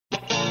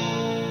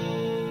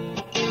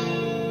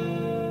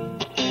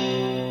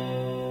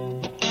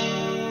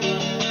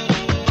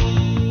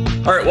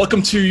All right,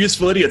 welcome to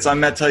Useful Idiots.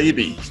 I'm Matt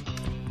Taibbi.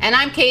 And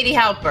I'm Katie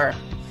Halper.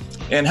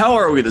 And how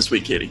are we this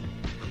week, Katie?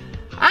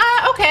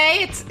 Okay.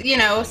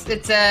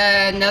 It's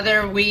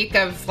another week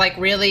of like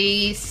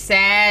really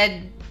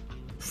sad,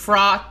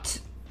 fraught,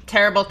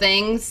 terrible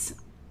things,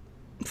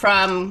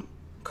 from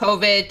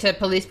COVID to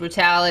police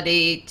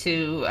brutality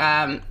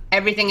to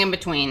everything in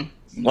between.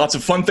 Lots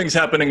of fun things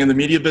happening in the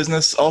media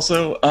business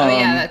also.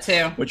 That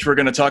too. Which we're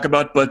going to talk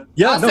about. But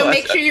yeah, also,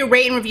 make sure you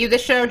rate and review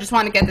this show. Just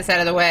want to get this out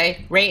of the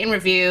way. Rate and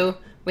review.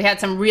 We had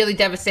some really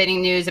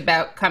devastating news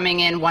about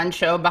coming in one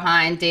show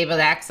behind David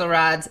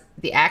Axelrod's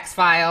The Axe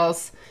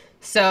Files.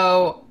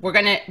 So we're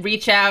going to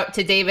reach out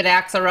to David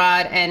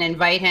Axelrod and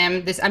invite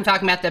him. I'm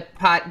talking about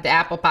the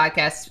Apple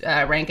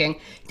Podcast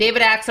ranking.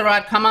 David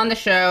Axelrod, come on the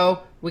show.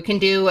 We can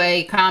do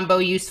a combo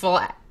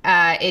Useful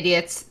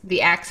Idiots,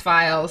 The Axe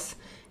Files,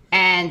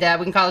 and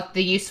we can call it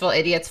the Useful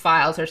Idiots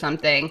Files or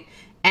something.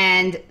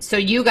 And so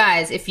you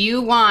guys, if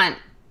you want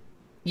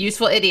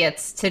Useful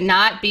Idiots to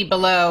not be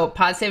below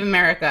Pod Save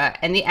America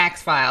and The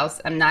Axe Files,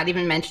 I'm not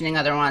even mentioning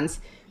other ones,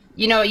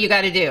 you know what you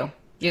got to do.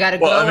 You got to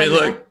go. Well, I mean,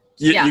 look.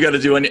 You got to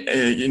do any.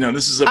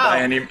 This is a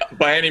by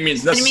any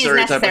means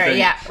necessary type of thing.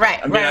 Yeah, right.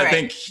 I mean, right.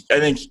 I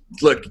think.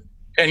 Look,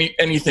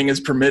 anything is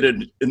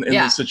permitted in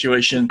this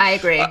situation. I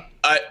agree.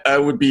 I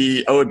would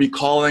be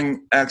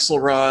calling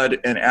Axelrod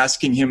and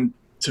asking him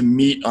to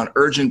meet on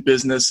urgent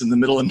business in the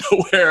middle of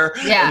nowhere,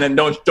 and then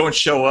don't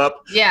show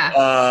up.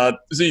 Yeah.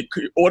 So you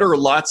could order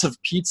lots of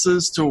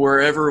pizzas to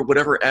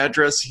whatever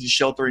address he's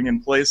sheltering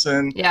in place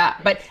in. Yeah,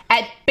 but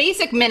at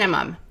basic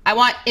minimum,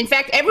 in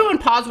fact, everyone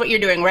pause what you're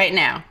doing right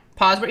now.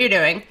 Pause what you're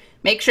doing.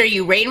 Make sure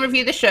you rate and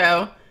review the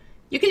show.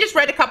 You can just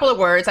write a couple of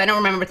words. I don't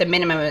remember what the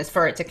minimum is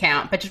for it to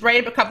count, but just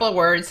write a couple of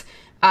words.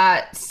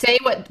 Say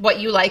what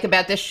you like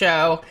about this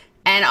show.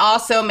 And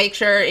also make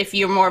sure, if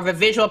you're more of a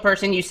visual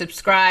person, you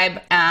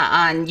subscribe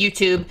on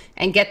YouTube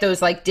and get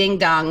those like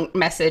ding-dong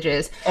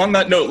messages. On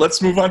that note,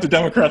 let's move on to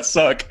Democrats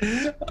Suck.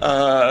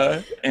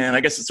 And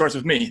I guess it starts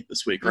with me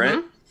this week,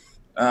 right?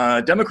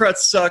 Mm-hmm.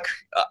 Democrats Suck.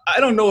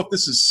 I don't know if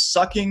this is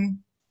sucking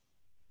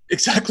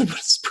exactly, but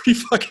it's pretty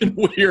fucking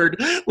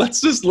weird.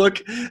 Let's just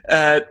look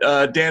at,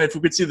 Dan, if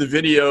we could see the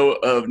video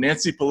of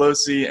Nancy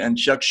Pelosi and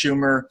Chuck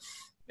Schumer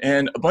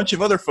and a bunch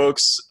of other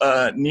folks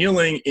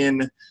kneeling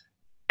in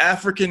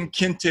African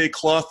Kente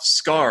cloth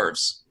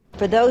scarves.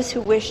 For those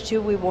who wish to,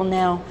 we will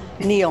now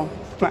kneel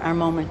for our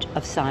moment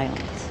of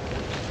silence.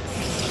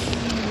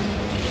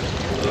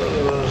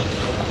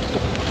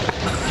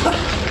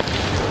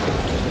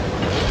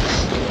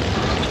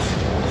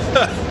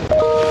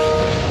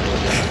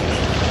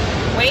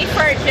 Wait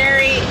for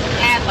Jerry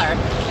Nadler.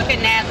 Look at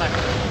Nadler.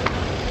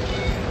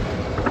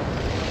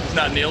 He's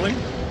not kneeling?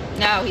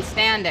 No, he's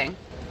standing.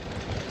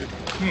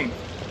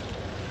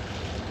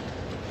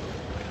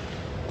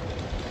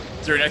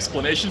 Is there an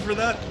explanation for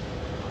that?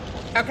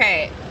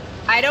 Okay,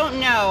 I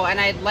don't know, and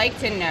I'd like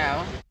to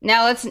know.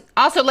 Now let's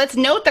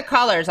note the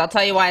colors. I'll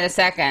tell you why in a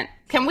second.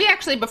 Can we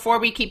actually, before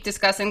we keep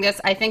discussing this,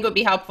 I think it would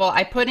be helpful.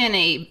 I put in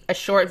a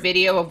short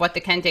video of what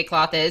the Kente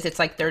cloth is. It's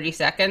like 30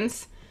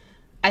 seconds.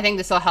 I think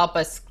this will help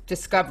us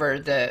discover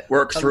a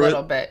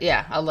little bit.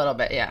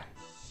 Yeah.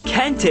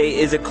 Kente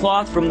is a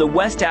cloth from the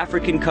West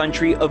African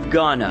country of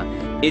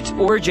Ghana. Its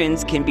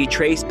origins can be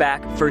traced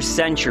back for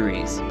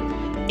centuries.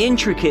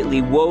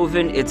 Intricately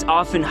woven, it's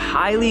often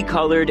highly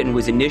colored and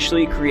was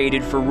initially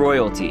created for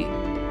royalty.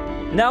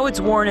 Now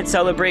it's worn at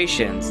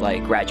celebrations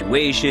like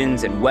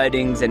graduations and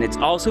weddings, and it's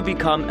also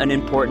become an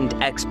important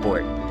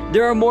export.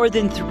 There are more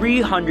than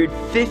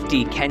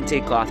 350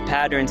 Kente cloth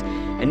patterns,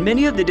 and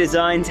many of the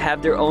designs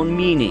have their own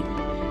meaning.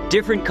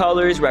 Different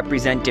colors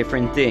represent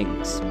different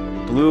things.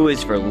 Blue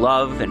is for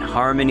love and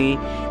harmony,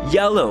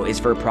 yellow is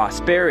for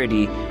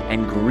prosperity,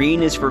 and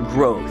green is for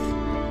growth.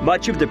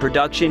 Much of the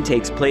production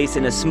takes place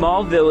in a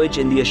small village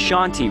in the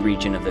Ashanti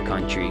region of the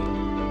country.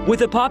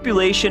 With a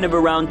population of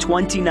around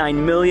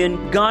 29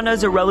 million, Ghana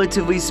is a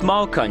relatively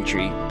small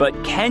country, but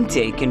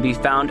Kente can be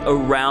found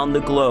around the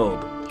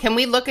globe. Can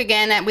we look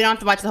again at, we don't have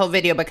to watch the whole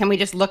video, but can we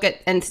just look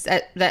at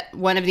that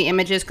one of the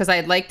images? Because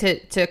I'd like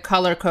to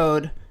color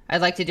code. I'd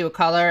like to do a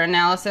color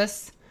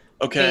analysis.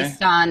 Okay.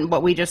 Based on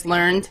what we just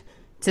learned,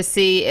 to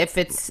see if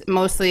it's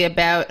mostly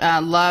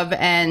about love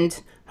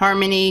and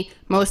harmony,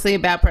 mostly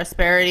about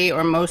prosperity,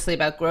 or mostly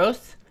about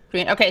growth.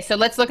 Green. Okay, so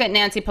let's look at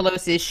Nancy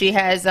Pelosi. She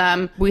has,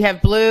 we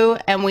have blue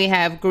and we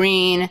have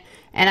green,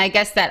 and I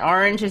guess that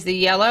orange is the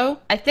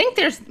yellow. I think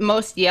there's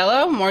more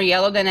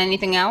yellow than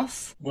anything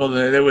else. Well,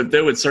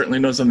 they would certainly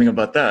know something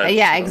about that.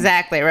 Yeah, so.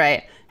 Exactly,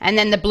 right. And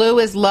then the blue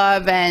is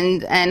love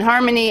and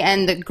harmony,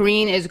 and the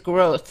green is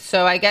growth.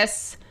 So I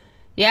guess,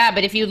 yeah,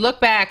 but if you look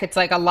back, it's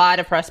like a lot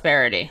of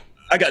prosperity.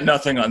 I got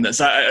nothing on this.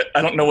 I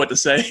don't know what to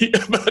say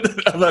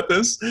about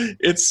this.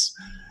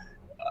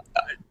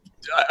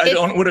 I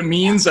don't know what it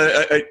means.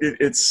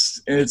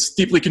 It's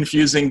deeply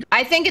confusing.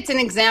 I think it's an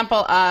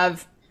example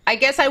of, I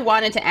guess I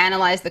wanted to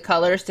analyze the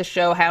colors to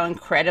show how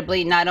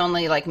incredibly not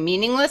only like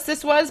meaningless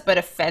this was, but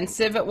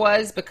offensive it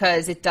was,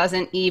 because it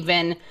doesn't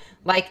even,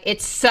 like,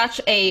 it's such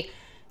a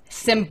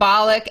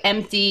symbolic,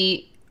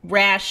 empty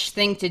rash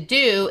thing to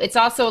do. It's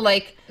also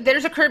like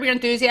there's a Curb Your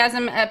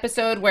Enthusiasm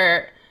episode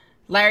where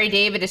Larry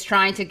David is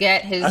trying to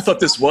get his... I thought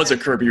this was a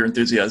Curb Your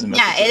Enthusiasm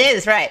episode. Yeah, it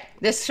is, right.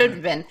 This should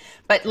have been.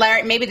 But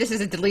maybe this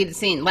is a deleted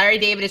scene. Larry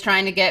David is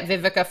trying to get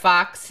Vivica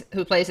Fox,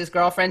 who plays his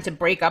girlfriend, to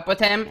break up with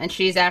him, and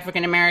she's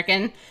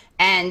African-American.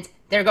 And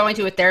they're going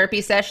to a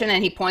therapy session,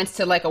 and he points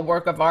to, like, a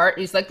work of art.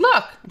 He's like,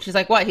 look. And she's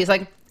like, what? He's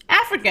like,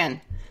 African.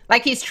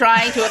 Like he's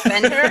trying to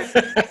offend her.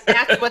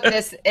 That's what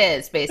this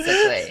is,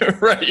 basically.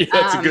 Right.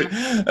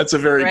 That's a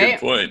very good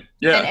point.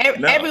 Yeah.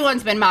 And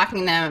everyone's been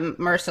mocking them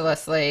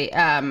mercilessly,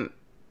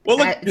 well,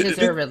 look,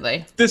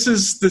 deservedly. This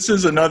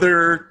is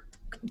another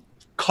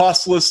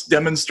costless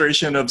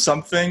demonstration of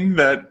something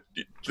that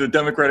the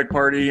Democratic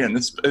Party and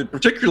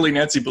particularly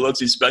Nancy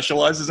Pelosi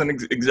specializes in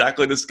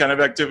exactly this kind of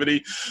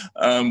activity.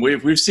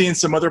 We've seen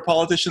some other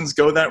politicians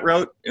go that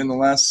route in the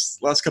last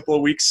couple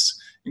of weeks,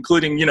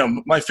 including,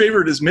 my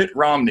favorite is Mitt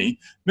Romney.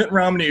 Mitt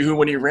Romney, who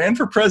when he ran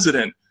for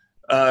president,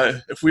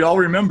 if we all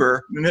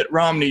remember, Mitt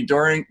Romney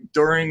during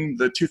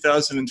the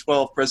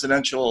 2012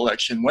 presidential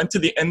election went to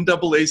the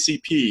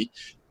NAACP,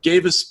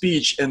 gave a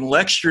speech, and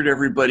lectured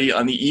everybody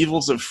on the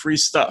evils of free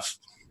stuff,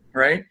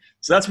 right?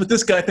 So that's what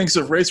this guy thinks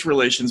of race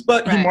relations.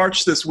 But he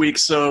marched this week,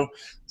 so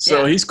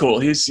he's cool.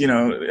 He's,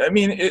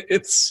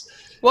 it's...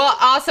 Well,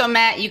 also,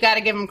 Matt, you got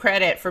to give him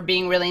credit for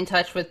being really in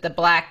touch with the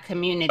black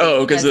community.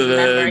 Oh, because of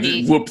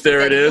the whoop,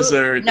 there it is,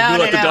 or who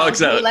let the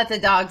dogs out? Who let the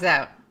dogs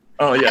out?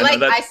 Oh, yeah.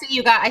 I see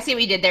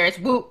what you did there. It's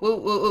whoop,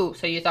 whoop, whoop, whoop.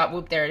 So you thought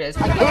whoop, there it is.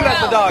 Who let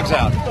the dogs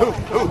out? Whoop,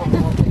 whoop.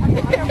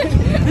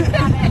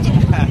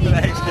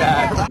 Thanks,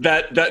 guys.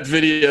 That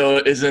video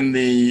is in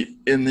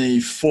the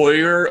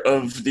foyer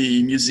of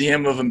the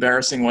Museum of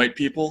Embarrassing White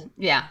People.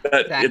 Yeah,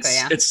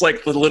 exactly. It's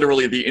like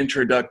literally the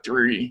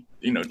introductory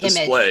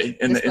display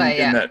in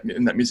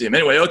that museum.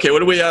 Anyway, okay, what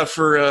do we have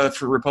for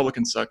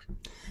Republican suck?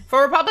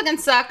 For Republican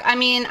suck, I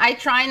mean, I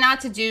try not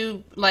to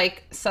do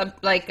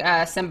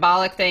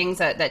symbolic things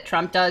that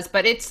Trump does,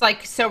 but it's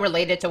like so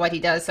related to what he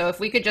does. So if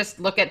we could just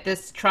look at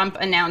this Trump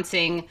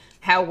announcing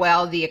how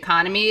well the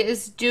economy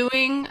is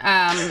doing,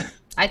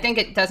 I think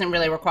it doesn't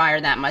really require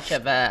that much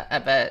of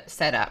a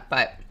setup.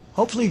 But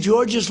hopefully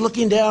George is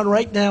looking down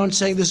right now and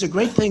saying there's a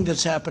great thing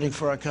that's happening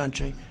for our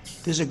country.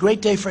 There's a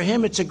great day for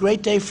him. It's a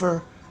great day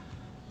for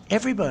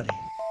everybody.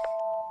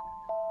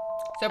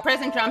 So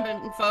President Trump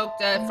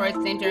invoked Freud's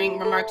name during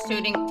remarks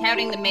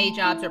touting the May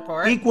jobs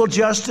report. Equal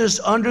justice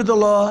under the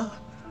law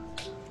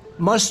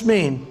must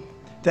mean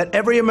that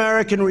every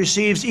American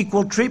receives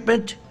equal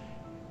treatment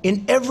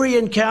in every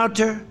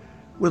encounter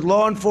with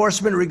law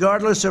enforcement,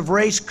 regardless of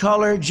race,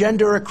 color,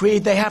 gender, or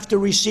creed. They have to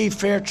receive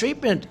fair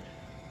treatment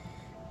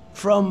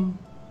from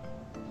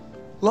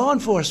law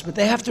enforcement.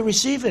 They have to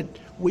receive it.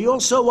 We all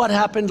saw what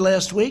happened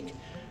last week.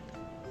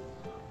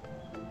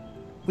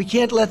 We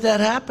can't let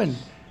that happen.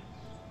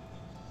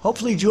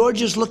 Hopefully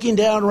George is looking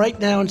down right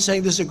now and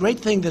saying there's a great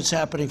thing that's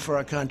happening for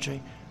our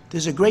country.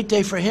 There's a great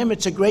day for him.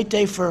 It's a great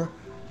day for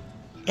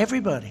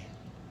everybody.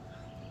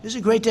 This is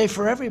a great day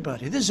for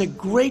everybody. This is a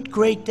great,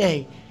 great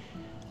day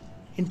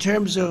in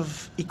terms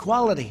of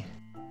equality.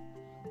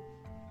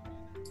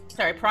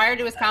 Sorry, prior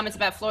to his comments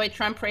about Floyd,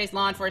 Trump praised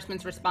law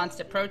enforcement's response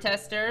to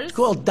protesters. It's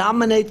called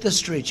dominate the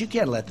streets. You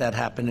can't let that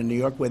happen in New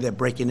York where they're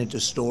breaking into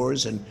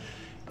stores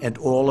and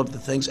all of the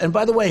things. And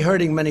by the way,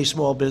 hurting many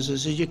small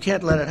businesses. You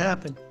can't let it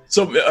happen.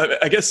 So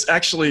I guess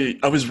actually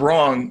I was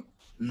wrong.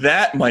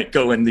 That might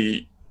go in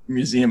the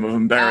Museum of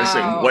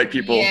Embarrassing White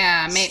People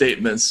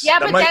statements. Yeah,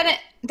 but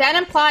that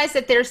implies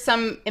that there's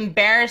some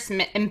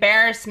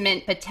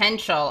embarrassment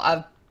potential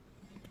of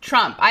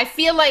Trump. I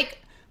feel like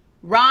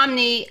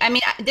Romney, I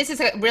mean, this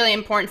is a really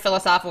important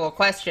philosophical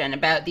question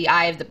about the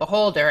eye of the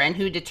beholder and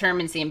who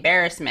determines the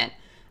embarrassment.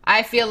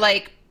 I feel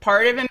like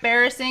part of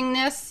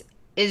embarrassingness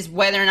is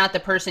whether or not the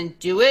person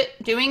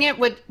doing it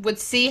would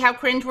see how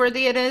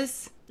cringeworthy it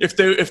is. If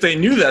they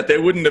knew that, they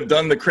wouldn't have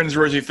done the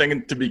cringeworthy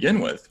thing to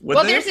begin with.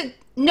 But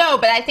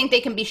I think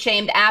they can be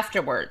shamed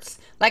afterwards.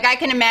 Like, I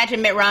can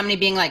imagine Mitt Romney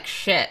being like,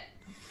 shit.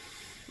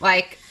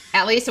 Like,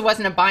 at least it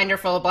wasn't a binder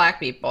full of black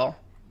people.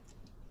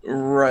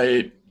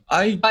 Right.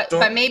 But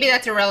maybe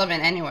that's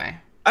irrelevant anyway.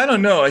 I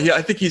don't know.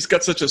 I think he's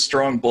got such a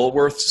strong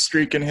Bulworth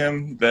streak in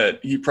him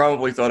that he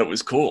probably thought it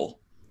was cool.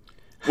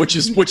 Which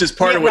is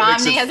part of what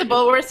makes it... Romney has a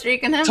Bulworth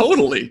streak in him?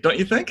 Totally. Don't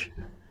you think?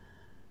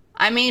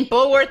 I mean,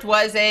 Bulworth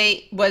was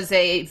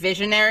a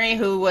visionary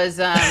who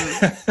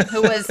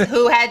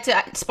had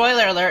to,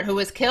 spoiler alert, who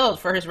was killed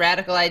for his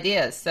radical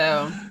ideas.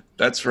 So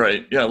that's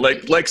right. Yeah,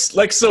 like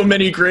so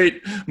many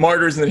great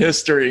martyrs in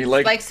history,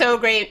 like so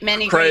great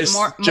many Christ,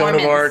 great Joan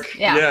of Arc.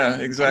 Yeah,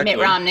 exactly.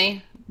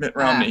 Mitt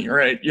Romney,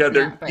 right? Yeah,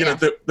 they're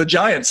the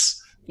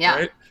giants. Yeah,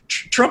 right?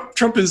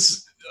 Trump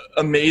is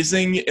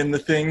amazing in the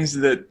things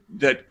that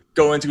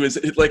go into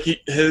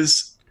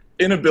his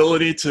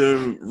inability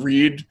to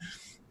read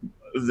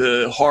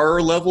the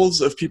horror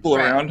levels of people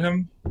around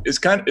him is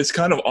kind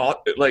of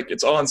like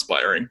it's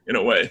awe-inspiring in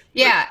a way.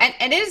 Yeah,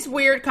 and it is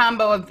weird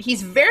combo of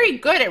he's very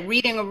good at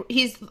reading.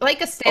 He's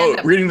like a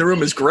stand-up. Reading the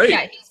room is great.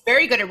 Yeah, he's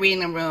very good at reading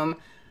the room,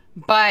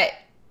 but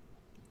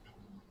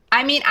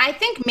I mean, I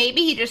think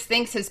maybe he just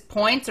thinks his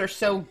points are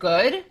so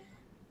good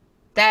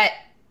that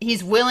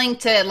he's willing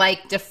to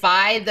like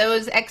defy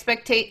those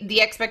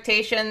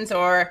expectations.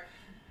 Or,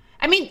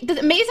 I mean, the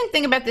amazing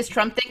thing about this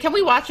Trump thing, can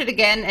we watch it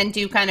again and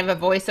do kind of a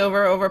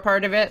voiceover over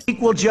part of it?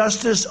 Equal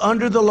justice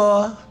under the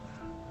law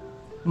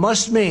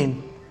must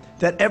mean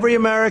that every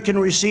American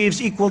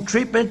receives equal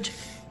treatment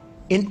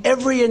in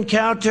every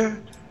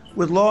encounter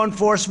with law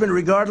enforcement,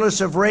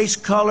 regardless of race,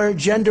 color,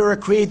 gender, or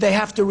creed. They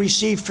have to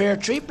receive fair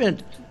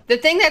treatment. The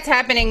thing that's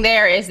happening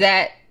there is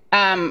that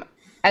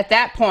at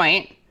that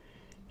point,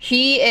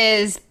 he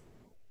is,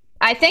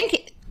 I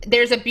think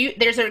there's a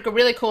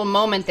really cool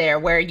moment there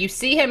where you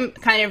see him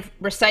kind of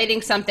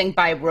reciting something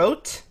by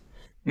rote.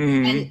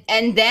 Mm-hmm.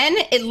 And then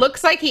it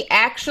looks like he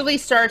actually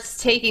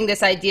starts taking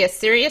this idea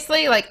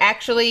seriously. Like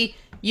actually,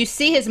 you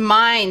see his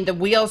mind, the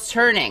wheels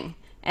turning.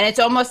 And it's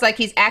almost like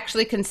he's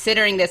actually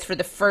considering this for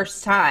the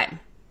first time.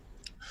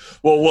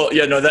 Well,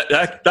 yeah, no,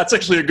 that's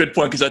actually a good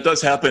point, because that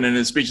does happen in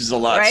his speeches a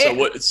lot.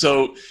 Right?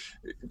 So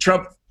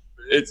Trump,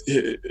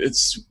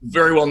 it's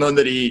very well known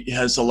that he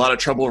has a lot of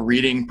trouble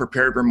reading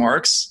prepared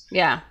remarks.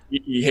 Yeah,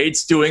 he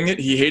hates doing it.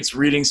 He hates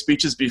reading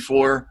speeches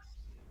before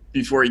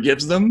he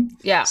gives them.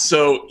 Yeah.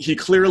 So he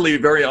clearly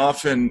very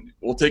often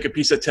will take a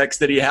piece of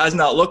text that he has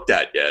not looked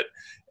at yet,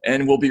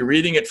 and will be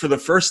reading it for the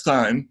first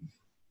time,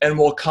 and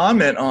will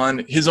comment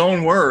on his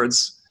own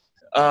words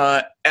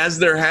as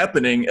they're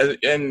happening,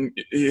 and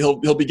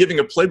he'll be giving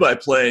a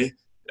play-by-play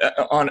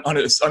on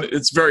it.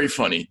 It's very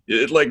funny.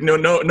 Like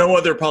no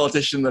other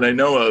politician that I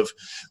know of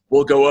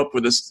will go up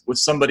with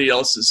somebody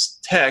else's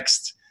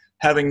text,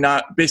 having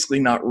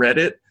basically not read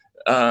it,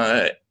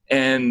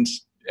 and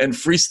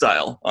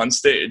freestyle on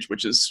stage,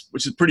 which is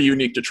pretty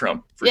unique to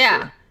Trump. For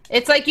sure.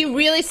 It's like you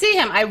really see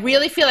him. I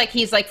really feel like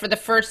he's like, for the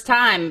first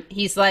time,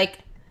 he's like,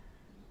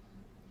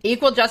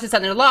 equal justice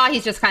under the law.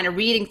 He's just kind of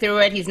reading through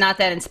it. He's not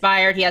that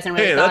inspired. He hasn't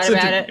really thought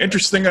about it.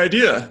 Interesting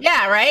idea.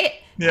 Yeah, right?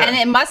 Yeah. And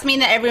it must mean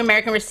that every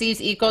American receives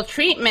equal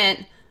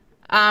treatment.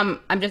 I'm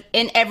just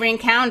in every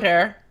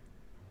encounter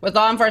with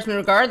law enforcement,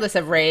 regardless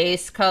of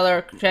race,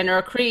 color, gender,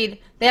 or creed.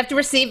 They have to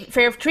receive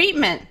fair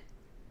treatment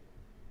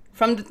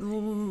from the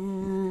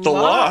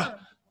law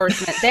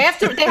enforcement. They have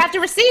to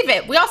receive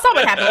it. We all saw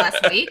what happened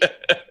last week.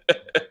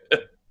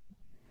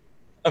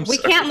 We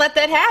can't let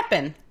that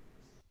happen.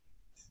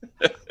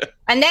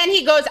 And then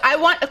he goes,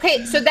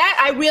 so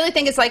that I really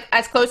think is like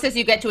as close as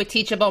you get to a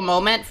teachable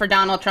moment for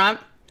Donald Trump.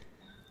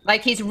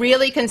 Like he's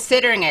really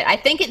considering it. I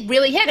think it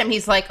really hit him.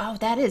 He's like, oh,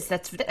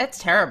 that's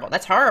terrible.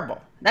 That's horrible.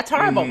 That's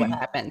horrible what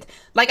happened.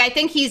 Like, I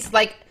think he's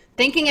like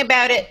thinking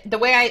about it. The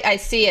way I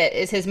see it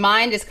is his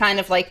mind is kind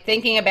of like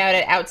thinking about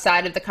it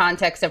outside of the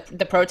context of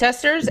the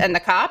protesters and the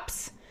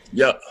cops.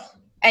 Yep.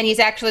 And he's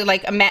actually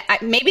like,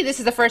 maybe this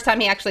is the first time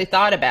he actually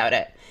thought about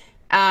it.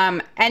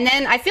 And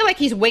then I feel like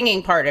he's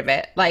winging part of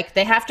it. Like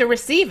they have to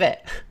receive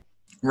it.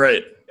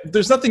 Right.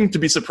 There's nothing to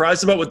be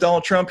surprised about with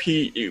Donald Trump.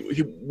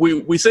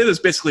 We say this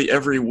basically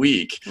every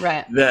week.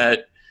 Right.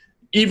 That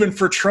even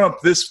for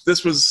Trump, this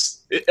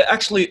was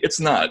actually it's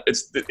not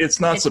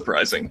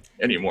surprising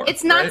anymore.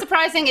 It's not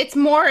surprising. It's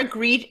more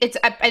egregious.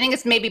 I think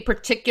it's maybe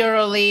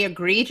particularly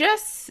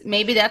egregious.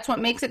 Maybe that's what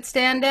makes it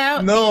stand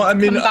out. No, I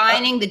mean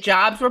combining the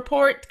jobs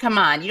report. Come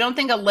on, you don't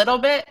think a little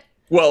bit?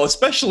 Well,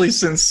 especially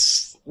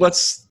since.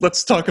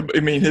 Let's talk about. I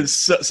mean, his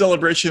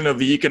celebration of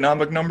the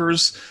economic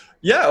numbers.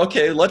 Yeah,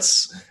 okay.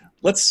 Let's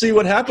see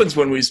what happens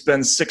when we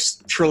spend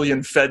 $6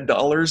 trillion Fed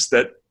dollars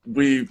that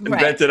we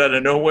invented out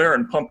of nowhere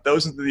and pump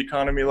those into the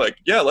economy. Like,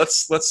 yeah,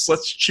 let's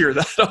cheer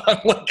that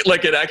on.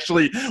 like it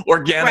actually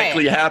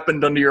organically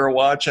happened under your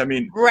watch. I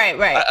mean,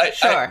 right,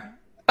 sure.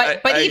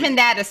 But even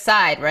that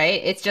aside, right?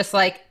 It's just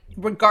like,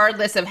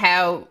 regardless of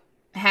how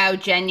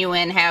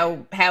genuine,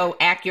 how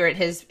accurate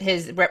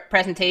his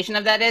representation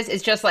of that is,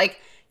 it's just like.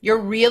 You're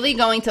really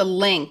going to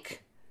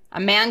link a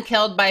man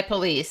killed by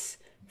police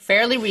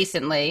fairly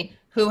recently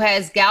who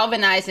has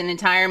galvanized an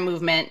entire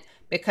movement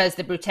because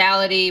the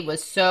brutality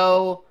was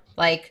so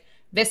like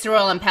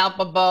visceral and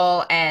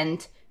palpable,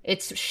 and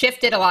it's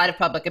shifted a lot of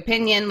public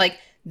opinion like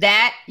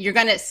that. You're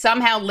going to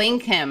somehow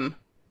link him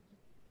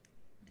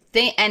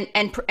and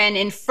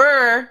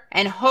infer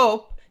and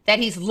hope that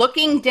he's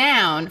looking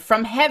down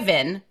from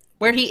heaven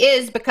where he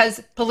is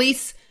because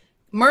police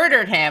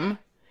murdered him.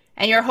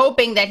 And you're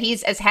hoping that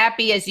he's as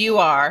happy as you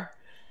are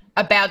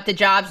about the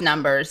jobs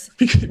numbers,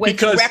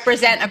 which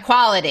represent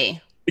equality.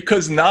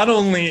 Because not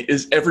only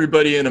is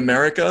everybody in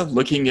America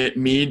looking at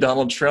me,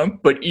 Donald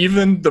Trump, but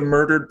even the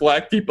murdered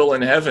black people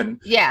in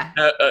heaven. Yeah.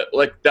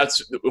 Like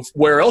that's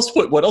what else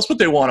would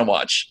they want to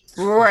watch?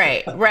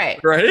 Right. Right.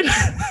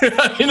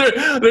 I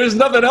mean, there's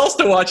nothing else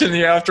to watch in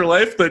the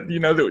afterlife, but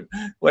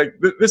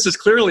this is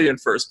clearly in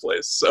first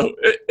place. So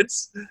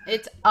it's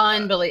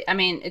unbelievable. I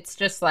mean, it's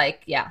just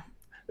like, yeah.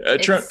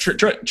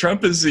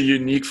 Trump is a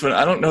unique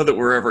phenomenon. I don't know that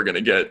we're ever going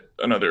to get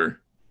another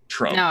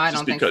Trump. No, I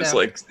don't think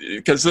so.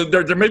 Because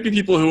there may be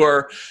people who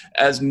are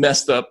as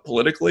messed up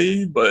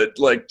politically, but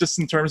like just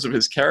in terms of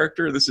his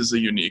character, this is a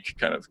unique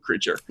kind of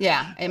creature.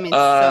 Yeah, I mean, so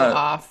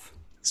off.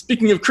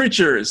 Speaking of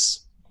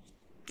creatures,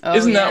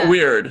 isn't that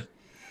weird?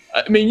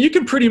 I mean, you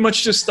can pretty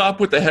much just stop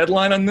with the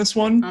headline on this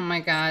one. Oh my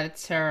God,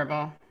 it's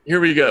terrible. Here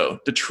we go.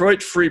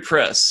 Detroit Free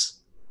Press.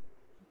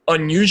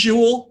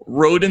 Unusual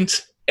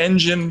rodent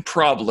engine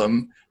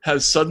problem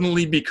has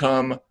suddenly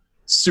become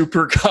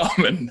super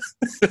common.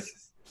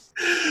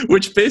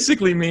 Which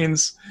basically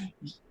means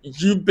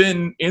you've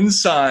been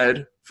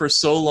inside for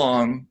so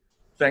long,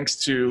 thanks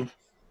to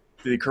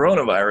the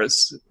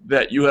coronavirus,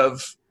 that you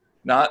have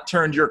not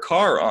turned your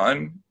car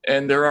on,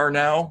 and there are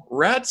now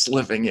rats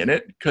living in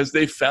it because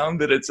they found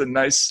that it's a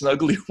nice,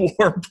 snuggly,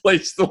 warm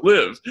place to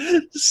live.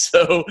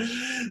 So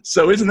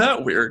isn't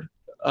that weird?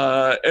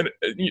 And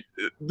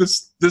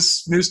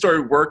this news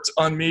story worked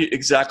on me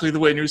exactly the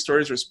way news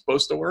stories are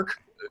supposed to work.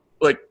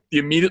 Like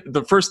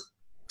the first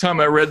time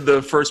I read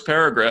the first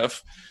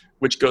paragraph,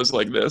 which goes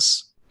like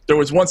this: there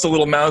was once a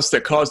little mouse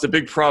that caused a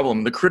big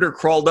problem. The critter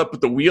crawled up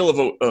at the wheel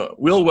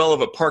well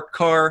of a parked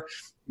car,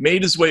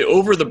 made his way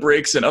over the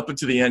brakes and up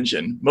into the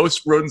engine.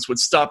 Most rodents would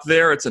stop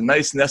there. It's a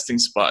nice nesting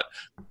spot.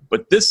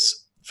 But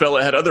this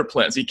fella had other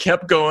plans. He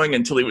kept going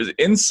until he was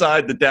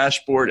inside the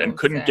dashboard and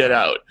couldn't get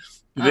out.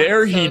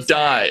 There he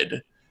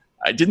died.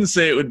 I didn't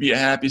say it would be a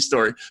happy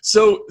story.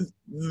 So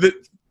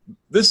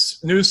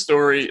this news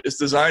story is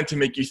designed to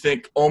make you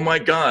think, oh my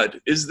God,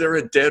 is there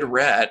a dead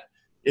rat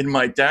in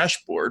my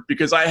dashboard?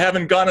 Because I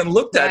haven't gone and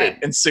looked at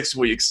it in 6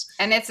 weeks.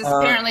 And it's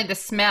apparently the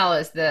smell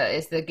is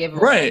the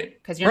giveaway.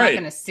 Right. Because you're not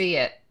going to see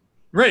it.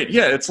 Right.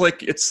 Yeah. It's like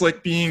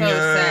being,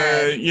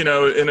 in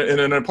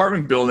an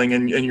apartment building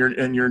and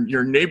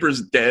your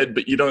neighbor's dead,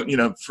 but you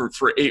don't,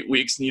 for 8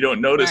 weeks, and you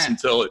don't notice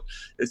until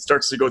it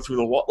starts to go through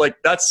the wall. Like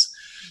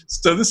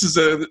so this is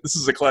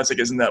a classic.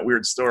 Isn't that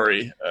weird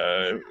story?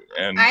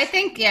 And I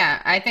think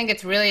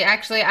it's really,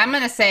 actually, I'm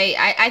going to say,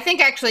 I think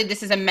actually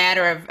this is a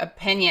matter of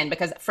opinion,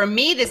 because for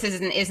me, this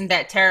isn't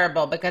that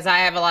terrible, because I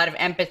have a lot of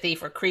empathy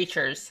for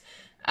creatures.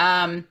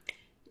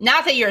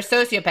 Not that you're a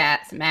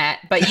sociopath,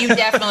 Matt, but you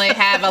definitely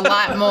have a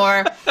lot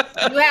more.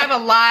 You have a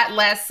lot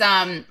less.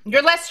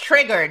 You're less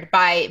triggered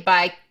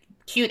by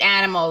cute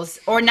animals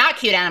or not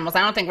cute animals.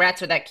 I don't think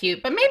rats are that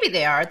cute, but maybe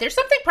they are. There's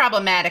something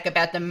problematic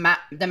about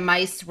the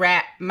mouse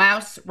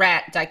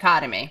rat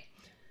dichotomy.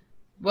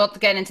 We'll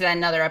get into that in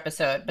another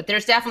episode, but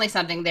there's definitely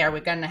something there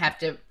we're going to have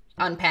to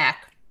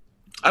unpack.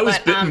 I was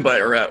bitten by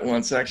a rat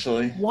once,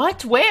 actually.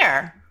 What?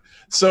 Where?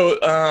 So,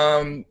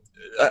 a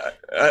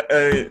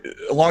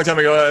long time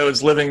ago,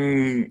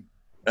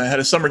 I had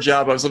a summer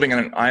job. I was living on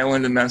an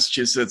island in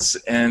Massachusetts,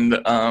 and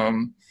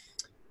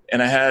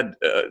I had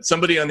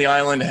somebody on the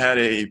island had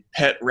a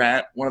pet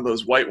rat, one of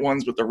those white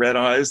ones with the red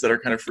eyes that are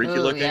kind of freaky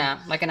looking. Yeah,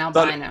 like an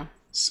albino.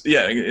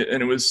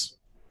 And it was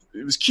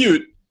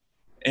cute,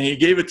 and he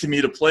gave it to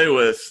me to play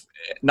with,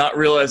 not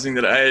realizing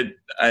that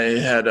I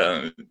had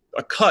a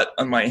cut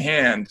on my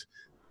hand,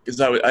 because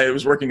I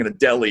was working in a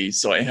deli,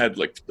 so I had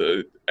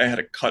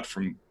a cut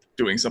from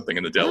doing something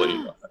in the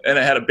deli, and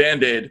I had a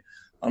Band-Aid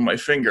on my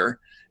finger,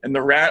 and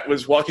the rat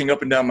was walking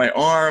up and down my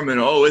arm,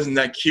 and isn't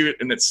that cute?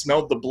 And it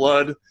smelled the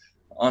blood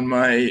on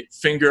my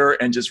finger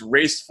and just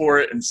raced for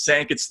it and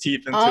sank its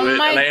teeth into it,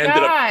 and I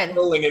ended up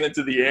hurling it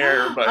into the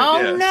air. But,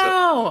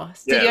 no!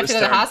 Did you have to go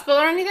to the hospital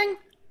or anything?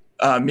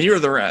 Me or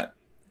the rat?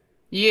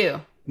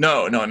 You.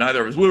 No,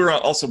 neither of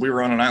us. We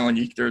were on an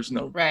island. There's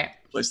no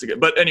place to get.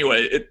 But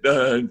anyway,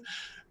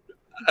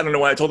 I don't know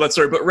why I told that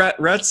story, but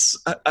rats,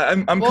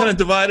 I'm kind of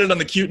divided on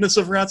the cuteness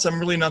of rats.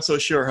 I'm really not so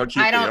sure how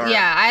cute they are.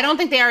 Yeah, I don't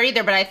think they are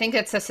either, but I think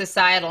it's a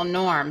societal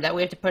norm that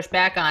we have to push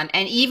back on.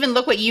 And even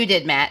look what you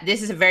did, Matt.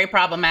 This is a very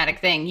problematic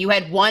thing. You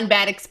had one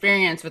bad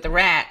experience with a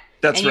rat.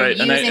 That's right.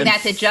 And you're using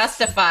that to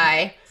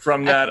justify.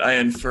 From that, I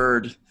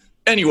inferred.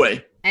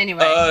 Anyway,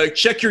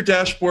 check your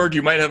dashboard.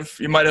 You might have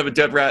a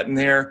dead rat in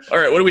there. All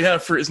right, what do we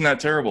have for Isn't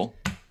That Terrible?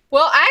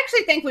 Well, I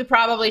actually think we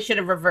probably should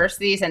have reversed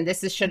these, and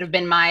should have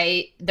been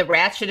the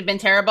rats should have been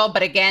terrible.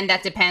 But again,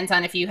 that depends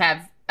on if you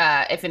have,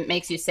 if it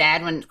makes you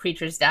sad when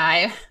creatures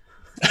die.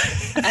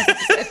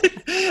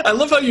 I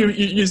love how you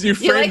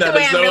frame that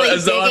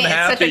as though I'm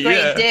happy. It's such a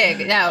great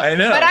dig. No, I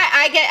know. But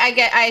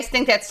I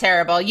think that's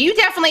terrible.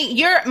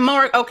 You're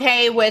more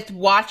okay with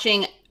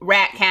watching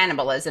rat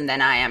cannibalism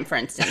than I am, for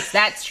instance.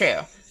 That's true.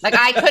 Like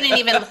I couldn't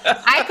even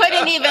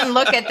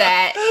look at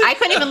that. I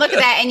couldn't even look at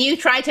that, and you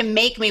tried to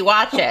make me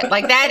watch it.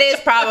 Like that is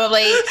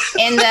probably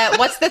in the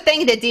what's the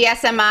thing? The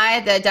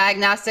DSMI, the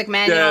diagnostic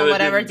manual,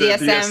 whatever DSM.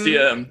 The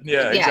SDM.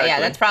 Yeah, exactly.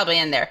 Yeah, that's probably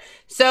in there.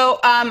 So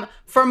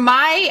for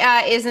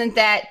my Isn't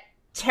That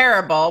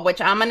Terrible, which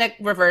I'm gonna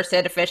reverse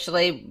it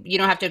officially. You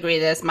don't have to agree to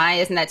this. My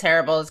Isn't That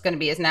Terrible is gonna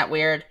be Isn't That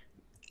Weird?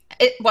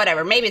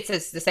 Whatever, maybe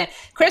it's the same.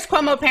 Chris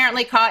Cuomo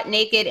apparently caught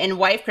naked in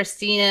wife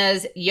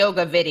Christina's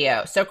yoga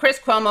video. So Chris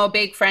Cuomo,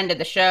 big friend of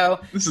the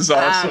show. This is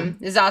awesome.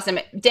 This is awesome.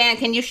 Dan,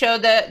 can you show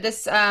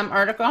this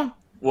article?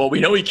 Well,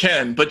 we know he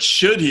can, but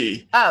should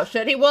he? Oh,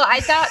 should he? Well, I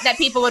thought that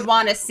people would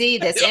want to see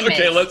this image.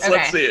 Okay, let's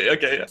see it.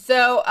 Okay.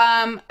 So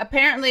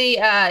apparently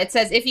it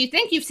says, if you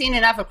think you've seen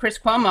enough of Chris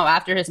Cuomo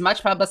after his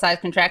much publicized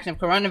contraction of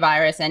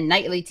coronavirus and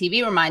nightly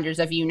TV reminders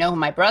of You Know Who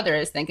My Brother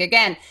Is, think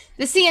again.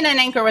 The CNN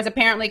anchor was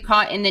apparently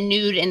caught in the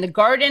nude in the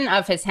garden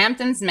of his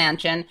Hamptons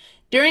mansion.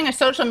 during a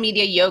social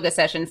media yoga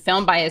session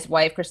filmed by his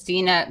wife,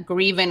 Christina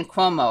Grieven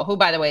Cuomo, who,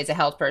 by the way, is a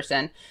health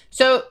person.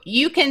 So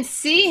you can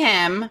see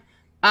him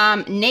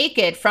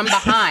naked from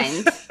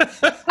behind.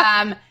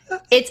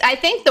 I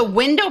think the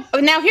window.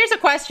 Now, here's a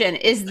question: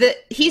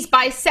 he's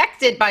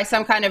bisected by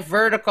some kind of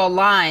vertical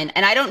line,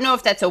 and I don't know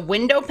if that's a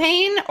window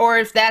pane or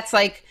if that's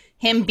like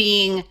him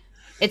being.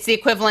 It's the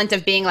equivalent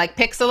of being like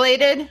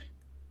pixelated.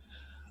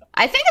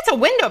 I think it's a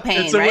window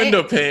pane. It's a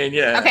window pane,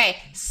 yeah. Okay,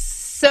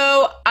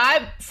 so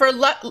for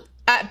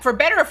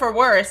better or for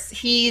worse,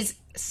 he's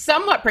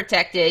somewhat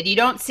protected. You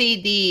don't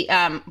see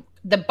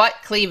the butt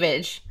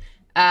cleavage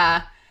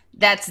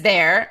that's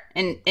there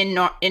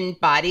in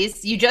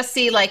bodies. You just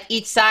see like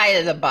each side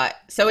of the butt.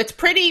 So it's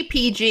pretty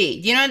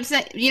PG. You know what I'm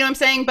saying? You know what I'm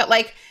saying? But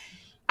like,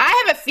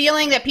 I have a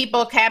feeling that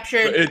people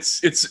captured.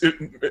 It's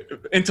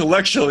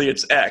intellectually,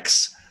 it's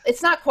X.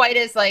 It's not quite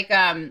as like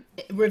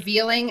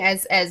revealing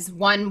as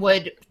one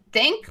would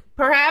think,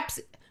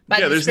 perhaps.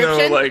 Yeah, there's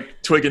no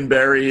like twig and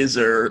berries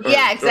or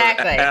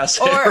exactly. Or ass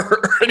hair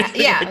or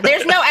anything like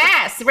there's no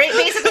ass. Right?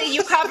 Basically,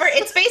 you cover.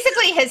 It's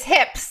basically his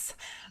hips.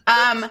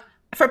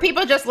 For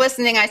people just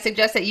listening, I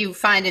suggest that you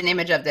find an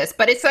image of this.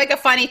 But it's like a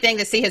funny thing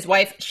to see his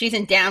wife. She's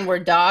in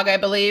Downward Dog, I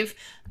believe.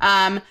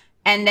 And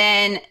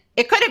then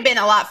it could have been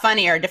a lot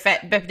funnier,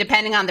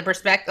 depending on the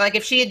perspective. Like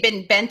if she had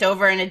been bent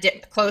over and a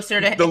dip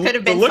closer to, it could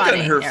have been. The look funny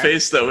on her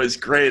face though is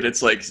great.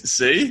 It's like,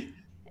 see.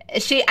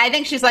 I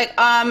think she's like,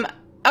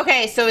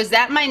 okay, so is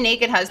that my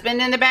naked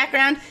husband in the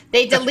background?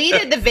 They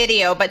deleted the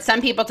video, but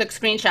some people took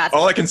screenshots.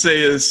 All I can say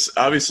is,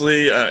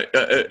 obviously,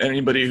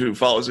 anybody who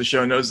follows the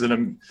show knows that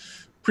I'm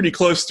pretty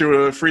close to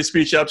a free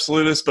speech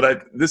absolutist,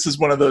 but this is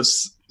one of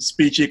those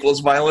speech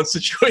equals violence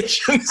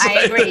situations.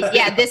 I agree.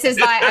 Yeah, this is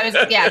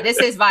this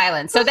is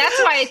violence. So that's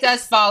why it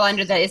does fall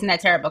under the isn't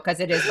that terrible, because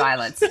it is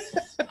violence.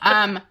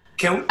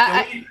 Can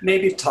we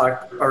maybe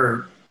talk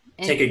or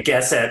take a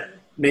guess at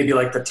maybe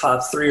like the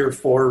top 3 or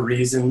 4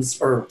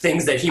 reasons or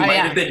things that he might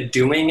have been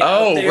doing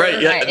out there?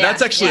 Right. Yeah,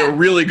 that's actually a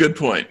really good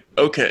point.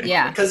 Okay.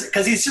 Yeah.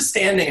 Because he's just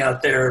standing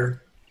out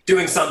there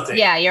doing something.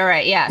 Yeah, you're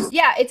right. Yeah.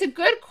 Yeah, it's a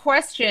good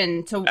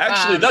question to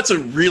actually, that's a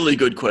really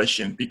good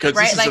question because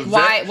right, this is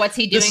what's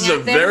he doing This is a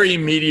very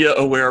media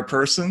aware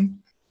person.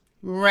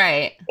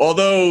 Right.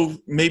 Although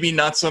maybe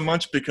not so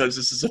much because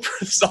this is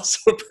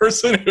also a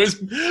person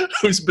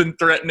who's been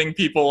threatening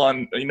people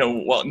on,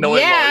 while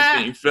knowing while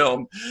he's being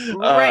filmed.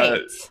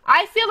 Right.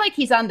 I feel like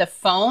he's on the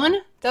phone.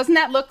 Doesn't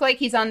that look like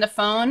he's on the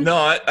phone?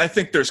 No, I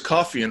think there's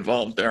coffee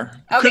involved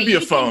there. Okay, could be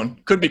a phone.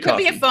 Could be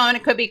coffee. Could be a phone.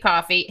 It could be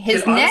coffee.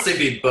 It could honestly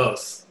be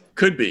both.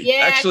 Could be.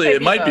 Yeah, actually,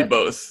 it might be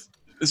both.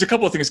 There's a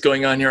couple of things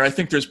going on here. I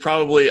think there's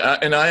probably,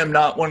 and I am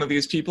not one of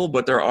these people,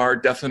 but there are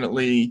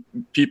definitely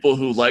people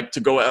who like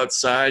to go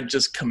outside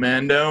just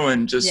commando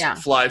and just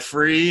fly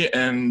free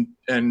and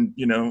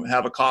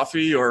have a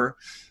coffee or,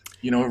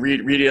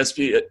 read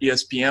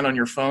ESPN on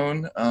your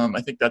phone.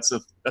 I think that's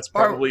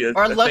probably a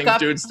thing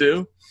dudes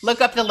do.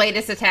 Look up the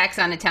latest attacks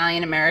on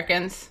Italian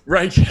Americans.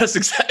 Right. Yes.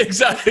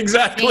 Exactly.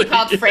 Being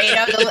called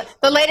Fredo.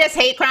 The latest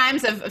hate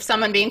crimes of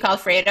someone being called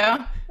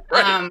Fredo.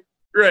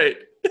 Right.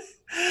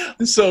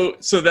 So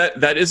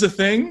that is a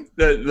thing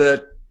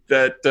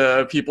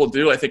that people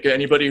do. I think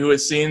anybody who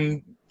has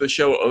seen the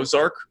show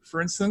Ozark, for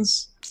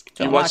instance,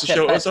 you watch the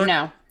show Ozark?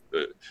 No.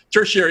 The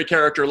tertiary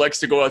character likes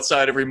to go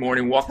outside every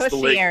morning, walk to the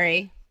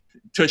lake.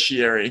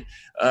 Tertiary.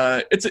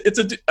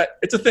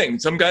 It's a thing.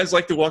 Some guys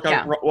like to walk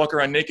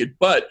around naked,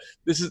 but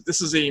this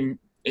is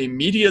a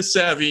media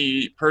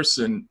savvy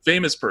person,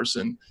 famous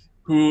person,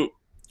 who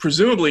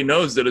presumably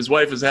knows that his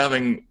wife is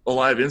having a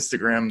live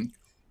Instagram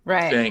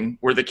thing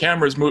where the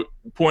camera's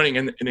pointing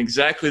in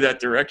exactly that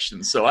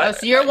direction. So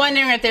so you're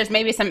wondering if there's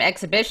maybe some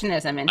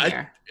exhibitionism in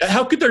here.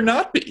 How could there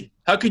not be?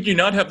 How could you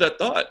not have that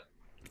thought?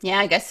 Yeah,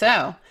 I guess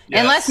so.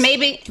 Yes. Unless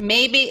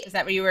maybe is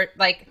that what you were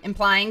like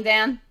implying,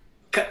 Dan?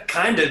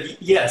 Kind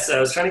of, yes. I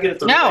was trying to get at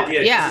the right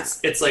idea. Yeah.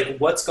 It's like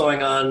what's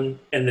going on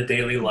in the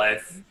daily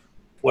life.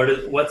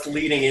 What's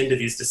leading into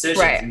these decisions?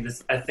 Right. And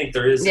I think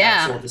there is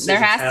actual decisions there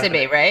has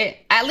happening. to be, right?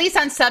 At least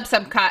on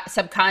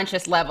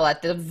subconscious level,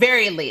 at the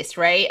very least,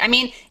 right? I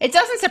mean, it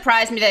doesn't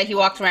surprise me that he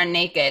walks around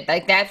naked.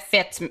 Like that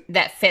fits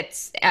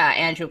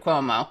Andrew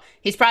Cuomo.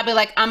 He's probably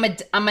like, I'm an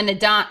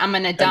Adonis.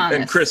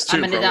 And Chris too,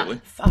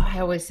 probably. Oh, I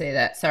always say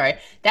that. Sorry.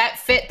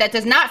 That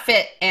does not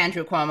fit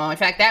Andrew Cuomo. In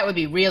fact, that would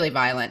be really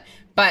violent.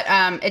 But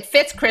it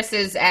fits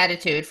Chris's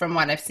attitude from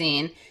what I've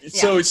seen.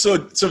 So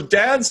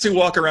dads who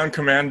walk around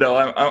commando,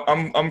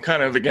 I'm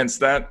kind of against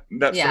that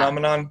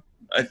phenomenon.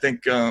 I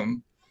think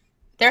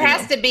there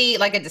has to be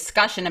like a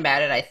discussion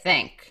about it. I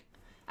think.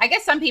 I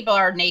guess some people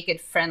are naked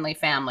friendly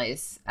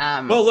families.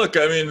 Well, look,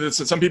 I mean,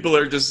 some people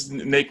are just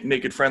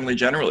naked friendly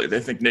generally.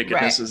 They think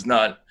nakedness is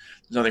not.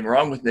 There's nothing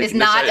wrong with nakedness. Is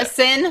not a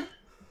sin.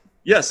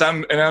 Yes,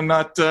 I'm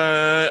not.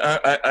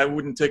 I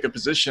wouldn't take a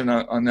position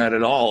on that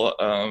at all.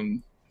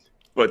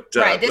 But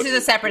this is a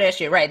separate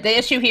issue, right? The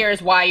issue here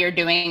is why you're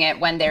doing it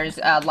when there's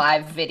a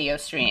live video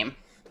stream.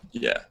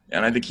 Yeah,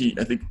 and I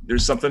think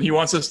there's something he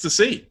wants us to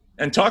see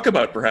and talk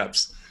about,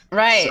 perhaps.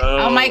 Right. So,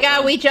 oh my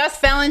God, we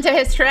just fell into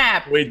his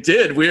trap. We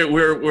did.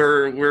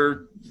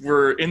 We're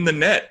we're in the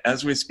net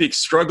as we speak,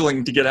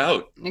 struggling to get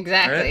out.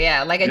 Exactly. Right?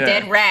 Yeah, like a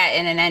dead rat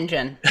in an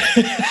engine,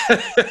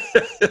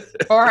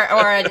 or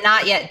a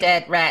not yet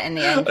dead rat in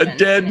the engine. A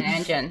dead,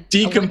 engine.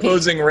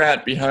 decomposing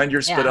rat behind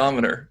your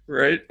speedometer,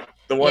 right?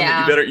 The one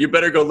that you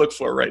better go look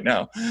for right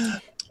now.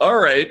 All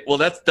right. Well,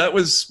 that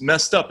was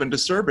messed up and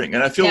disturbing,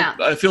 and I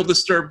feel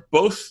disturbed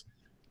both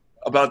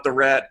about the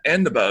rat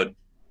and about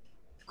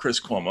Chris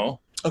Cuomo.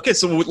 Okay,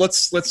 so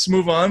let's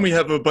move on. We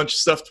have a bunch of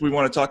stuff we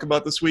want to talk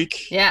about this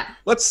week. Yeah.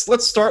 Let's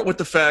start with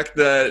the fact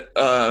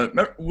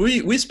that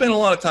we spent a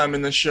lot of time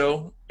in this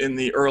show in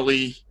the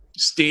early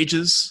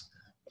stages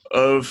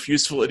of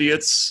Useful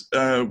Idiots.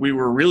 We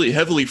were really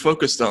heavily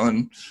focused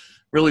on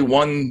really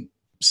one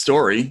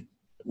story,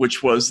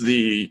 which was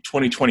the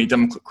 2020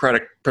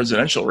 Democratic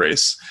presidential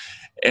race.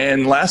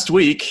 And last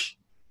week,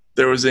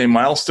 there was a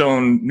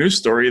milestone news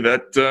story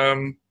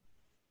that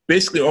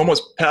basically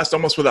passed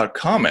almost without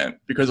comment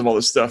because of all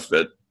the stuff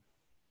that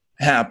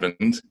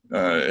happened,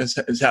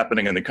 is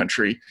happening in the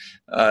country.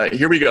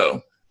 Here we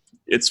go.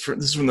 This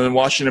is from the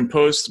Washington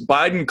Post.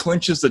 Biden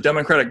clinches the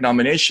Democratic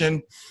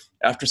nomination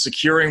after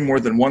securing more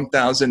than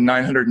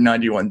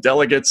 1,991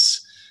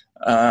 delegates.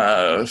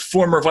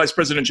 Former Vice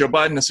President Joe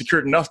Biden has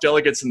secured enough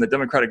delegates in the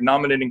Democratic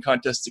nominating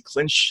contest to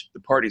clinch the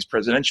party's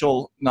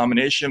presidential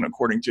nomination,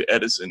 according to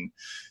Edison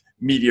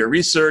Media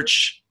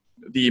Research.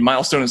 The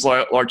milestone is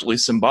largely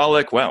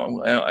symbolic.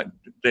 Wow,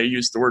 they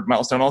used the word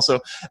milestone also,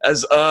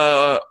 as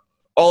all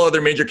other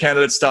major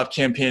candidates stopped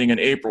campaigning in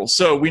April.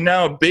 So we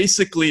now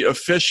basically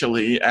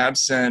officially,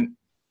 absent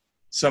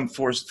some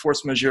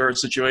force majeure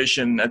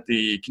situation at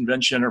the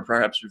convention or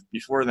perhaps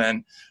before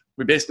then,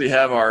 we basically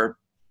have our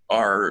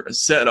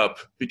setup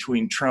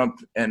between Trump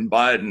and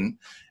Biden.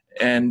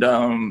 And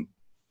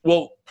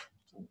well,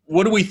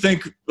 what do we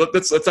think?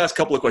 Let's ask a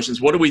couple of questions.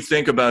 What do we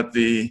think about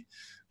the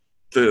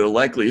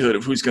likelihood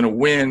of who's going to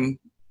win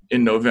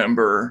in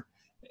November,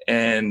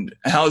 and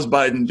how's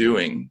Biden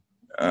doing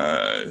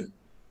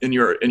in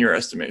your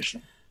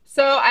estimation?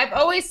 So I've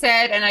always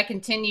said, and I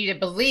continue to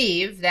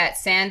believe, that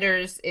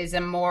Sanders is a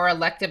more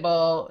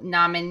electable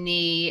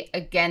nominee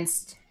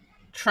against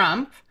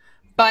Trump.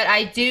 But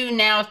I do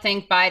now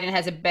think Biden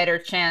has a better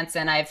chance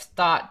than I've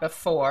thought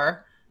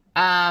before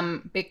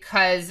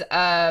because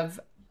of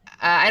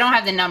I don't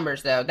have the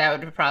numbers, though. That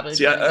would probably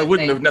be I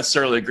wouldn't have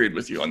necessarily agreed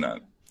with you on that.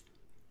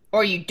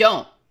 Or you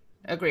don't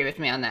agree with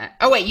me on that.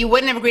 Oh, wait, you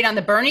wouldn't have agreed on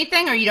the Bernie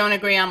thing, or you don't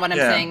agree on what I'm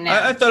saying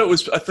now? I thought it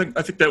was. I think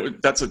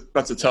that's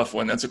a tough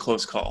one. That's a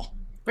close call.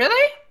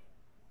 Really?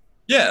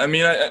 Yeah, I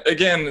mean,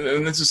 again,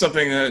 and this is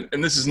something that,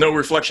 and this is no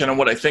reflection on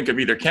what I think of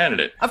either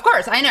candidate. Of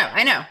course, I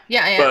know.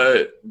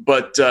 Yeah.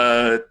 But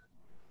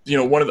you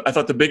know, I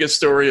thought the biggest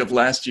story of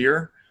last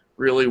year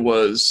really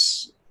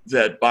was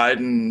that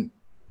Biden.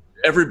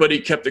 Everybody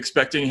kept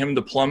expecting him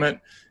to plummet.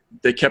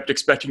 They kept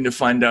expecting to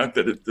find out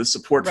that the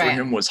support for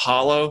him was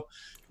hollow,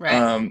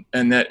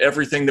 and that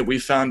everything that we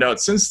found out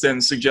since then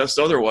suggests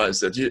otherwise.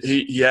 That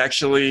he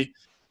actually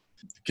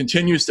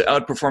continues to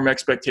outperform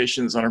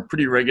expectations on a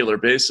pretty regular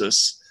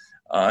basis,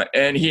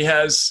 and he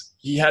has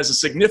a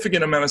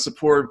significant amount of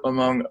support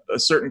among a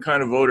certain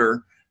kind of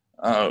voter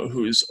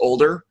who's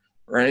older,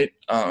 right?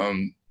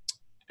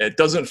 It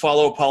doesn't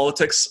follow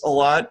politics a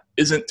lot,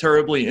 isn't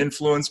terribly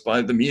influenced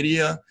by the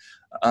media.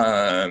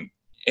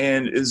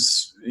 And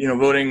is,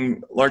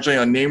 voting largely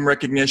on name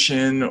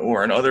recognition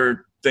or on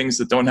other things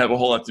that don't have a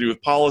whole lot to do with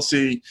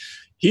policy.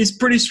 He's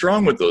pretty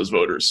strong with those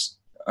voters.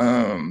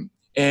 So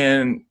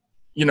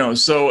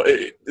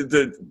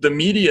the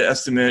media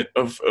estimate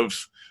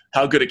of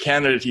how good a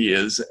candidate he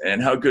is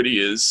and how good he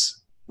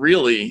is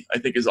really, I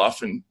think, is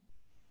often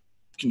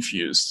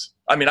confused.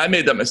 I mean, I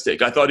made that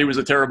mistake. I thought he was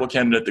a terrible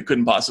candidate that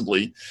couldn't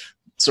possibly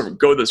sort of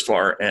go this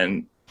far,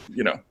 and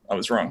I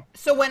was wrong.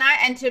 So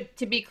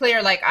to be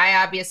clear, like,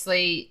 I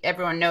obviously,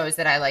 everyone knows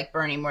that I like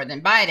Bernie more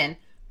than Biden,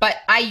 but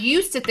I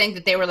used to think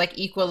that they were like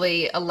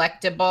equally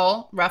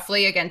electable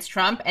roughly against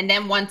Trump. And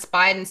then once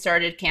Biden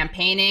started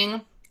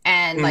campaigning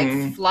and like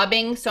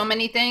flubbing so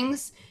many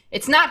things,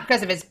 it's not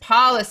because of his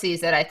policies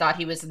that I thought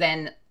he was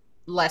then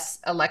less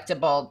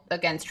electable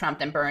against Trump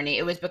than Bernie.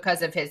 It was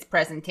because of his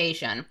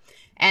presentation.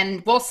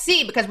 And we'll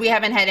see, because we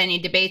haven't had any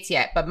debates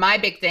yet. But my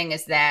big thing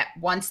is that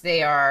once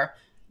they are,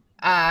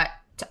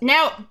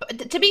 now,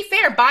 to be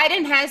fair,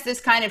 Biden has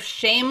this kind of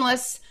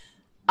shameless,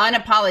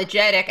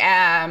 unapologetic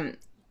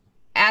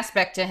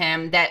aspect to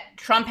him that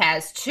Trump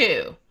has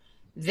too,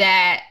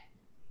 that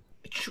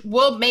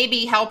will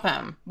maybe help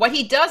him. What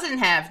he doesn't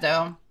have,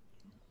 though,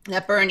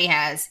 that Bernie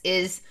has,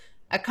 is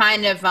a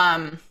kind of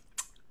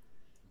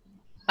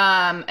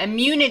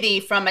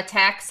immunity from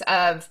attacks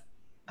of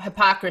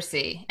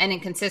hypocrisy and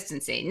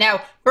inconsistency.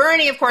 Now,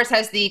 Bernie, of course,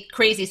 has the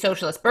crazy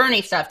socialist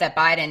Bernie stuff that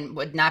Biden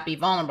would not be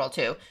vulnerable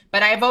to.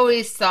 But I've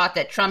always thought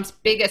that Trump's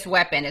biggest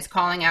weapon is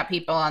calling out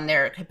people on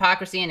their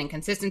hypocrisy and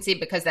inconsistency,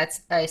 because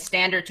that's a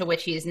standard to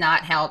which he is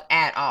not held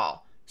at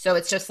all. So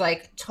it's just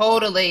like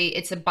totally,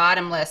 it's a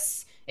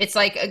bottomless, it's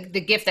like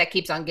the gift that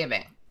keeps on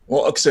giving.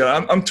 Well, okay,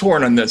 I'm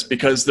torn on this,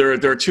 because there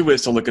are two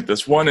ways to look at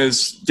this. One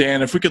is,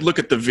 Dan, if we could look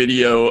at the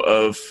video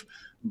of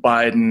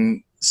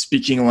Biden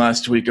speaking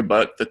last week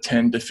about the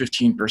 10 to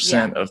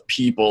 15% of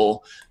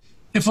people.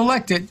 If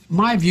elected,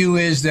 my view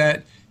is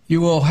that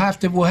we'll have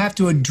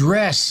to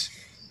address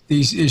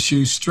these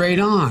issues straight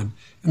on.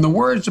 And the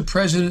words the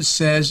president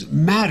says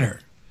matter.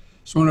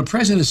 So when a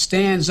president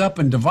stands up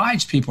and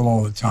divides people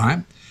all the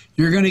time,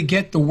 you're going to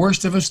get the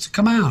worst of us to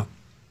come out,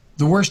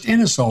 the worst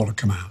in us all to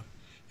come out.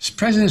 This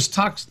president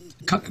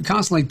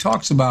constantly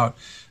talks about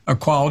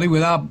equality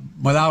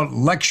without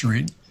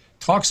lecturing,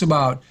 talks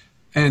about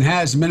and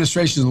has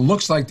administration that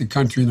looks like the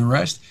country and the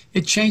rest.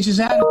 It changes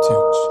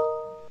attitudes.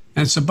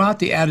 And it's about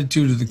the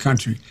attitude of the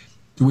country.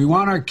 Do we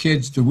want our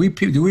kids, do we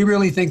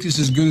really think this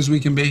is as good as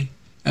we can be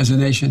as a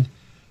nation?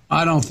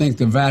 I don't think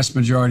the vast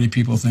majority of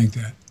people think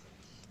that.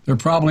 There are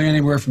probably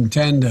anywhere from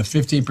 10 to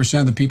 15%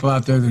 of the people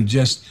out there that are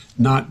just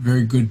not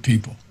very good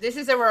people. This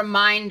is a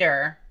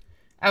reminder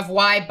of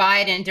why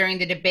Biden during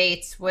the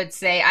debates would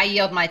say, I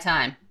yield my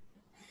time.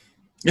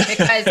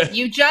 Because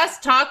you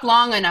just talk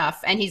long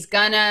enough and he's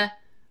going to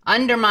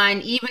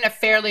undermine even a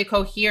fairly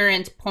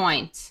coherent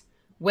point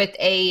with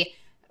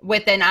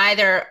an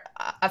either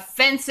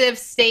offensive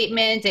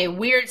statement, a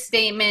weird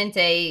statement,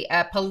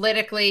 a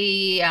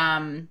politically,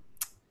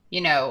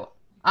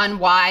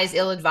 unwise,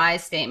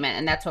 ill-advised statement.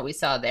 And that's what we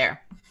saw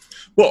there.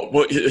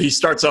 Well, he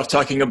starts off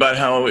talking about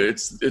how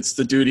it's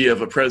the duty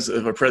of a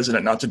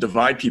president not to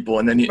divide people,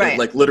 and then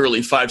like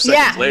literally 5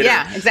 seconds later,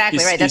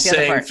 exactly right. That's he's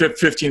saying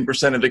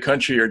 15% of the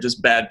country are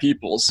just bad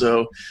people.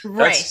 So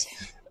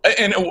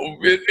and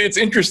it's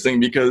interesting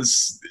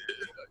because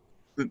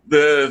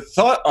the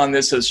thought on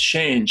this has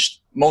changed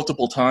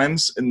multiple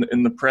times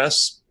in the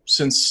press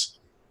since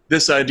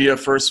this idea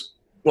first.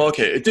 Well,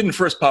 okay, it didn't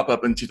first pop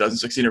up in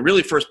 2016. It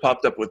really first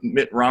popped up with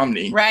Mitt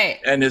Romney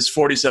and his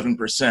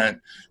 47%,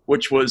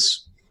 which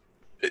was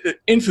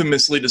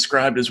infamously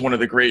described as one of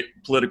the great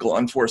political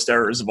unforced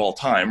errors of all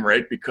time,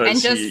 right?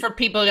 Because for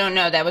people who don't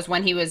know, that was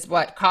when he was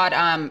caught.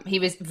 He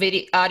was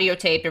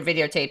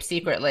videotaped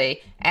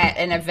secretly at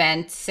an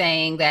event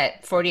saying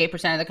that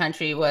 48% of the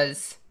country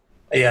was.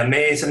 Yeah,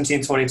 May 17,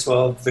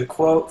 2012. The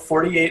quote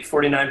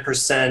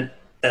 49%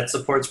 that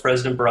supports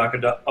President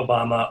Barack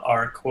Obama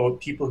are,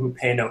 quote, people who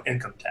pay no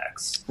income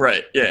tax.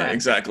 Right. Yeah,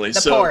 exactly.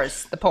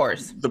 The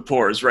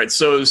poors. Right.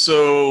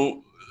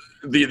 So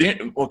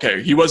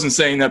okay, he wasn't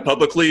saying that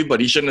publicly, but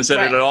he shouldn't have said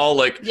it at all.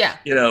 Like,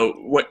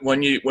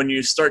 when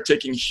you start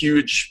taking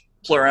huge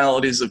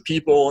pluralities of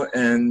people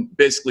and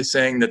basically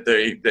saying that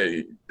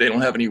they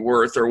don't have any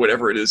worth or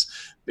whatever it is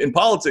in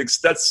politics,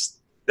 that's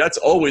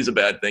always a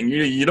bad thing.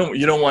 You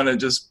don't want to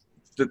just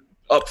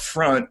up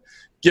front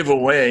give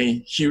away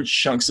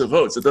huge chunks of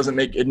votes.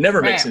 It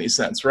never makes any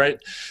sense, right?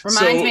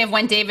 Reminds me of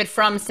when David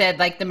Frum said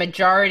like the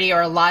majority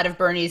or a lot of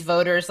Bernie's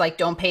voters like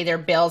don't pay their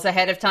bills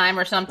ahead of time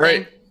or something.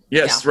 Right.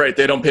 Yes, right.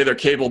 They don't pay their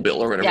cable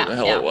bill or whatever the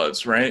hell it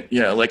was, right?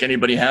 Yeah, like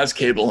anybody has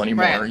cable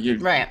anymore.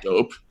 Right.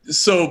 Dope.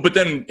 So, but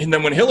then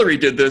when Hillary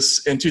did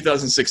this in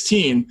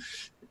 2016,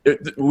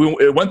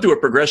 it went through a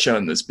progression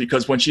on this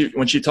because when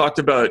she talked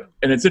about,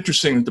 and it's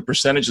interesting that the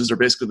percentages are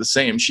basically the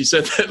same. She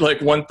said that like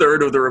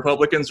 1/3 of the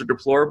Republicans are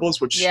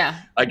deplorables, which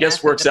I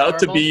guess works out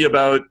to be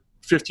about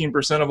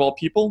 15% of all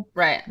people.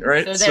 Right.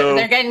 Right. So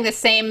they're getting the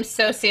same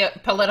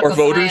political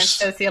science,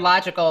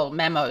 sociological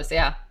memos.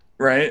 Yeah.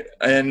 Right.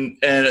 And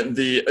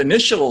the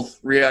initial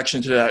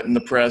reaction to that in the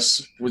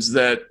press was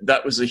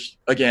that was a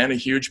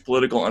huge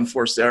political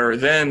unforced error.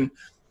 Then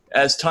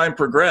as time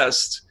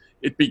progressed,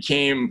 it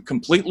became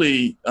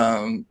completely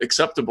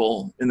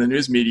acceptable in the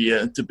news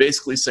media to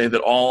basically say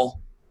that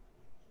all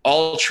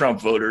Trump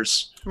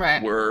voters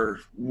were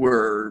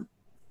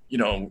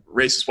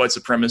racist white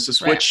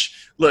supremacists.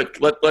 Which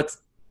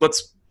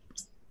let's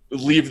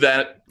leave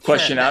that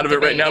question out of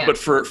it right now. But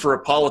for a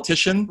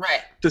politician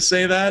to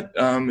say that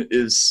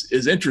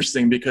is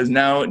interesting because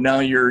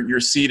now you're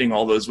ceding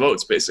all those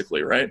votes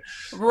basically, right?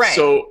 Right.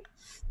 So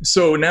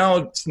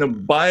now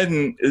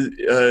Biden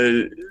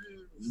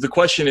the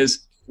question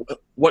is,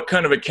 what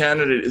kind of a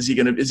candidate is he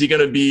going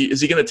to be?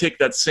 Is he going to take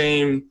that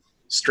same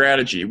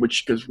strategy,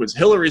 because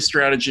Hillary's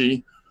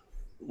strategy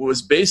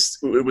was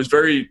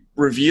very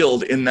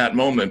revealed in that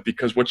moment,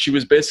 because what she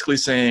was basically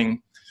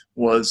saying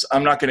was,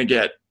 I'm not going to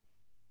get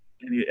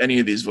any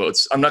of these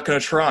votes. I'm not going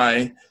to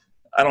try.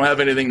 I don't have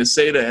anything to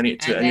say to any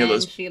of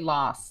those. She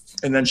lost.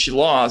 And then she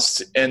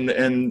lost.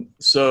 And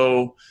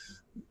so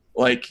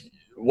like,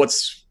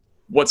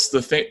 what's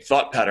the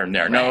thought pattern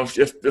there? Now,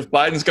 if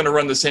Biden's going to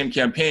run the same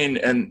campaign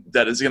and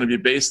that is going to be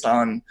based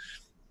on,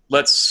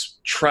 let's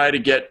try to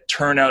get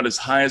turnout as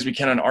high as we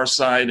can on our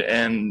side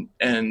and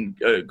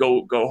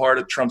go hard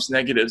at Trump's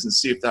negatives and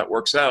see if that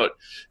works out.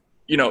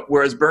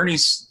 Whereas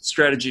Bernie's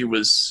strategy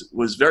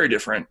was very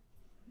different,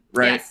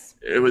 right? Yes.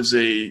 It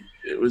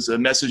was a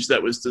message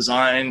that was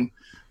designed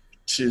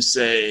to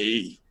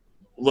say,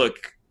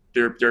 look,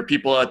 there are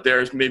people out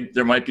there, maybe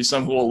there might be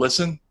some who will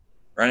listen,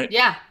 right?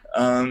 Yeah.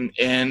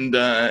 And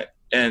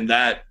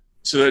that,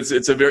 so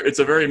it's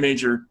a very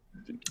major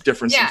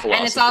difference in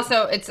philosophy.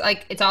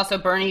 And it's also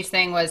Bernie's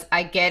thing was,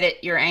 I get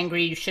it, you're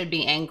angry, you should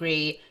be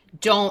angry,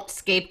 don't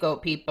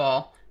scapegoat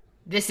people.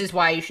 this is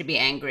why you should be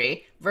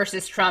angry,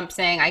 versus Trump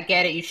saying, I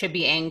get it, you should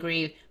be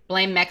angry,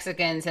 blame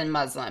Mexicans and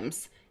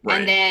Muslims. Right.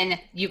 And then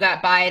you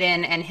got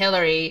Biden and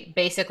Hillary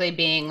basically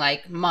being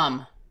like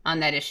mum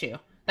on that issue.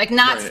 Like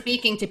not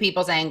speaking to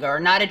people's anger or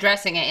not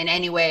addressing it in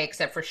any way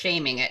except for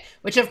shaming it,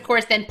 which of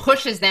course then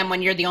pushes them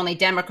when you're the only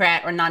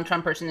Democrat or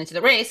non-Trump person into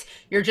the race.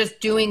 You're just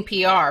doing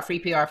PR, free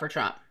PR for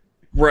Trump.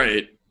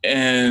 Right.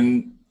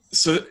 And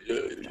so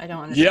I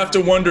don't understand. You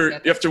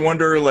have to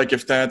wonder like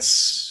if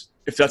that's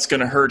going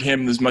to hurt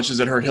him as much as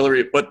it hurt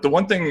Hillary. But the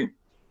one thing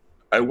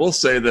I will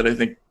say that I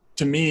think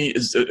to me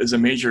is a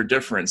major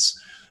difference.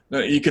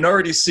 You can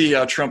already see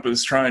how Trump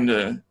is trying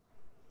to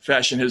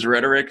fashion his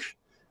rhetoric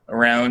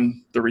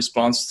around the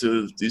response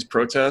to these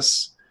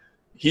protests.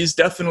 He's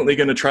definitely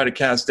going to try to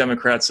cast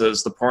Democrats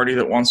as the party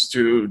that wants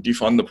to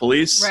defund the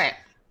police, right?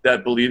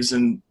 That believes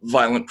in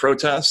violent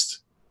protest,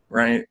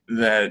 right?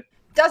 That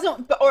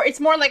doesn't, or it's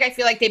more like I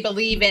feel like they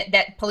believe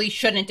that police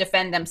shouldn't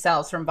defend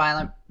themselves from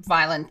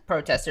violent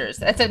protesters.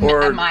 That's a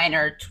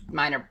minor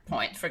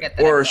point. Forget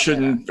that. Or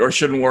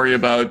shouldn't worry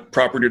about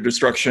property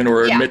destruction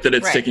or admit that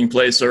it's taking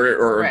place, or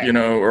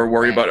or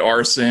worry about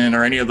arson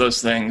or any of those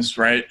things,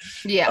 right?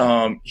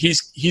 Yeah.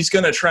 He's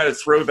going to try to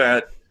throw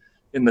that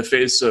in the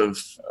face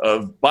of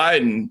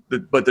Biden,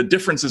 but the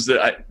difference is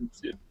that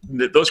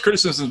those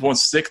criticisms won't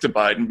stick to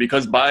Biden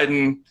because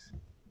Biden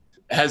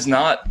has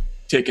not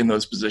taken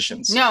those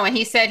positions. No, and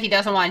he said he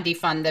doesn't want to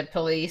defund the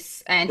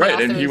police, and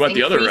he went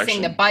the other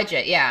direction. The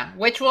budget,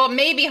 which will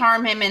maybe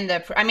harm him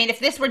if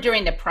this were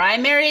during the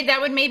primary, that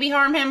would maybe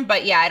harm him.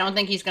 But I don't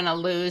think he's going to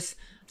lose.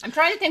 I'm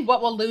trying to think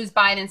what will lose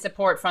Biden's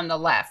support from the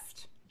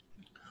left.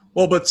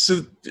 Well, but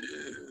so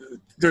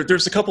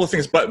there's a couple of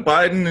things. But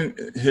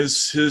Biden,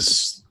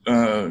 his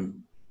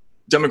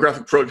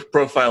demographic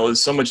profile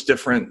is so much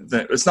different.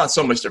 It's not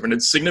so much different.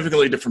 It's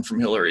significantly different from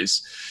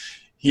Hillary's.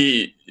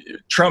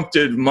 Trump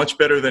did much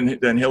better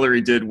than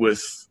Hillary did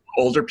with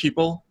older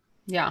people.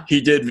 Yeah. He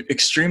did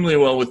extremely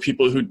well with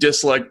people who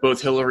disliked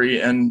both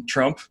Hillary and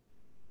Trump.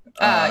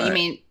 You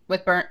mean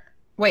with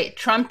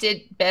Trump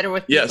did better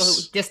with people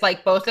who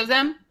disliked both of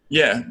them?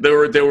 Yeah,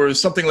 there were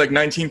something like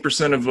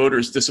 19% of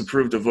voters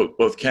disapproved of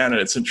both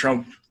candidates, and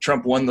Trump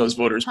won those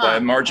voters by a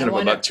margin of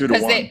about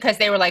 2-1. Because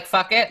they were like,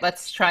 "Fuck it,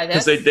 let's try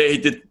this." Because they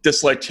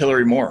disliked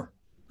Hillary more.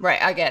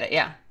 Right, I get it.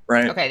 Yeah.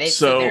 Right. Okay,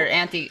 they're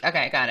anti.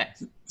 Okay, got it.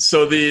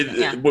 So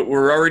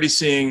we're already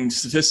seeing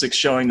statistics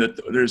showing that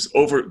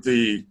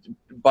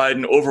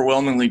Biden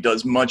overwhelmingly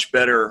does much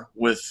better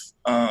with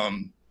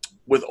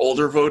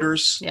older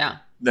voters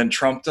than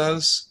Trump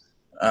does.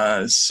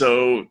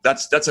 So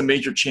that's a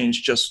major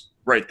change just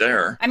right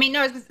there. I mean,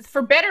 no,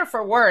 for better or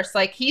for worse,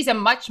 like he's a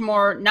much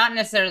more, not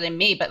necessarily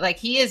me, but like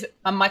he is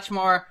a much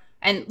more,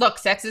 and look,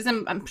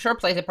 sexism I'm sure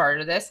plays a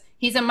part of this.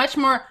 He's a much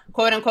more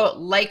quote unquote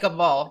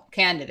likable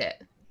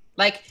candidate.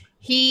 Like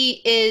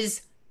he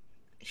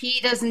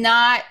does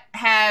not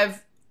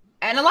have,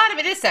 and a lot of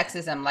it is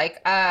sexism.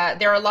 Like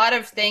there are a lot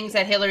of things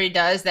that Hillary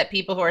does that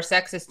people who are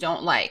sexist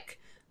don't like.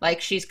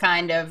 Like she's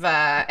kind of,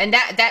 and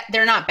that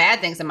they're not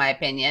bad things in my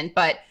opinion,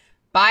 but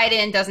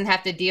Biden doesn't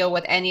have to deal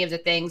with any of the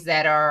things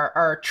that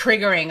are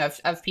triggering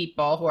of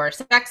people who are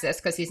sexist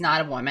because he's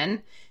not a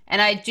woman.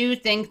 And I do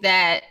think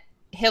that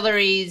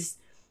Hillary's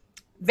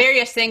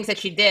various things that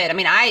she did, I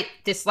mean, I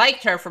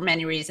disliked her for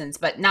many reasons,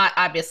 but not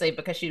obviously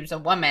because she was a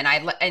woman.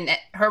 And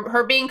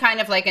her being kind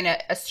of like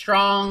a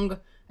strong,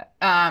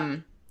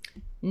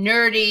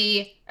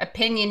 nerdy,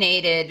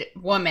 opinionated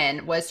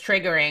woman was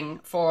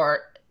triggering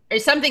for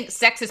something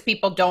sexist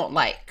people don't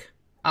like.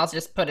 I'll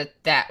just put it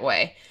that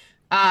way.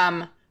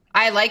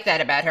 I like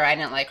that about her. I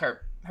didn't like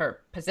her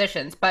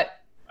positions,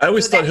 but I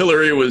always thought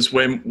Hillary was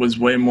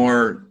way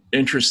more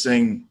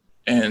interesting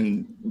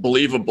and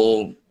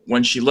believable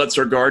when she lets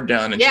her guard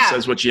down and she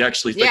says what she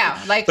actually thinks.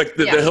 Yeah, like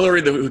the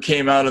Hillary who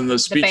came out in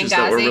those speeches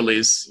that were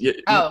released. The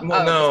speech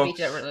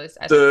that were released.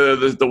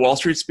 The Wall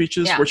Street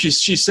speeches where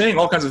she's saying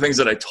all kinds of things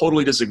that I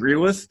totally disagree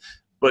with,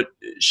 but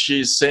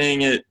she's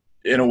saying it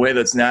in a way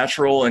that's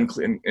natural and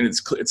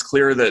it's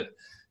clear that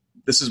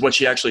this is what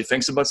she actually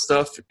thinks about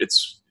stuff.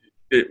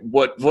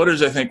 What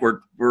voters I think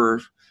were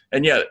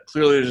and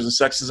clearly there's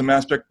a sexism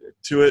aspect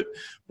to it,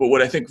 but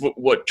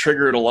what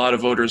triggered a lot of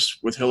voters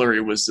with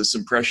Hillary was this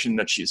impression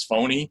that she's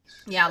phony.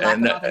 Yeah, lack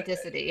of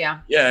authenticity.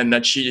 Yeah. Yeah, and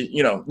that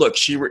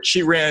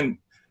she ran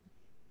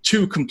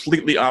two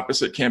completely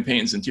opposite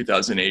campaigns in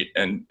 2008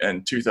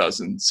 and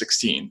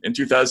 2016. In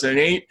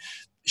 2008,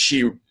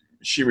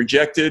 she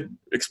rejected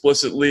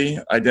explicitly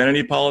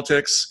identity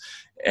politics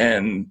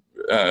and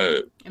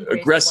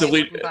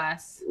aggressively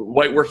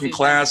white working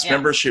class.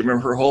 Remember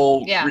her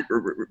whole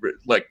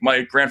like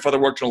my grandfather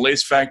worked in a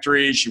lace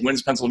factory. She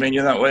wins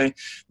Pennsylvania that way.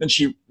 Then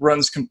she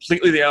runs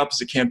completely the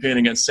opposite campaign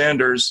against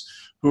Sanders,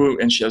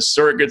 and she has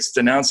surrogates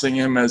denouncing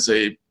him as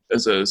a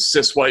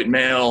cis white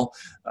male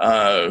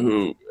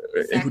who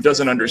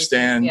doesn't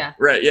understand.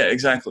 Right? Yeah,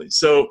 exactly.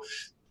 So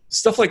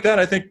stuff like that,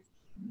 I think,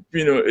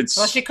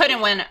 it's she couldn't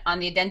win on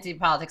the identity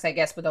politics, I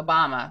guess, with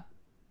Obama.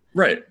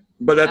 Right.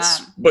 But that's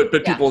but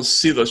people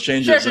see those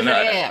changes. Sure,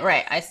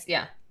 right.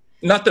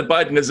 Not that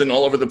Biden isn't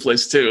all over the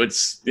place too.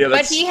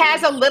 But he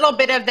has a little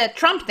bit of the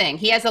Trump thing.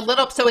 He has a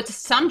little, so it's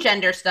some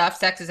gender stuff,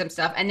 sexism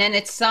stuff, and then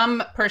it's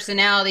some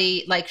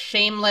personality, like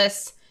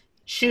shameless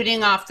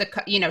shooting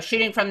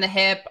shooting from the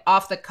hip,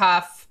 off the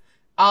cuff,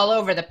 all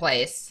over the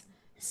place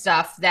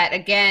stuff. That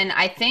again,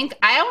 I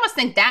almost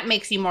think that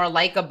makes you more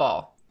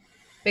likable,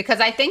 because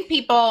I think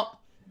people.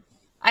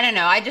 I don't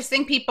know. I just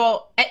think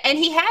people, and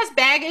he has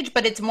baggage,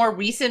 but it's more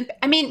recent.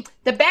 I mean,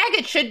 the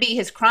baggage should be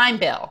his crime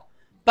bill,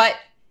 but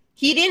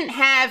he didn't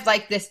have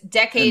like this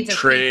decades of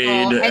trade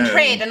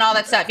and all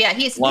that stuff. Yeah,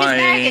 his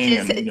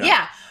baggage is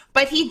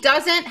but he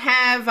doesn't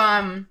have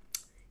the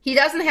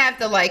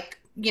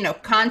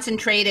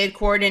concentrated,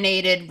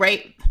 coordinated,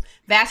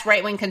 vast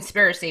right-wing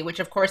conspiracy, which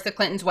of course the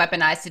Clintons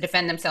weaponized to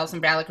defend themselves from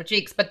ballot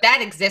critiques, but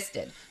that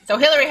existed. So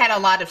Hillary had a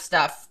lot of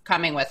stuff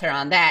coming with her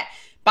on that.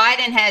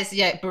 Biden has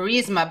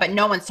Burisma, but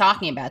no one's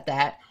talking about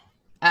that.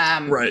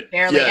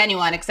 Barely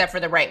anyone except for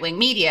the right-wing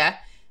media.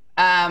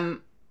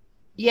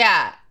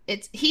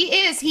 He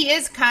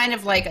is kind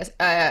of like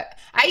I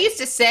used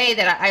to say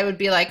that I would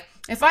be like,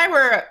 if I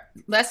were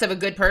less of a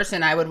good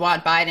person, I would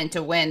want Biden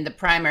to win the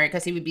primary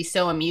because he would be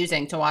so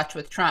amusing to watch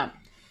with Trump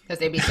because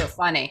they'd be so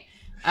funny.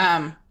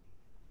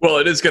 Well,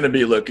 it is going to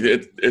be. Look,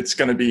 it's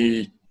going to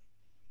be.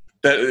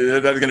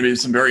 That's going to be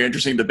some very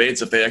interesting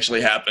debates if they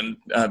actually happen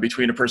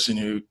between a person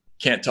who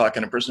can't talk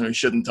and a person who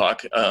shouldn't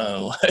talk.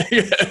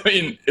 I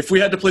mean, if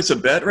we had to place a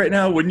bet right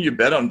now, wouldn't you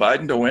bet on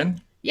Biden to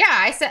win? Yeah,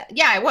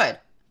 I would.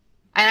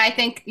 And I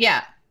think,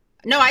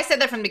 no, I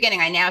said that from the beginning.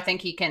 I now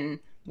think he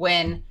can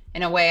win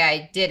in a way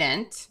I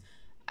didn't.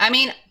 I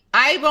mean,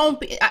 I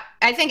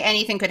think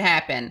anything could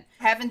happen.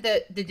 Haven't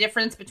the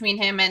difference between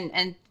him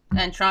and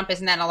Trump,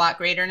 isn't that a lot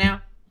greater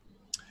now?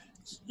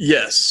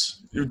 Yes.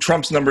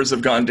 Trump's numbers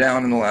have gone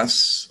down in the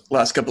last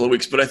couple of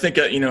weeks, but I think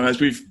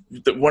as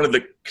one of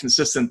the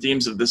consistent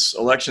themes of this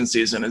election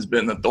season has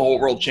been that the whole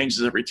world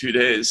changes every 2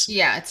 days.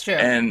 Yeah, it's true.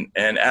 And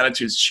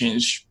attitudes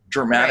change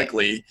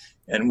dramatically,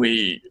 right. And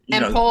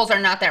polls are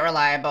not that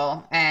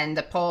reliable, and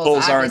the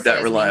polls aren't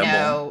that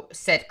reliable.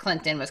 Said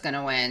Clinton was going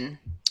to win.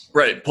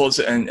 Right, polls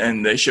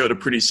and they showed a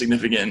pretty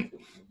significant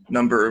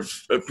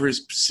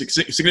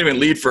significant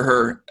lead for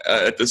her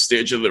at this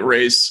stage of the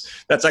race.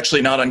 That's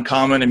actually not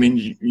uncommon. I mean,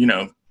 you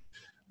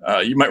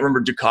might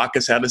remember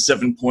Dukakis had a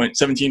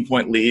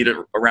 17-point lead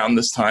around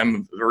this time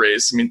of the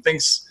race. I mean,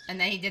 things. And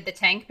then he did the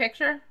tank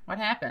picture. What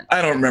happened?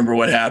 I don't remember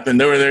what happened.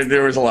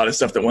 There was a lot of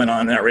stuff that went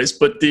on in that race,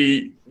 but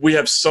we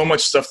have so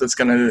much stuff that's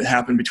going to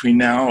happen between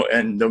now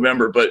and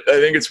November. But I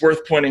think it's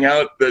worth pointing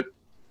out that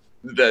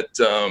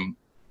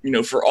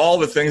for all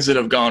the things that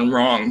have gone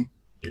wrong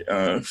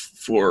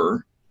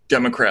for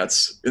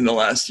Democrats in the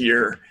last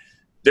year,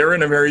 they're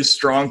in a very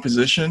strong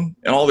position,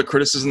 and all the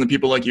criticism that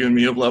people like you and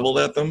me have leveled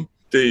at them.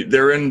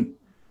 They're in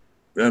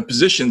a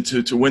position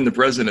to win the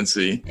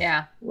presidency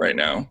right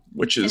now,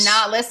 which is and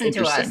not listen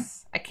to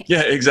us. I can't.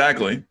 Yeah,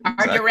 exactly.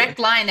 Our direct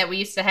line that we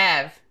used to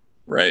have.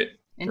 Right.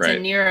 Into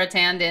Neera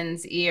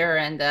Tanden's ear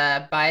and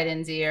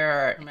Biden's ear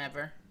or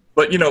whomever.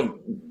 But,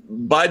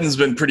 Biden's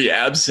been pretty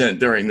absent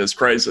during this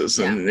crisis.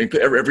 And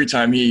every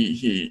time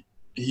he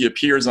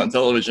appears on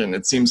television,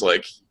 it seems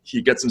like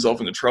he gets himself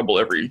into trouble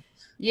every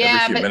few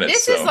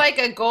minutes. This is like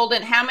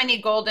how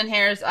many golden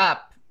hairs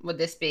up would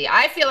this be?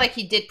 I feel like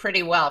he did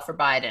pretty well for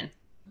Biden.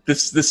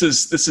 This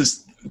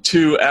is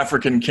 2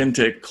 African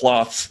Kente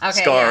cloth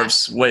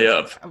scarves way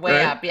up.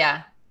 Way up,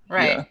 yeah.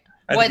 Right. Yeah,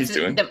 I think he's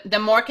doing. The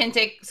more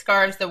Kente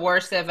scarves, the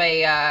worse of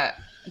the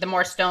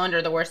more stoned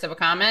or the worse of a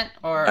comment?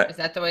 Or is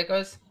that the way it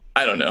goes?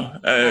 I don't know.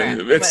 Right,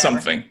 it's whatever.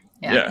 Something.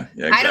 Yeah,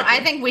 exactly.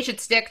 I think we should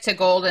stick to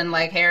golden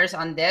leg hairs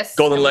on this.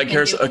 Golden leg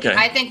hairs? Okay.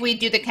 I think we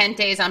do the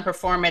Kentes on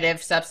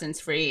performative,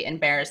 substance-free,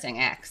 embarrassing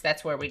acts.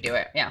 That's where we do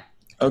it, yeah.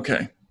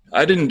 Okay.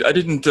 I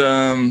didn't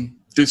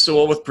do so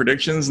well with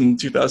predictions in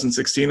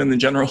 2016 in the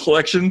general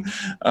election.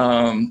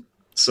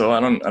 So I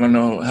don't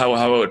know how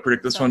I would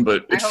predict this one,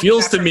 but it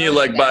feels to me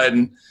like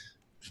Biden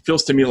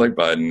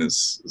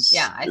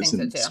is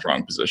in a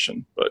strong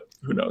position, but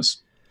who knows?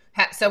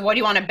 So what do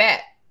you want to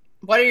bet?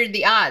 What are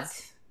the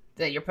odds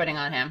that you're putting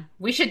on him?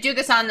 We should do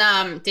this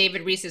on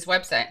David Reese's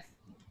website.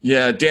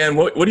 Yeah, Dan,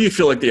 what do you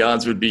feel like the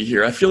odds would be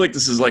here? I feel like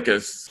this is like a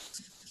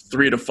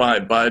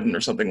 3-5 Biden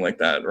or something like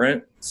that,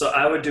 right? So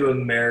I would do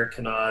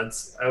American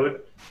odds.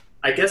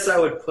 I guess I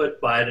would put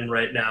Biden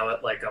right now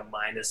at like a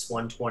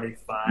 -125.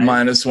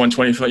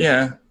 -125,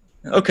 yeah.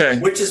 Okay.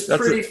 Which is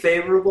pretty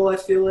favorable, I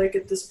feel like,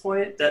 at this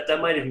point. That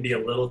might even be a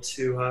little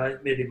too high,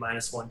 maybe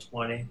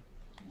 -120.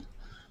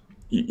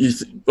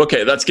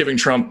 Okay, that's giving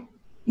Trump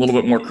a little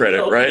bit more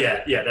credit, right?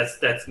 Yeah, that's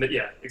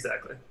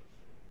exactly.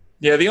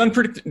 Yeah,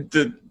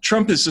 the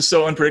Trump is just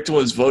so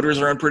unpredictable. His voters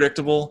are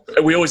unpredictable.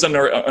 We always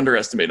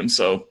underestimate him.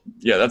 So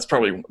yeah, that's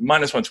probably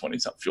 -120.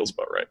 Feels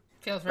about right.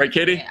 Feels right,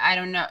 Katie? I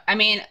don't know. I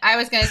mean, I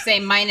was going to say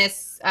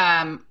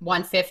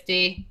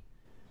 -150.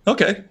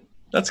 Okay,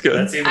 that's good.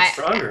 That's even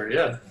stronger.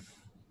 Yeah.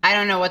 I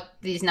don't know what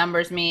these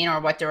numbers mean or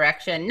what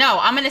direction. No,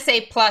 I'm going to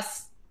say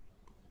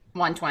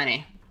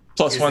 +120.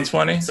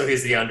 +120. So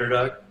he's the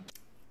underdog.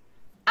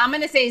 I'm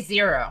going to say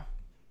 0.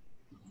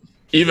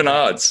 Even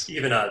odds.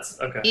 Even odds.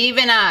 Okay.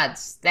 Even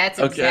odds. That's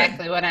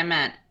exactly what I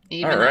meant.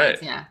 Even All right.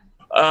 odds,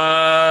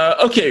 yeah.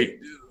 Okay.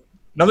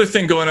 Another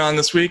thing going on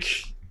this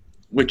week,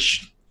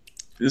 which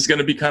is going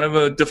to be kind of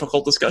a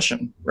difficult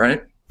discussion,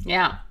 right?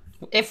 Yeah.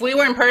 If we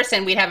were in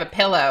person, we'd have a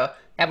pillow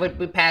that would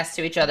be passed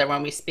to each other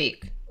when we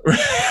speak. We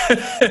should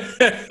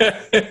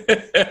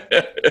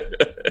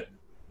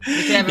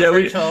have a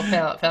virtual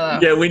pillow.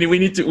 Yeah, we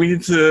need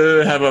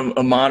to have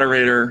a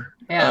moderator.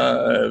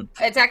 Yeah.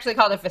 It's actually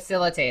called a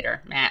facilitator,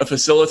 Matt. A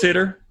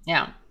facilitator?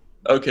 Yeah.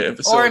 Okay, a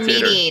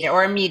facilitator.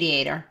 Or a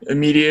mediator. A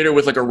mediator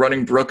with like a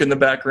running brook in the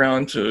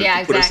background to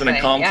put us in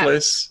a calm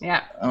place.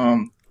 Yeah.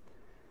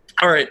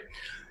 All right.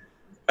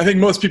 I think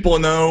most people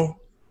know,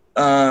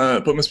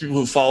 but most people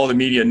who follow the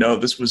media know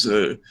this was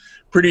a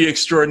pretty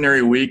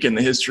extraordinary week in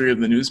the history of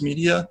the news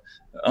media.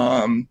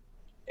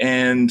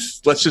 And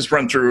let's just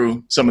run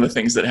through some of the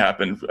things that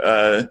happened.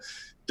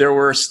 There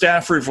were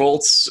staff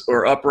revolts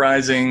or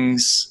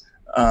uprisings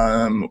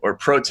or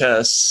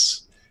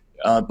protests.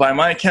 By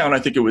my count, I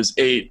think it was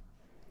 8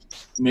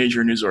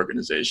 major news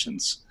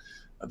organizations.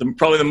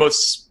 Probably the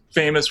most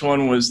famous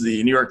one was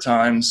the New York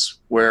Times,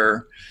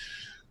 where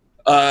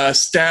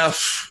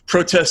staff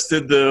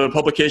protested the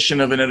publication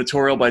of an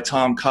editorial by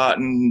Tom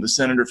Cotton, the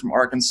senator from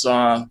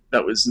Arkansas,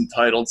 that was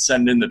entitled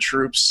 "Send in the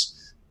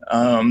Troops,"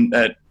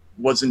 that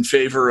was in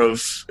favor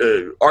of,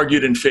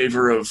 argued in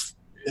favor of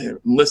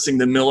enlisting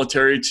the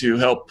military to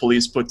help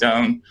police put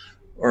down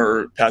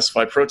or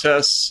pacify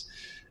protests.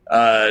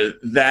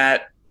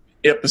 That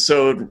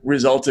episode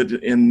resulted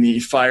in the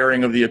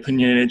firing of the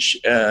opinion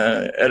page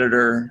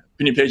editor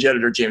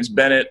James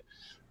Bennett.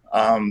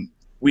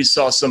 We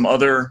saw some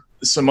other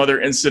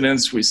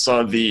incidents. We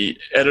saw the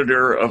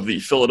editor of the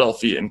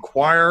Philadelphia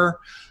Inquirer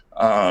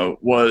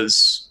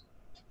was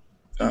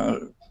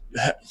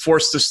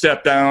forced to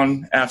step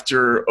down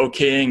after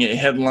okaying a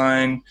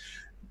headline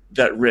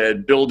that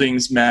read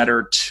 "Buildings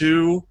Matter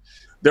Too."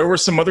 There were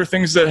some other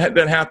things that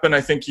happened.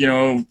 I think,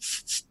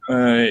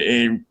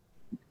 a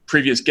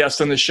previous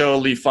guest on the show,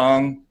 Lee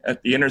Fong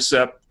at The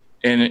Intercept,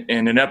 in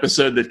an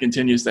episode that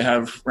continues to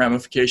have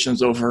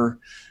ramifications over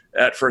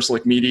at First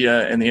Look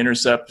Media and The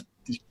Intercept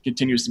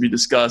continues to be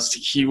discussed.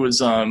 He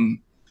was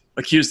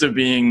accused of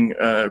being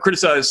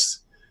criticized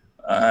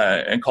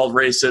and called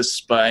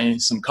racist by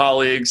some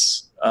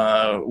colleagues.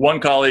 One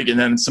colleague and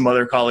then some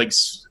other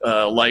colleagues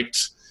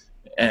liked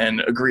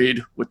and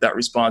agreed with that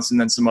response. And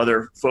then some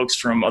other folks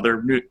from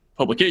other new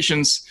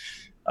publications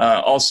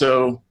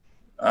also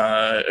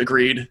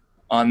agreed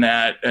on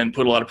that and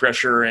put a lot of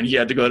pressure. And he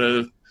had to go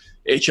to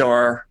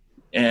HR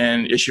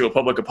and issue a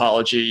public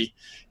apology.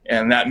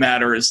 And that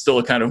matter is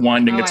still kind of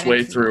winding its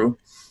way through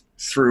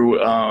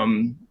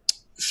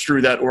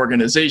that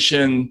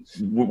organization,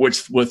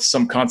 which with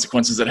some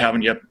consequences that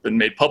haven't yet been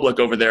made public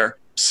over there.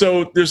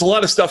 So there's a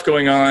lot of stuff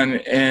going on,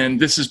 and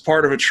this is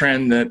part of a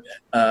trend that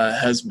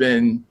has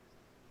been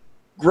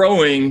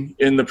growing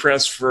in the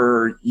press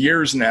for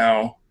years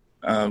now.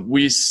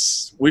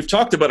 We've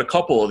talked about a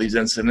couple of these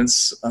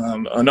incidents.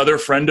 Another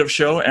friend of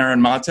show,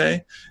 Aaron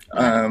Mate,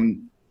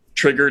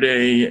 triggered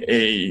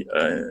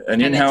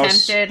an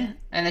in-house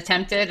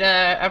attempted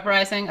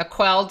uprising, a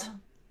quelled.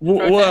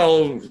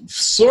 Well,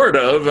 sort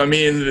of. I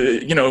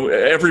mean,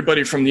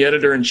 everybody from the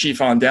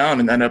editor-in-chief on down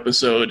in that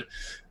episode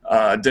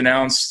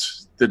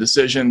denounced the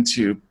decision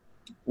to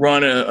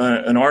run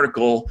an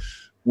article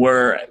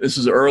where this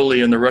was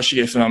early in the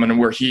Russiagate phenomenon,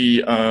 where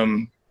he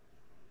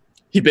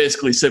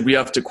basically said we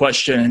have to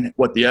question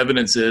what the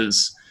evidence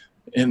is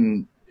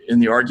in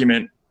the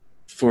argument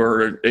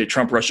for a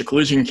Trump-Russia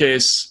collusion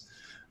case.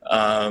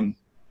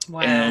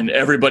 Wow. And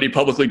everybody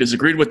publicly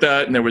disagreed with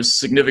that, and there was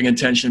significant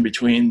tension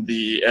between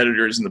the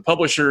editors and the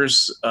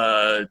publishers.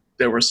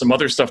 There was some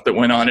other stuff that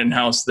went on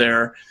in-house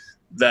there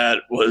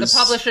that was... The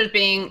publishers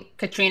being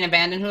Katrina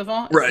vanden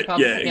Heuvel? Right,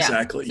 yeah,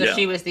 exactly. So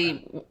she was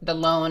the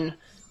lone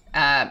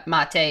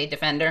Mate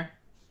defender?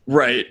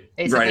 Right,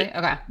 basically? Right.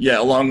 Okay. Yeah,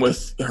 along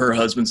with her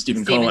husband,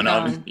 Stephen Cohen.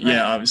 Right.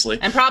 Yeah, obviously.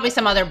 And probably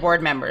some other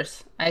board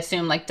members. I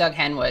assume like Doug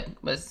Henwood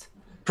was...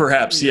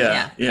 Perhaps,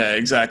 yeah,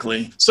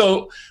 exactly.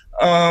 So...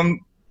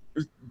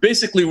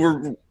 basically,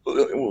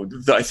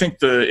 I think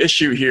the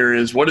issue here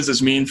is, what does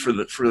this mean for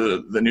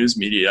the news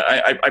media?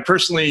 I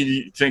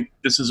personally think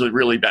this is a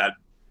really bad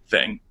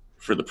thing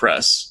for the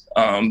press,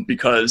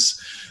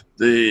 because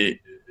no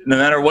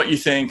matter what you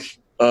think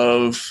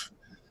of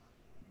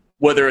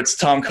whether it's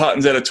Tom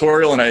Cotton's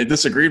editorial, and I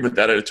disagreed with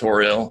that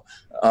editorial,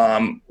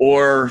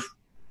 or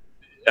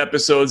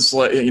episodes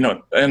like,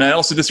 and I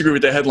also disagree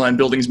with the headline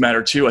 "Buildings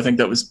Matter Too." I think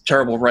that was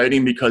terrible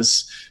writing,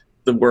 because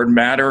the word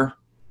 "matter"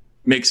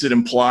 makes it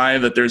imply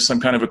that there's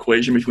some kind of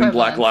equation between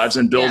Black lives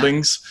and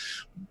buildings.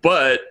 Yeah.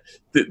 But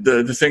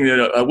the thing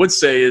that I would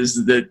say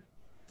is that,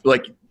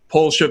 like,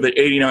 polls show that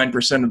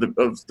 89%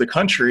 of the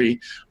country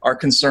are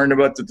concerned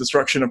about the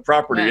destruction of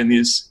property in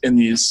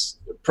these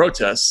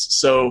protests.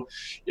 So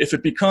if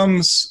it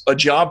becomes a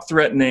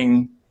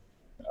job-threatening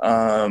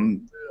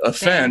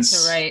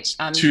offense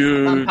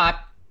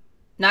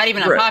not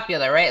even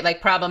unpopular, right? Like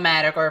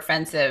problematic or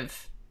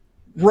offensive.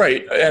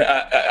 Right. And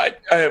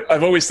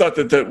I've always thought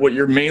that what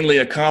you're mainly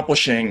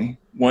accomplishing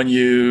when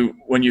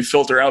you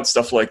filter out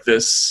stuff like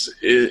this,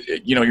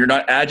 you're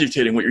not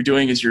agitating. What you're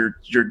doing is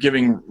you're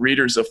giving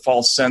readers a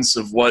false sense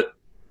of what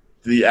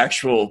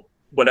actual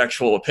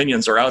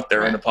opinions are out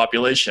there in the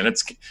population.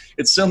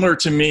 It's similar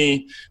to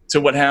me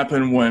to what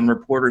happened when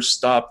reporters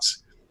stopped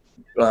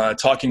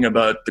talking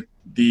about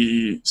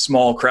the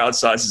small crowd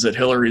sizes at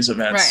Hillary's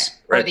events,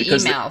 right? Or the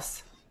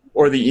emails.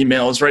 Or the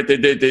emails, right?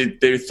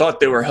 They thought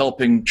they were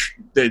helping.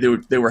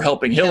 They were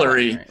helping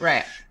Hillary,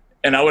 right?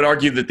 And I would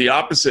argue that the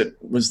opposite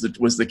was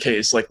the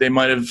case. Like that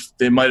might have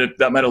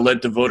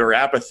led to voter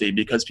apathy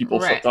because people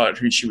thought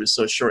she was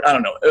so short. I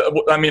don't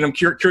know. I mean, I'm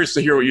curious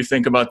to hear what you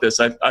think about this.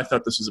 I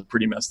thought this was a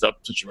pretty messed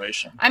up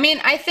situation. I mean,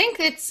 I think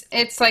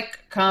it's like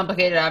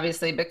complicated,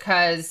 obviously,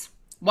 because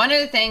one of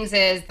the things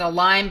is the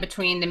line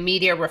between the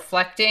media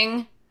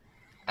reflecting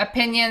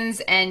opinions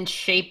and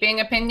shaping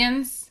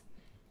opinions.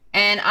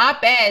 And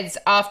op-eds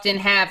often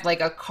have like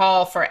a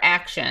call for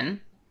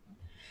action.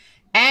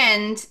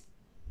 And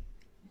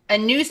a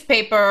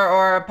newspaper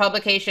or a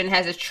publication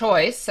has a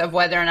choice of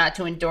whether or not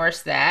to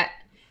endorse that.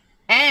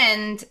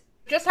 And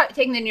just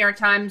taking the New York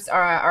Times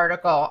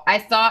article, I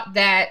thought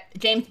that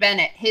James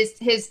Bennett,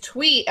 his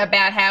tweet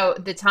about how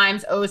the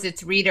Times owes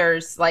its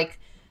readers like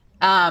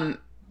a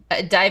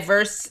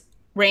diverse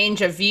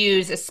range of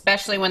views,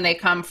 especially when they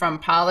come from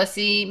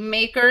policy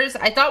makers,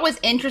 I thought was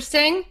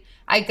interesting.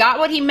 I got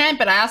what he meant,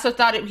 but I also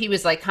thought he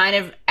was like kind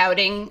of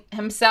outing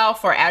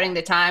himself or outing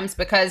the Times,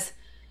 because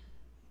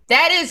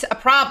that is a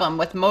problem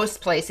with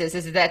most places,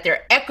 is that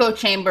they're echo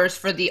chambers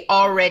for the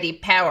already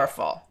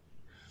powerful.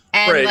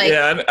 And right.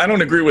 Yeah. I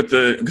don't agree with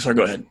sorry,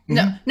 go ahead.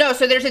 No.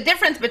 So there's a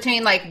difference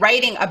between like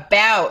writing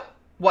about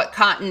what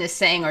Cotton is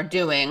saying or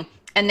doing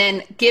and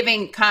then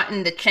giving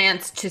Cotton the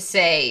chance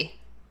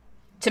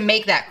to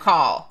make that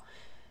call.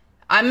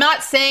 I'm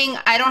not saying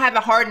I don't have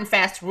a hard and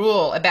fast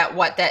rule about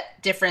what that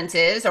difference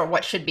is or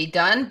what should be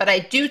done, but I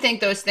do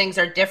think those things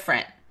are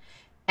different.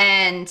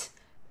 And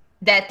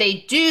that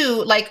they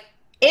do, like,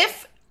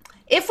 if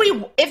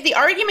the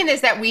argument is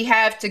that we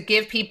have to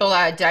give people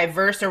a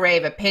diverse array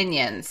of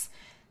opinions,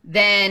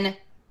 then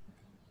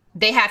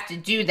they have to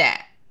do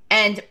that.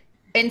 And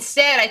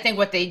instead, I think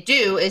what they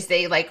do is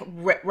they like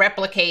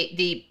replicate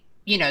the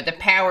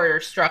power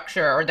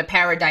structure or the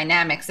power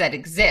dynamics that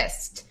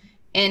exist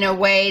in a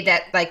way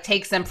that like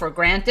takes them for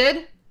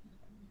granted.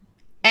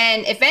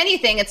 And if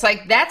anything, it's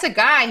like, that's a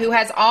guy who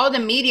has all the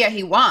media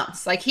he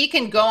wants. Like he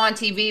can go on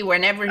TV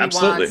whenever he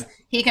wants.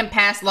 He can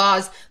pass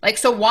laws. Like,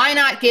 so why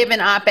not give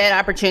an op-ed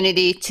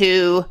opportunity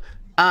to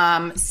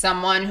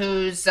someone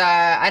who's,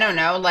 I don't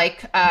know,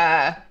 like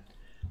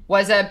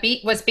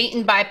was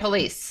beaten by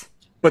police?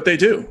 But they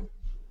do.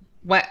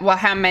 Well,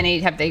 how many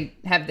have they?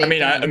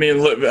 I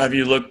mean, look, have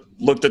you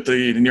looked at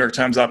the New York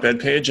Times op-ed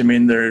page? I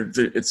mean,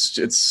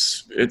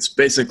 it's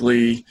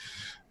basically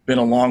been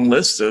a long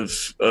list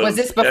of was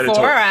this before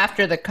or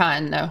after the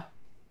con, though?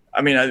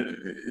 I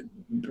mean,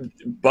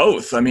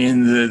 both. I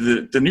mean,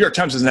 the New York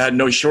Times has had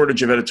no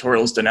shortage of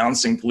editorials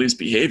denouncing police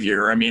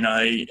behavior. I mean,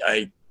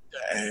 I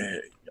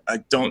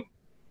don't.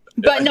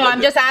 But no,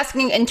 I'm just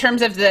asking in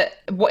terms of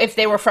if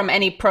they were from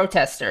any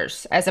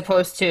protesters as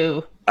opposed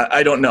to.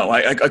 I don't know.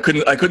 I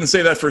couldn't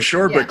say that for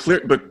sure,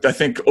 but I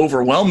think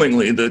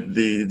overwhelmingly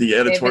the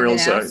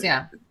editorials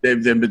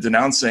they've been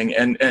denouncing.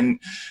 And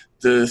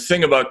the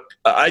thing about,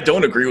 I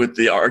don't agree with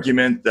the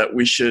argument that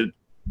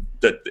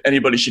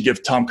anybody should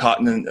give Tom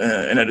Cotton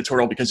an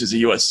editorial because he's a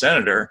U.S.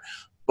 senator.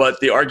 But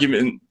the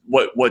argument,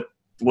 what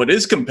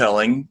is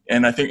compelling,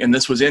 and I think, and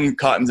this was in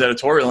Cotton's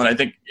editorial, and I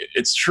think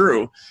it's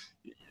true.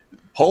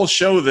 Polls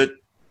show that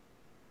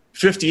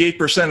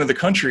 58% of the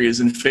country was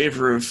in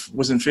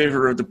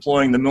favor of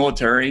deploying the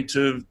military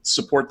to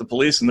support the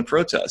police in the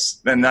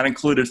protests, and that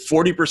included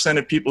 40%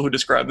 of people who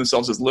describe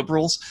themselves as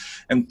liberals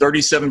and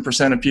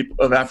 37%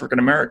 of African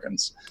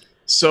Americans.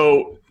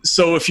 So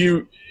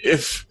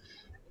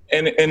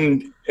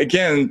and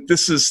again,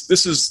 this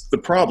is the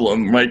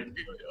problem, right?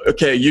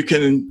 Okay, you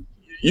can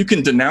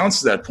denounce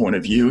that point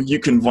of view. You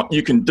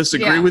can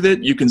disagree with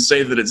it. You can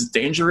say that it's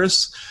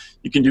dangerous.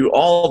 You can do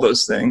all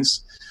those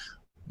things.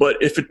 But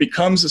if it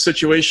becomes a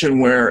situation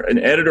where an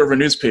editor of a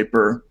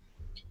newspaper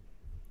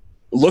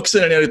looks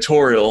at an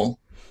editorial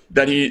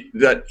that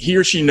he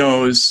or she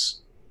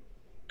knows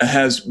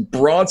has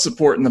broad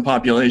support in the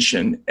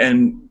population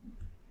and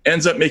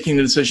ends up making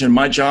the decision,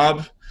 my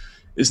job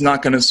is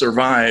not going to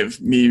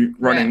survive me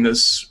running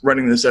this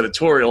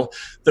editorial,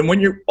 then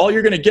all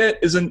you're going to get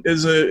is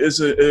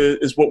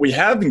what we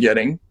have been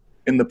getting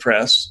in the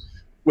press,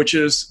 which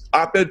is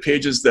op-ed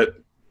pages that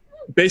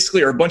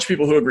basically are a bunch of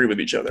people who agree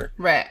with each other.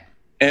 Right.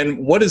 And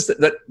what is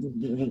that?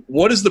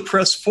 What is the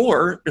press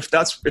for if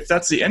that's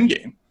the end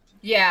game?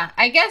 Yeah,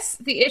 I guess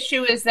the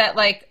issue is that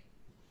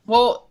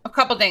a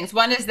couple things.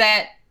 One is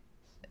that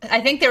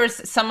I think there was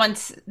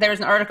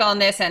an article on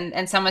this,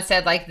 and someone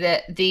said like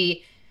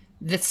the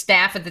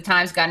staff at the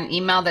Times got an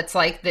email that's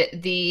like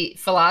the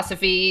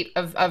philosophy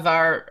of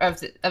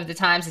the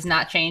Times is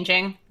not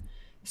changing.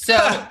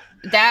 So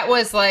that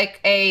was like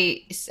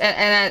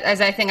and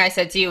as I think I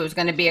said to you, it was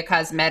going to be a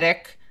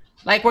cosmetic,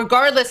 like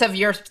regardless of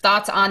your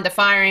thoughts on the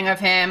firing of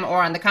him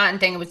or on the Cotton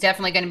thing, it was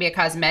definitely going to be a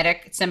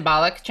cosmetic,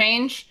 symbolic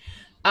change.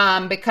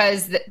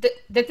 Because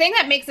the thing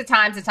that makes the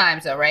Times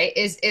though, right,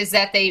 is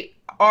that they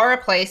are a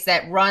place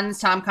that runs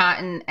Tom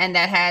Cotton and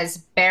that has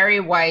Barry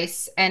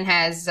Weiss and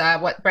has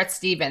Brett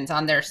Stevens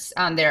on their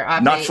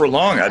not for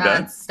long, I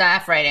bet,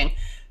 staff writing.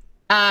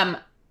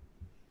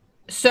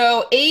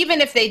 So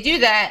even if they do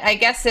that, I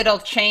guess it'll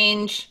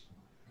change.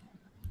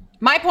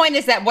 My point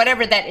is that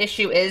whatever that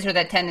issue is or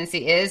that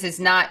tendency is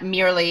not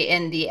merely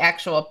in the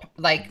actual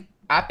like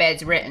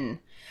op-eds written.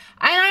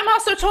 And I'm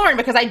also torn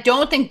because I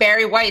don't think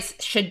Barry Weiss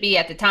should be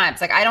at the Times.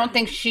 Like, I don't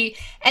think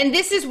and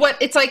this is what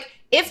it's like.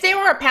 If there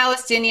were a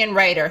Palestinian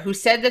writer who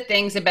said the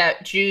things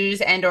about Jews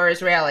and or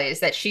Israelis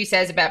that she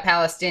says about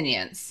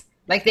Palestinians,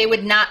 like they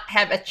would not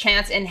have a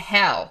chance in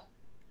hell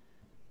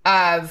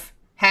of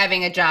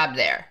having a job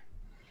there.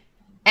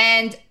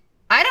 And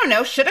I don't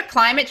know, should a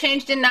climate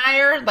change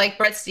denier like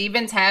Brett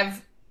Stevens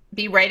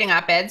be writing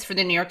op-eds for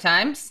the New York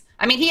Times?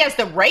 I mean, he has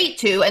the right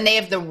to, and they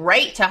have the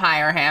right to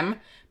hire him,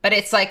 but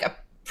it's like a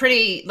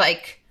pretty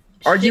like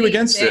argue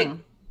against thing. It.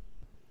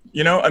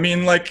 You know, I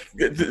mean, like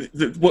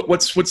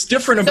what's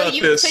different about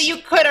this? So you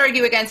could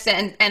argue against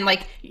it, and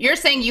like you're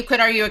saying, you could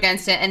argue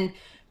against it,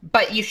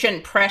 but you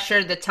shouldn't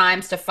pressure the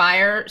Times to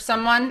fire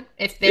someone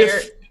if they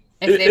have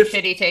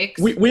shitty takes.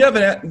 We have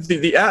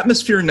the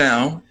atmosphere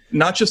now,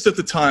 not just at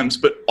the Times,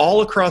 but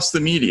all across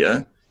the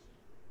media,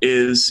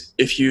 is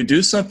if you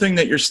do something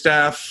that your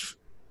staff,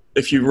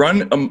 if you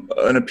run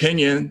an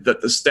opinion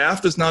that the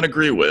staff does not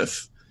agree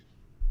with,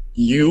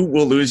 you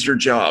will lose your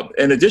job.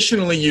 And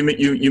additionally, you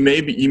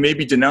may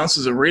be denounced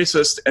as a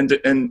racist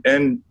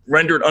and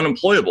rendered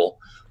unemployable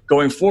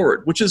going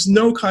forward, which is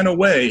no kind of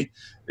way.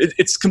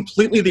 It's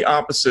completely the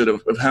opposite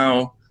of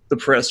how the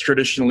press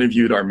traditionally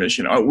viewed our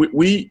mission.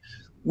 We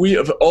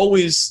have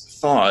always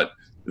thought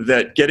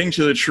that getting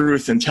to the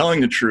truth and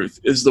telling the truth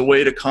is the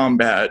way to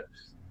combat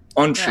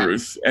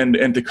untruth and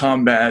to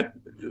combat,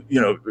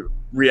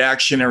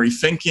 reactionary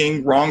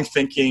thinking, wrong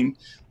thinking.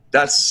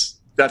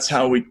 That's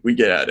how we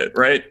get at it,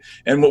 right?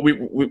 And what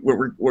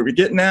we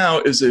get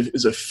now is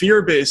a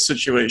fear-based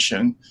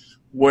situation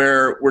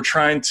where we're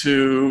trying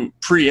to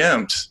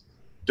preempt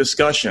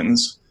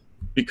discussions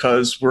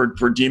because we're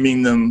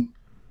deeming them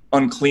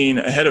unclean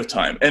ahead of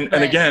time. And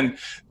again,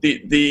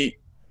 the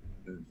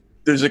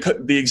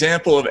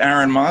example of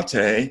Aaron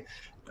Mate.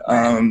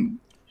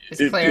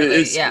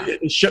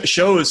 It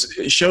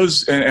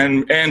shows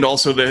and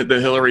also the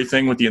Hillary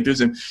thing with the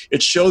enthusiasm.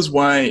 It shows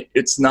why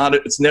it's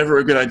never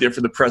a good idea for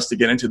the press to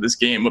get into this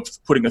game of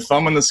putting a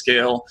thumb on the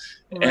scale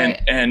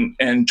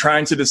and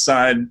trying to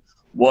decide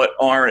what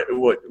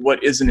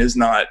is and is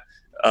not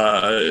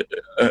an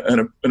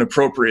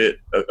appropriate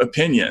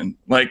opinion.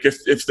 Like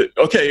if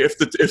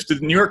the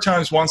New York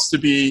Times wants to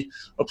be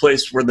a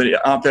place where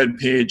the op-ed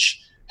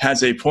page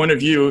has a point of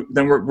view,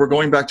 then we're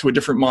going back to a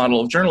different model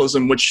of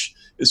journalism, which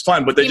is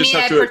fine. But they just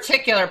have to a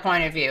particular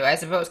point of view,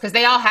 as opposed, because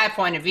they all have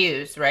point of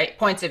views, right?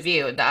 Points of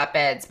view, the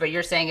op-eds. But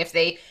you're saying if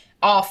they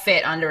all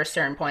fit under a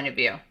certain point of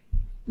view.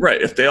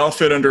 Right. If they all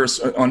fit under a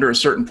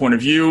certain point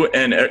of view,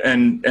 and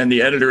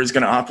the editor is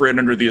going to operate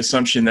under the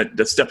assumption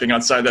that stepping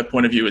outside that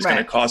point of view is going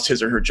to cost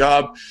his or her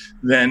job,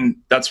 then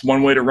that's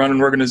one way to run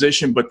an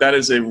organization. But that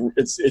is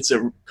it's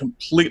a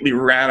completely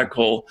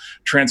radical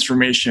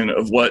transformation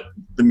of what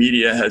the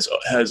media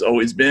has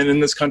always been in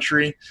this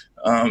country.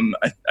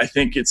 I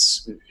think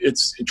it's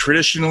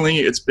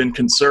traditionally been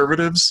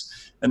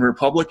conservatives and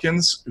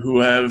Republicans who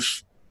have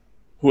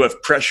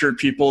pressured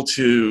people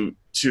to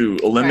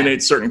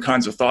eliminate certain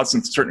kinds of thoughts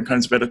and certain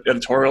kinds of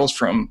editorials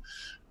from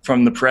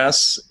the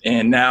press.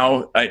 And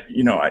now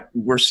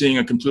we're seeing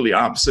a completely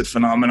opposite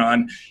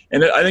phenomenon.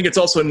 And I think it's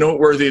also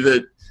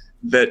noteworthy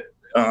that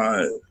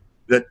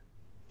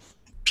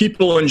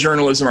people in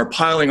journalism are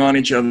piling on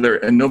each other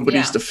and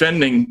nobody's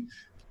defending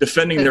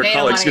their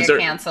colleagues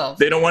because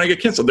they don't want to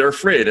get canceled. They're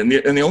afraid. And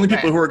the only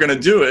people who are going to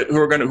do it, who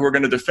are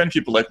going to defend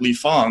people like Li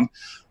Fang,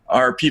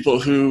 are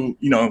people whose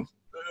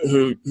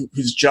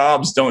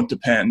jobs don't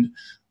depend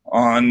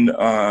on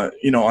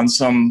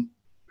some,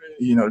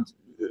 who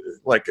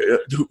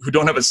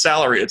don't have a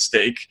salary at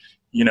stake.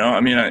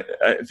 I mean, I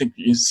think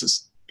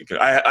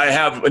I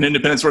have an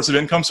independent source of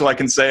income, so I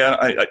can say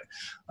I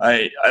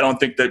don't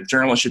think that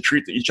journalists should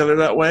treat each other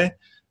that way.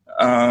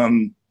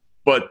 The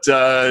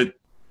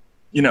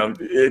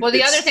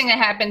other thing that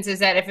happens is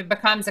that if it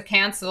becomes a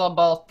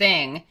cancelable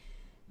thing,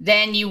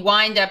 then you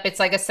wind up, it's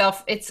like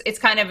it's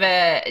kind of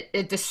a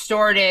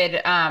distorted,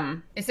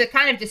 it's a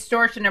kind of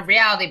distortion of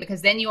reality,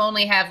 because then you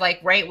only have like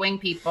right-wing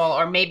people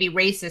or maybe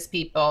racist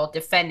people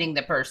defending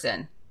the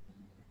person.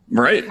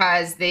 Right.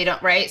 Because they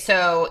don't, right?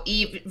 So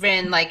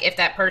even like if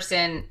that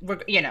person,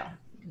 which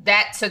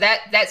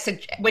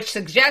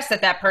suggests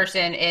that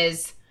person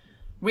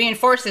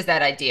reinforces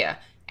that idea.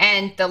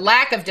 And the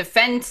lack of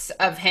defense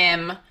of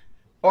him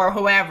or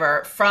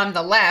whoever from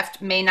the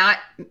left may not,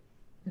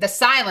 the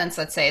silence,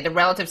 let's say, the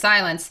relative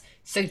silence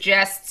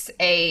suggests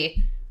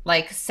a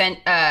like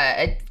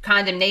a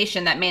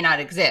condemnation that may not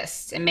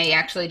exist. It may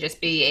actually just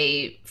be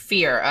a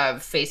fear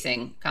of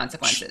facing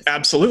consequences.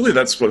 Absolutely,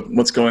 that's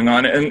what's going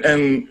on.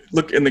 And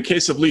look, in the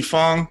case of Li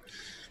Fang,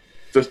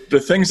 the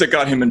things that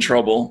got him in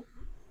trouble,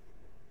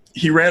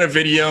 he ran a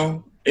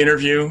video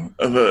interview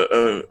of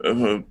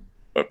a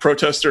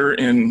protester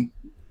on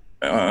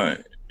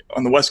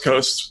the West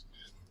Coast,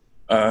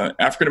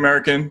 African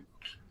American,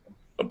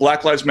 a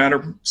Black Lives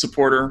Matter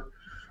supporter,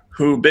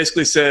 who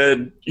basically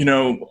said,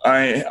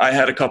 I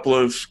had a couple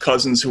of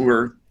cousins who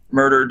were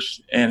murdered,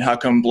 and how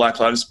come Black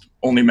lives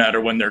only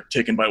matter when they're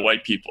taken by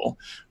white people,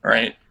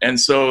 right? And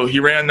so he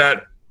ran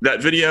that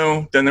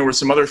video. Then there were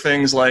some other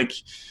things like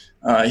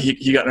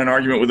he got in an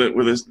argument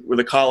with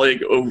a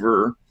colleague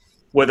over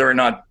whether or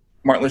not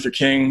Martin Luther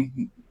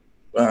King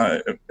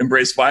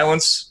embraced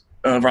violent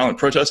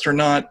protest or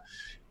not.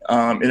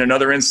 In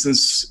another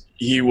instance,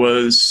 he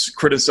was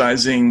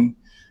criticizing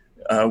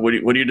what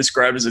do you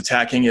describe as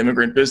attacking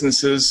immigrant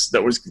businesses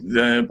that was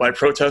by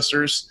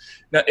protesters.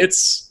 Now,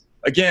 it's,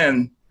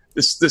 again,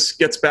 this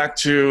gets back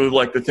to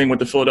like the thing with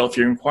the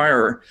Philadelphia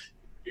Inquirer.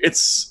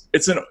 It's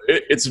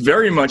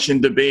very much in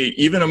debate,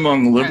 even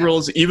among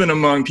liberals, even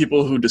among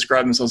people who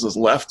describe themselves as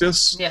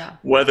leftists,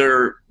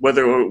 whether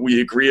we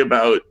agree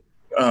about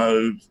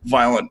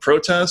violent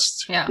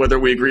protest, whether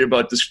we agree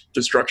about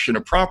destruction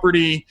of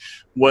property,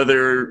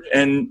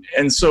 and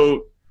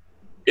so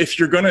if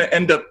you're going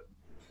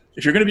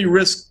to be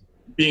risk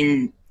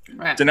being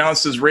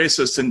denounced as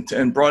racist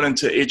and brought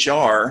into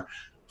HR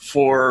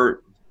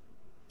for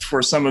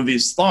some of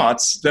these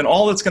thoughts, then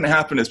all that's going to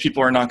happen is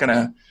people are not going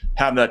to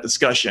have that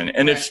discussion.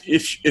 And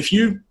if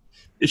you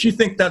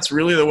think that's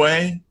really the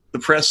way the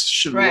press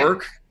should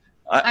work,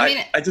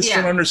 I just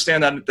don't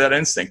understand that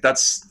instinct.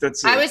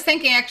 That's. I was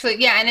thinking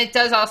actually, and it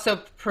does also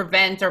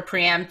prevent or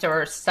preempt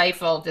or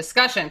stifle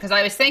discussion, because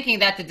I was thinking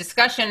that the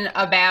discussion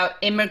about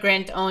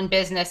immigrant-owned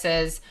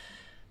businesses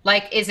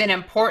is an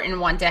important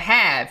one to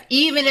have,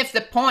 even if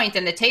the point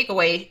and the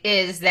takeaway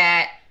is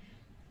that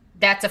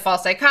that's a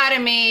false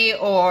dichotomy,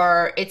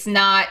 or it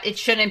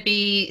shouldn't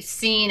be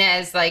seen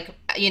as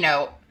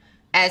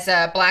as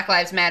a Black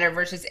Lives Matter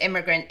versus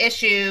immigrant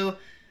issue.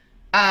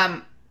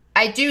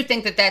 I do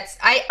think that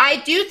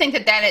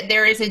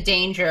there is a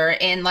danger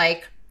in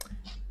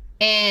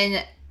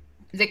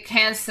the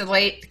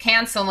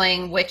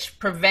canceling, which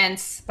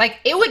prevents,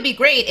 it would be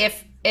great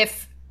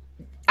if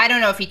I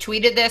don't know if he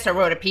tweeted this or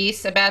wrote a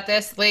piece about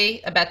this,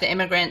 Lee, about the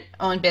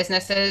immigrant-owned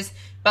businesses,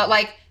 but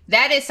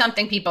that is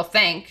something people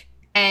think,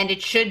 and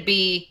it should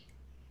be.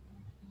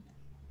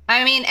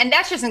 And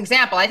that's just an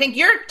example. I think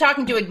you're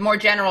talking to a more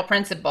general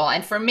principle,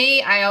 and for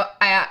me,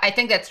 I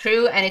think that's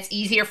true, and it's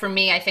easier for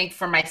me, I think,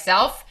 for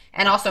myself,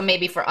 and also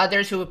maybe for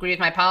others who agree with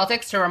my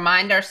politics, to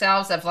remind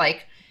ourselves of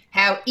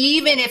how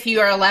even if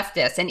you are a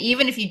leftist, and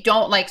even if you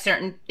don't like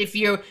if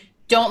you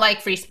don't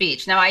like free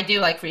speech. Now, I do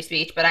like free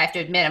speech, but I have to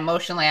admit,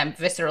 emotionally, I'm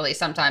viscerally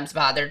sometimes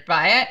bothered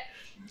by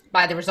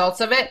the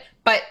results of it.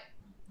 But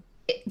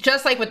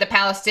just like with the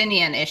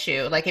Palestinian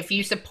issue, if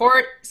you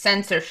support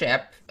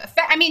censorship,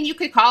 you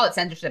could call it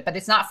censorship, but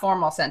it's not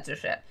formal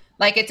censorship.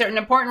 It's an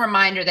important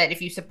reminder that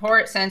if you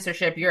support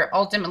censorship, you're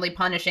ultimately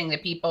punishing the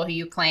people who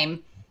you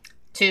claim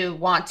to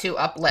want to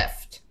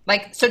uplift.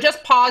 So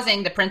just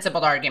pausing the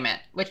principled argument,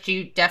 which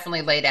you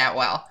definitely laid out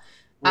well.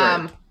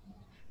 Right.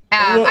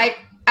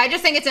 I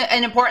just think it's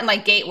an important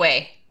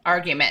gateway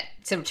argument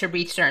to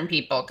reach certain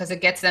people, because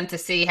it gets them to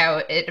see how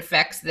it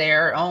affects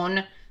their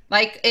own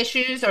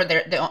issues or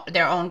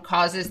their own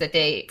causes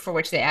for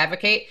which they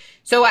advocate.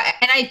 So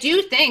I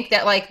do think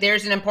that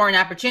there's an important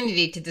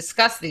opportunity to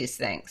discuss these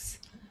things.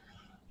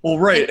 Well,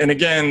 right, and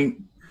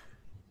again,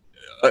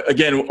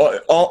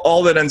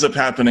 all that ends up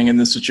happening in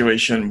this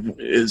situation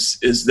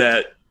is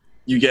that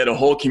you get a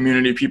whole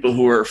community of people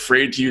who are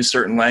afraid to use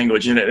certain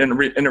language, and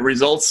it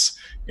results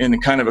in a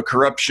kind of a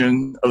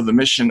corruption of the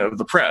mission of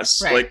the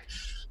press. Right.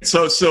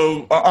 So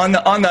on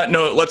that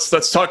note,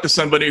 let's talk to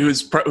somebody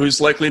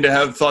who's likely to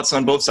have thoughts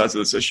on both sides of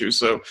this issue.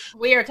 So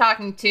we are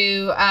talking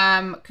to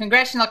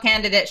congressional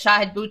candidate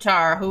Shahid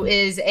Buttar, who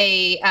is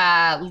a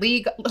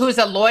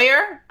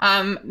lawyer,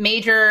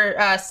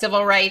 major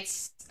civil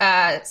rights,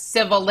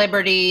 civil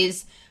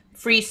liberties,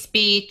 free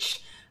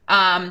speech.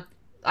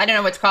 I don't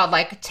know what's called,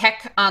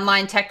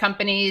 online tech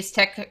companies,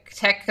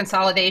 tech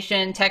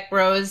consolidation, tech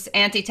bros,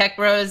 anti-tech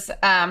bros,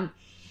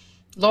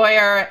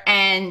 lawyer,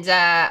 and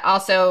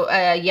also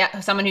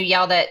someone who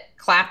yelled at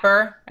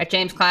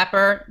James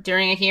Clapper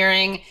during a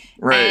hearing,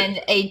 right.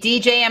 And a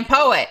DJ and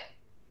poet,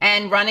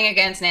 and running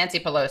against Nancy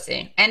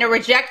Pelosi, and a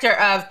rejecter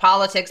of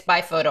politics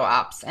by photo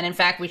ops. And in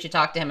fact, we should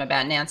talk to him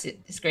about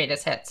Nancy's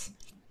greatest hits.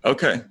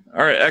 Okay.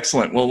 All right.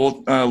 Excellent.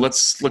 Well,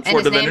 let's look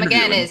forward to that interview. And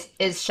his name again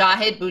is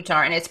Shahid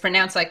Buttar, and it's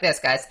pronounced like this,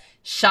 guys.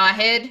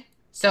 Shahid.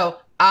 So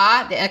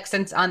the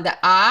accent's on the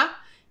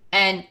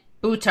and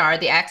Buttar,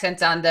 the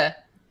accent's on the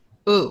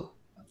oo.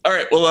 All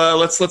right. Well,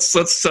 let's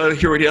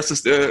hear what he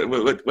has to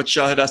what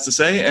Shahid has to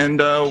say, and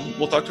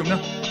we'll talk to him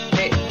now.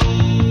 Great.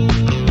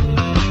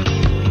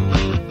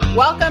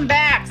 Welcome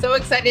back. So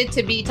excited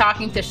to be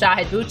talking to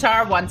Shahid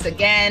Buttar once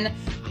again.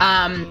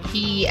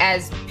 He,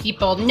 as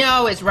people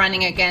know, is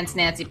running against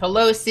Nancy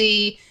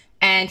Pelosi,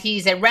 and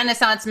he's a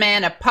Renaissance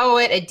man, a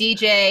poet, a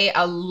DJ,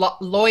 a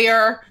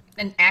lawyer,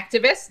 an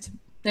activist,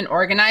 an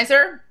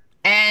organizer.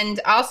 And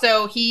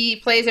also he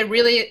plays a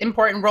really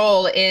important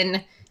role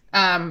in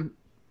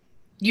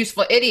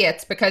Useful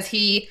Idiots, because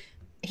he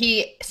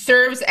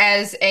serves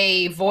as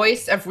a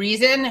voice of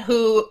reason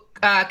who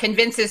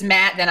convinces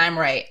Matt that I'm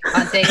right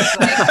on things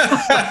like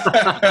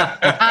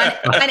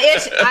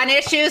on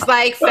issues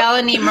like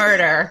felony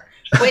murder,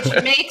 which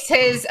makes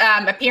his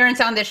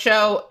appearance on the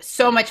show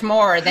so much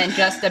more than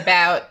just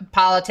about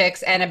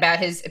politics and about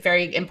his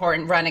very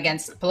important run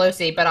against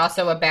Pelosi, but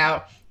also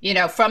about,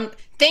 from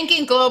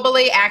thinking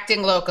globally,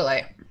 acting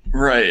locally.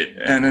 Right.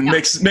 And it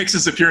makes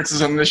his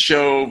appearances on this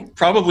show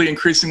probably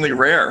increasingly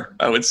rare,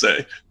 I would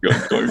say,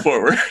 going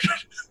forward.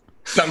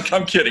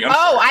 I'm kidding.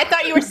 I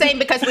thought you were saying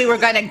because we were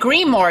going to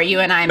agree more, you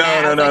and I,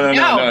 Matt.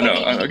 No.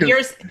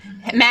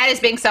 Matt is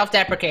being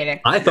self-deprecating.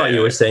 I thought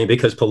you were saying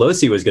because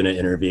Pelosi was going to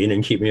intervene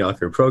and keep me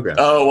off your program.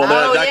 Oh,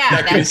 well,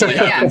 that could easily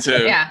happen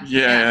too.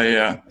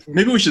 Yeah.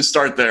 Maybe we should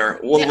start there.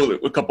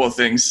 A couple of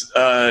things.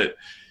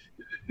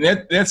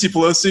 Nancy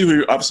Pelosi,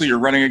 who obviously you're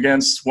running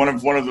against, one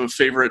of the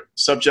favorite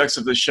subjects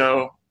of the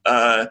show.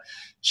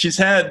 She's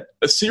had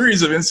a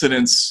series of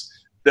incidents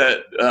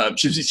that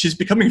she's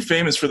becoming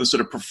famous for the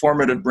sort of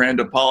performative brand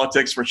of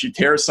politics where she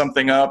tears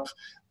something up.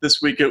 This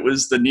week it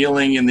was the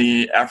kneeling in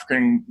the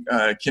African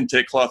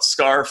Kente cloth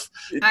scarf.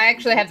 I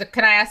actually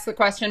can I ask the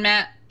question,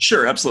 Matt?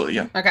 Sure, absolutely,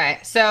 yeah. Okay,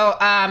 so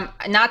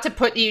not to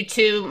put you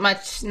in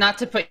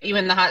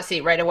the hot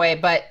seat right away,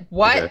 but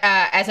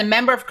as a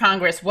member of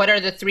Congress, what are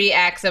the 3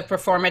 acts of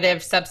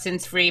performative,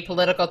 substance-free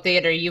political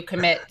theater you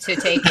commit to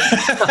taking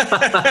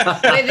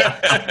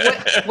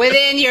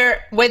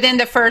within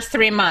the first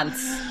 3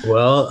 months?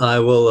 Well, I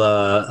will.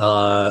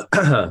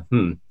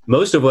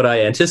 Most of what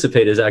I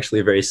anticipate is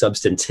actually very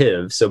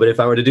substantive. But if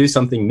I were to do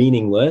something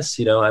meaningless,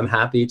 I'm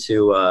happy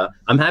to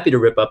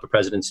rip up a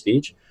president's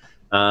speech.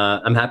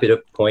 I'm happy to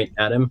point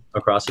at him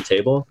across the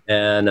table,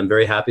 and I'm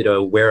very happy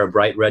to wear a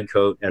bright red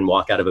coat and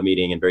walk out of a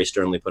meeting and very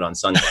sternly put on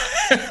sunglasses.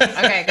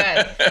 Okay,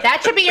 good.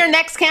 That should be your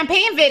next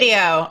campaign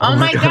video. Oh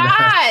my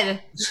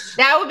God.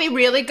 That would be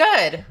really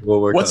good.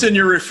 What's in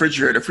your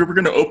refrigerator? If we were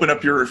going to open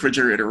up your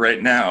refrigerator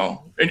right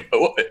now,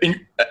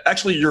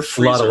 actually your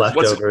freezer. A lot of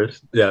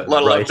leftovers. A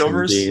lot of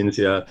leftovers? Beans,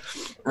 yeah.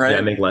 Right. Yeah,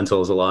 I make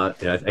lentils a lot.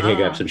 Yeah, I think I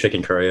got some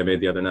chicken curry I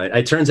made the other night.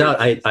 It turns out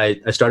I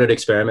started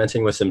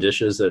experimenting with some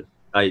dishes that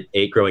I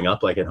ate growing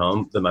up, like at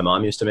home, that my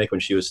mom used to make when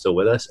she was still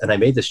with us. And I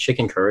made this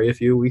chicken curry a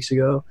few weeks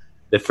ago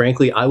that,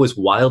 frankly, I was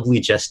wildly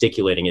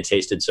gesticulating. It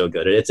tasted so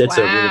good. It's a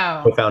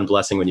really profound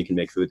blessing when you can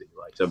make food that you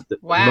like. So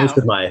most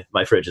of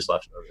my fridge is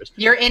leftovers.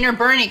 Your inner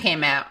Bernie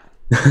came out.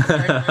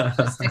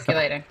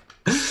 Gesticulating.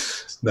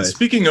 Nice.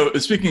 Speaking of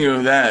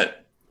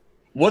that,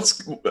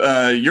 what's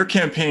your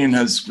campaign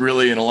has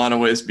really, in a lot of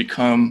ways,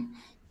 become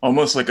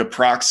almost like a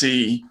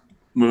proxy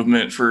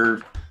movement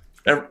for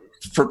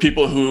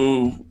people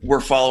who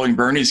were following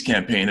Bernie's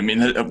campaign. I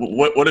mean,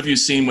 what have you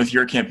seen with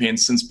your campaign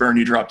since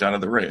Bernie dropped out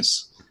of the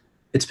race?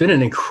 It's been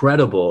an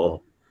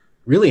incredible,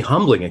 really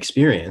humbling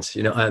experience.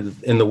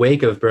 In the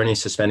wake of Bernie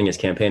suspending his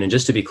campaign, and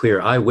just to be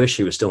clear, I wish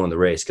he was still in the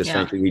race because,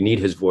 frankly, we need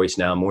his voice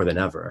now more than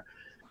ever.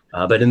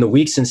 But in the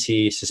week since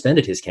he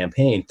suspended his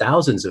campaign,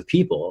 thousands of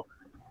people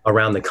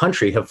around the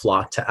country have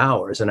flocked to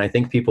ours. And I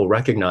think people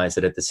recognize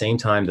that at the same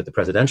time that the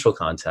presidential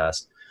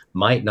contest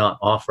might not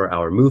offer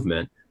our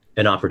movement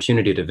an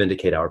opportunity to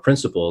vindicate our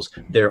principles,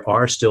 there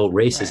are still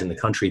races in the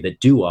country that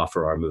do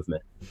offer our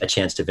movement a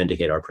chance to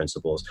vindicate our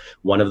principles.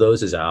 One of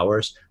those is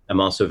ours. I'm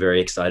also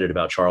very excited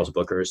about Charles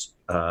Booker's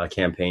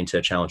campaign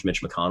to challenge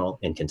Mitch McConnell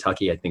in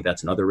Kentucky. I think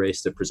that's another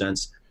race that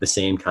presents the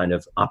same kind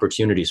of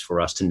opportunities for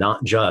us to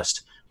not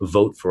just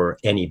vote for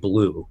any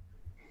blue,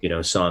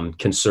 some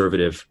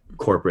conservative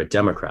corporate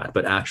Democrat,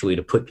 but actually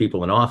to put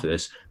people in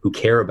office who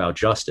care about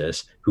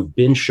justice, who've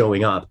been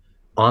showing up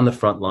on the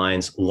front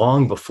lines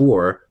long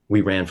before we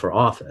ran for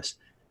office.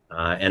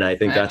 And I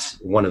think that's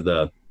one of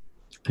the,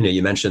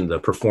 you mentioned the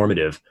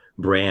performative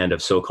brand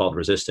of so-called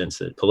resistance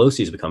that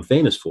Pelosi's become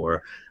famous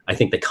for. I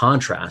think the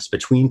contrast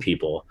between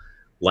people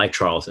like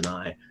Charles and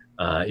I,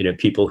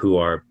 people who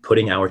are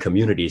putting our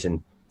communities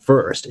in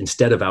first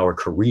instead of our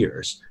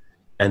careers,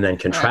 and then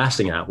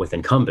contrasting that with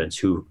incumbents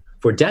who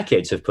for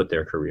decades have put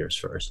their careers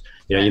first.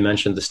 You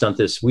mentioned the stunt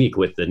this week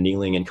with the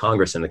kneeling in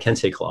Congress and the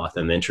Kente cloth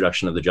and the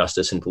introduction of the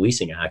Justice and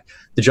Policing Act.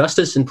 The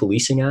Justice and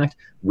Policing Act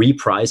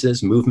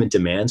reprises movement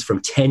demands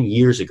from 10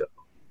 years ago.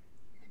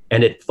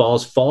 And it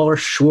falls far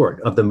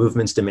short of the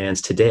movement's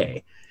demands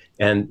today.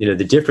 And the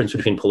difference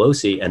between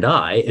Pelosi and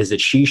I is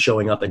that she's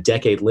showing up a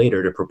decade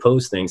later to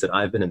propose things that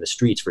I've been in the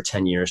streets for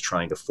 10 years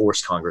trying to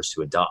force Congress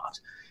to adopt.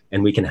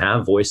 And we can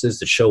have voices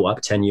that show up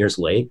 10 years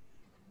late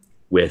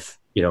with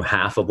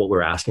half of what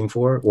we're asking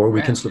for, or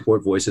we can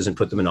support voices and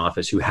put them in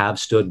office who have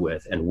stood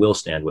with and will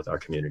stand with our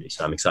community.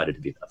 So I'm excited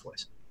to be that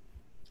voice.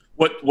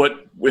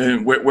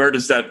 Where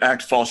does that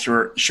act fall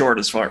short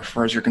as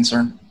far as you're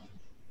concerned?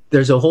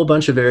 There's a whole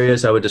bunch of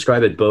areas. I would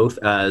describe it both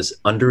as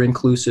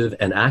under-inclusive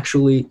and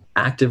actually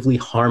actively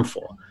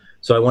harmful.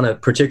 So I want to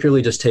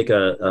particularly just take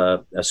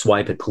a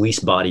swipe at police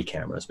body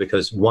cameras,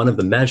 because one of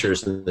the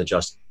measures in the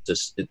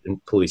Justice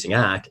in Policing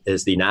Act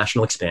is the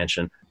national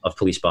expansion of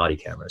police body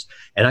cameras.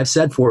 And I've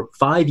said for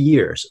 5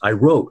 years, I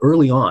wrote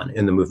early on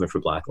in the movement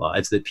for Black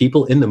Lives that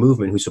people in the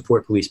movement who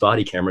support police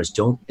body cameras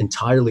don't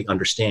entirely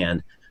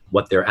understand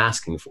what they're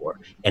asking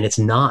for. And it's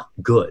not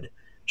good.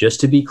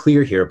 Just to be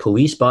clear here,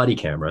 police body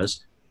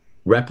cameras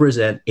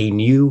represent a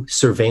new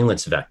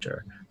surveillance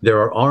vector. There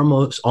are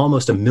almost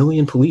 1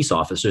 million police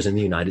officers in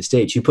the United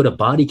States. You put a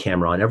body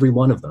camera on every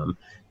one of them,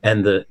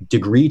 and the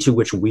degree to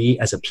which we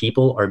as a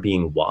people are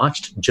being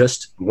watched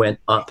just went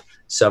up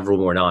several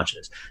more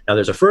notches. Now,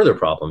 there's a further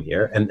problem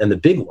here, and the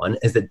big one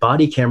is that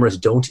body cameras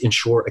don't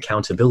ensure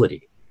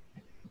accountability.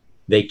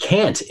 They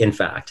can't, in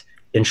fact,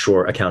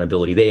 ensure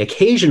accountability. They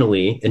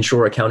occasionally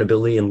ensure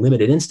accountability in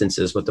limited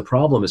instances, but the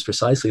problem is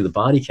precisely the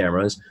body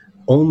cameras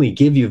only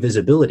give you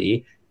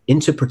visibility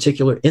into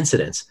particular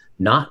incidents,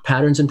 not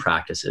patterns and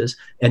practices.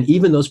 And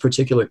even those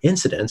particular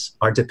incidents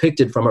are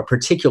depicted from a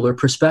particular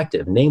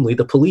perspective, namely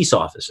the police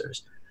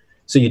officers.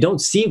 So you don't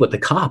see what the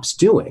cop's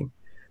doing.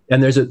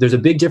 And there's a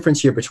big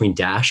difference here between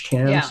dash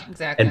cams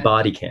and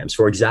body cams.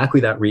 For exactly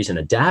that reason,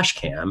 a dash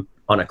cam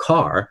on a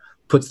car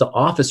puts the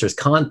officer's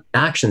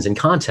actions in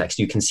context.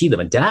 You can see them.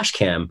 A dash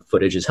cam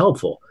footage is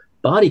helpful.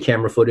 Body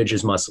camera footage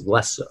is much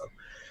less so.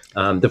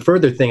 The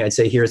further thing I'd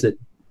say here is that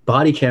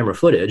body camera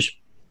footage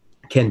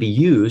can be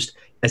used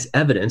as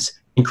evidence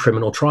in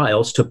criminal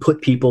trials to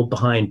put people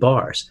behind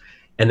bars.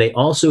 And they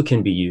also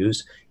can be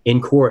used in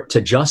court to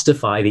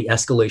justify the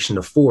escalation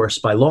of force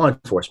by law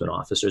enforcement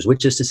officers,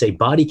 which is to say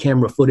body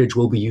camera footage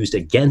will be used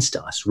against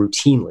us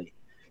routinely.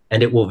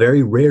 And it will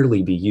very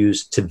rarely be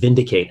used to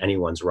vindicate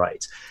anyone's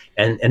rights.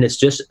 And it's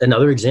just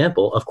another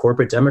example of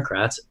corporate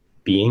Democrats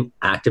being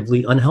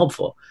actively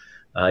unhelpful.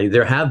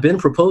 There have been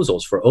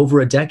proposals for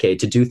over a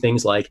decade to do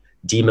things like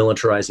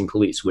demilitarizing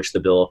police, which the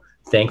bill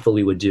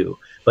thankfully would do.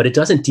 But it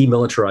doesn't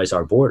demilitarize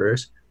our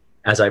borders,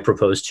 as I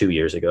proposed 2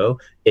 years ago.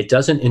 It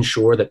doesn't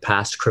ensure that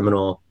past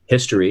criminal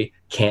history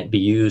can't be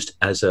used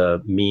as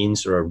a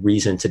means or a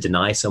reason to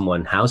deny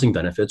someone housing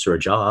benefits or a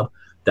job.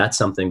 That's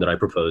something that I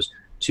proposed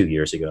 2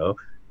 years ago.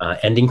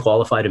 Ending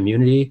qualified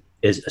immunity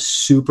is a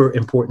super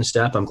important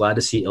step. I'm glad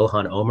to see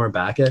Ilhan Omar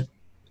back it.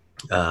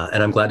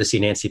 And I'm glad to see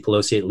Nancy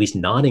Pelosi at least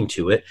nodding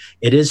to it.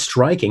 It is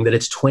striking that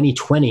it's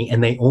 2020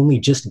 and they only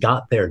just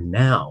got there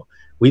now.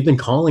 We've been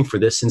calling for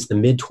this since the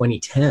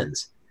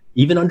mid-2010s,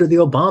 even under the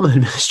Obama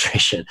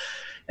administration.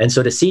 And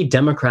so to see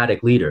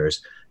Democratic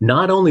leaders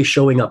not only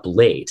showing up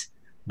late,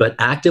 but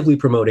actively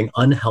promoting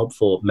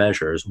unhelpful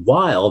measures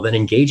while then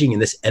engaging in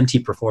this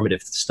empty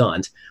performative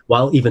stunt,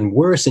 while even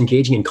worse,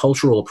 engaging in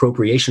cultural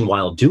appropriation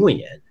while doing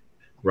it.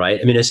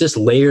 Right. I mean, it's just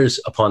layers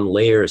upon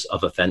layers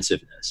of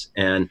offensiveness.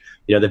 And,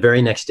 you know, the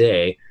very next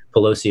day,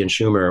 Pelosi and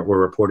Schumer were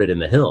reported in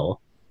the Hill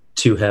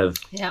to have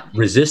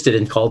resisted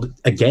and called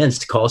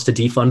against calls to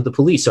defund the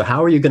police. So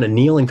how are you going to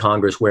kneel in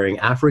Congress wearing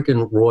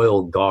African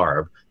royal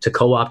garb to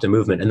co-opt a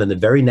movement and then the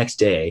very next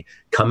day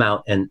come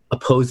out and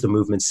oppose the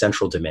movement's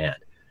central demand?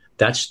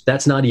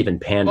 That's not even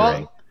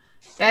pandering.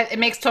 Well, it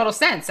makes total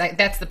sense.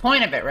 That's the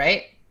point of it,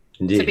 right?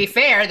 Indeed. To be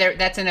fair,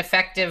 that's an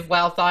effective,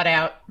 well thought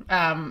out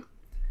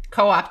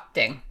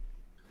co-opting.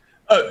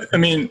 I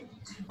mean,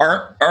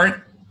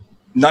 aren't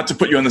not to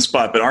put you on the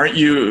spot, but aren't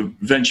you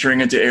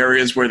venturing into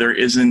areas where there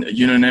isn't a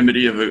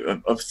unanimity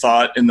of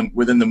thought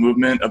within the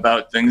movement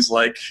about things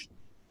like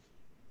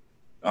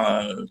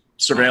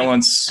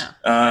surveillance?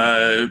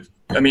 I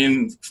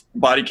mean,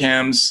 body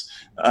cams.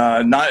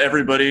 Not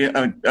everybody,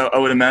 I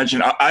would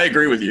imagine. I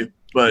agree with you,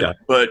 but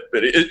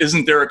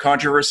isn't there a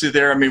controversy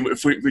there? I mean,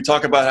 if we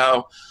talk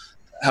about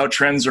how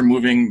trends are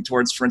moving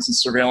towards, for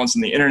instance, surveillance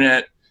in the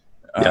internet.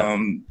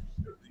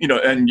 You know,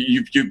 and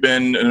you've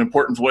been an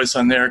important voice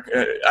on there.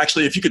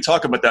 Actually, if you could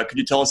talk about that, could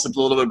you tell us a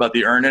little bit about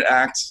the Earn It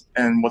Act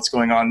and what's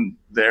going on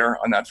there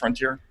on that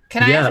frontier?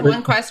 Can I ask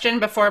one question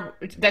before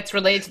that's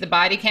related to the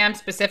body cam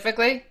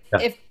specifically?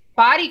 Yeah. If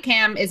body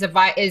cam is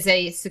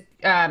a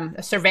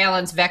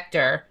surveillance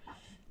vector,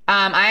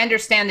 I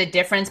understand the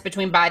difference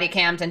between body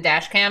cams and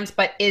dash cams,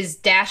 but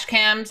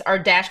are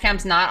dash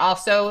cams not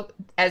also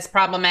as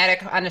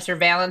problematic on a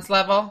surveillance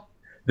level?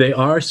 They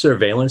are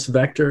surveillance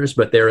vectors,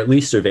 but they're at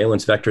least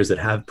surveillance vectors that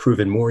have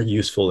proven more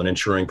useful in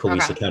ensuring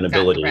police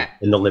accountability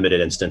in the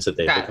limited instance that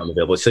they've become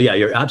available. So yeah,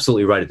 you're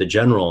absolutely right. At the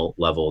general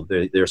level,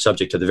 they're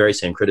subject to the very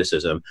same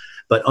criticism.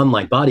 But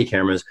unlike body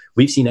cameras,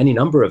 we've seen any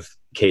number of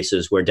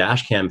cases where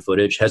dash cam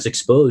footage has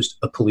exposed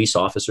a police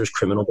officer's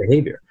criminal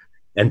behavior.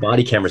 And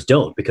body cameras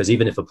don't, because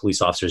even if a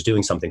police officer is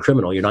doing something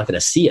criminal, you're not going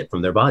to see it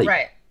from their body.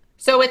 Right.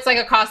 So it's like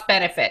a cost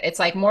benefit. It's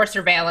like more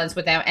surveillance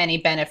without any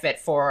benefit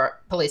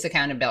for police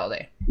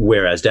accountability.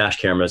 Whereas dash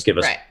cameras give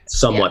us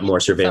somewhat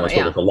more surveillance,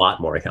 but with a lot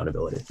more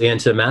accountability. And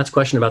to Matt's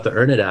question about the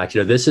Earn It Act,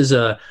 you know, this is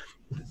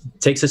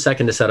takes a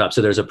second to set up.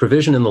 So there's a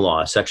provision in the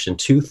law, Section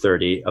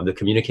 230 of the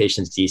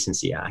Communications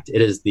Decency Act.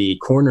 It is the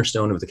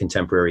cornerstone of the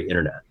contemporary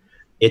internet.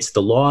 It's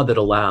the law that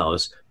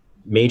allows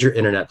major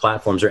internet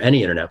platforms or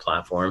any internet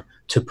platform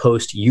to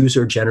post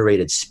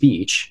user-generated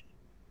speech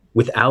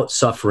without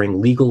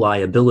suffering legal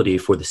liability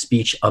for the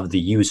speech of the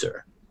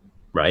user,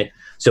 right?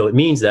 So it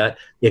means that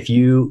if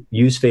you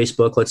use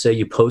Facebook, let's say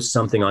you post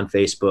something on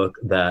Facebook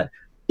that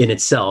in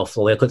itself,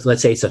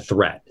 let's say it's a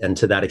threat, and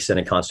to that extent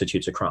it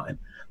constitutes a crime.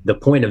 The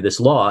point of this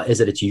law is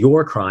that it's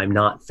your crime,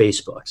 not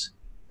Facebook's.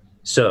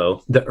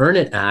 So the Earn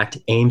It Act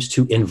aims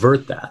to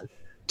invert that,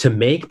 to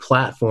make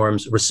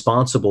platforms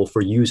responsible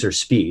for user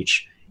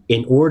speech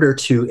in order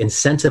to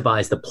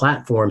incentivize the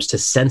platforms to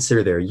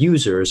censor their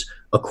users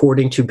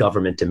according to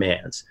government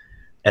demands.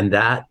 And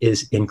that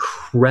is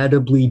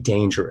incredibly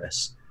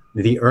dangerous.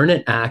 The Earn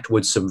It Act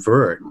would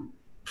subvert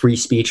free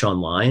speech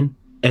online.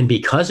 And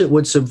because it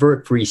would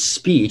subvert free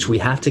speech, we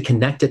have to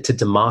connect it to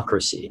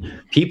democracy.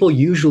 People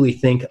usually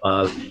think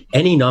of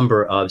any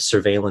number of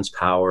surveillance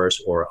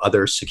powers or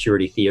other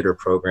security theater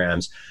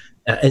programs,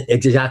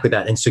 exactly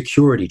that, in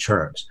security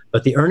terms.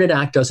 But the Earn It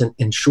Act doesn't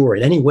ensure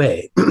in any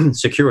way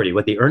security.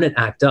 What the Earn It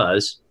Act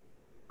does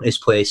is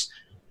place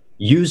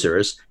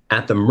users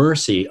at the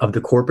mercy of the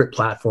corporate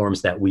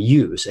platforms that we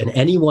use. And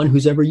anyone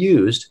who's ever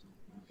used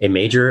a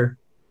major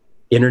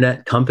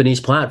internet company's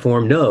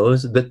platform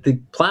knows that the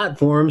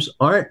platforms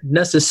aren't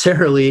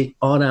necessarily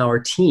on our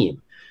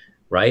team,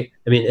 right?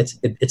 I mean,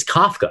 it's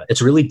Kafka.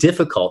 It's really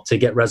difficult to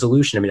get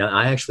resolution. I mean,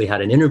 I actually had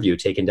an interview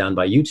taken down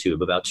by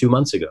YouTube about 2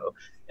 months ago.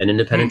 An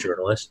independent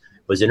journalist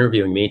was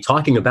interviewing me,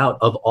 talking about,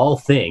 of all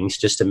things,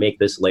 just to make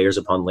this layers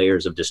upon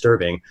layers of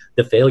disturbing,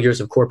 the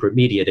failures of corporate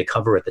media to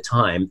cover at the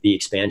time the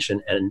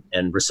expansion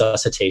and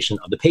resuscitation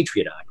of the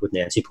Patriot Act with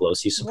Nancy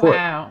Pelosi's support.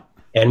 Wow.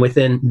 And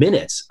within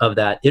minutes of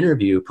that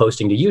interview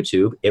posting to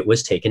YouTube, it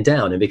was taken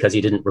down. And because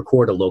he didn't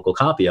record a local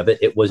copy of it,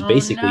 it was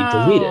basically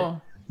deleted.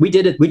 We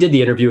did it. We did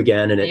the interview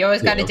again. And you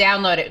always got to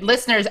download it.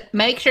 Listeners,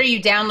 make sure you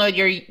download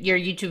your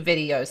YouTube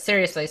videos.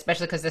 Seriously,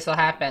 especially because this will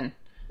happen.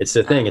 It's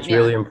the thing. It's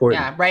really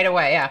important. Yeah, right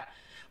away. Yeah.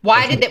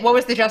 What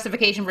was the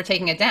justification for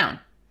taking it down?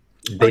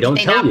 They don't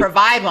tell you. Did they not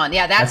provide one?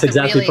 Yeah, that's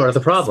exactly really part of the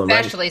problem.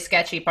 Especially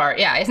sketchy part.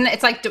 Yeah, isn't it?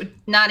 It's like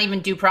not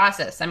even due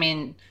process. I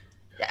mean,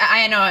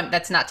 I know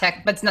that's not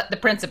tech, but it's not the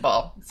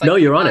principle. It's like, no,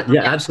 you're on it.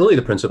 Yeah, absolutely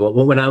the principle.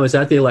 Well, when I was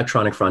at the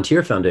Electronic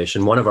Frontier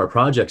Foundation, one of our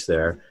projects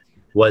there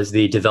was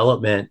the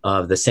development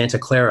of the Santa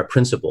Clara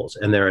Principles.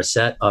 And they're a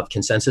set of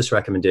consensus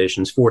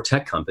recommendations for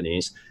tech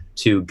companies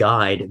to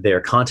guide their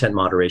content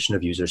moderation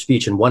of user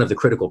speech. And one of the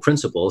critical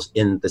principles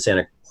in the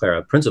Santa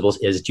Clara Principles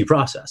is due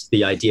process.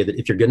 The idea that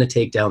if you're going to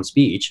take down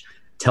speech,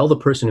 tell the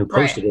person who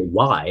posted it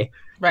why,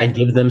 and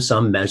give them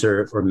some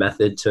measure or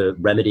method to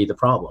remedy the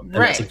problem.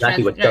 And that's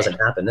exactly what doesn't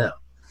happen now.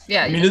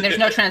 Yeah, I mean, there's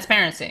no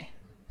transparency.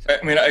 I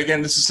mean,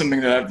 again, this is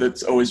something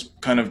that's always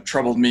kind of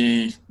troubled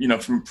me,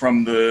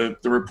 from the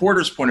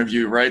reporter's point of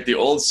view, right? The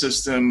old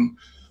system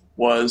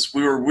was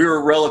we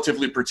were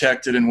relatively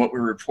protected in what we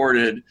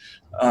reported,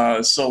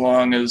 so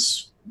long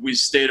as we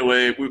stayed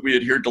away, we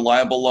adhered to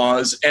libel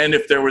laws, and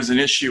if there was an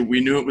issue,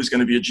 we knew it was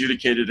going to be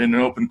adjudicated in an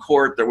open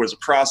court. There was a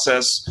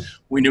process.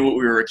 We knew what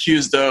we were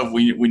accused of.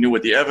 We knew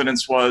what the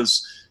evidence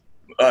was.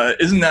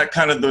 Isn't that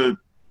kind of the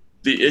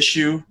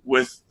issue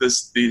with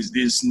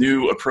these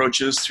new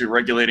approaches to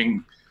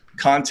regulating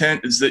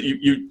content, is that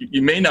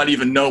you may not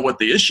even know what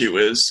the issue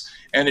is,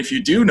 and if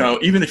you do know,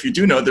 even if you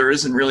do know, there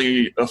isn't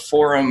really a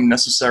forum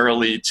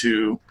necessarily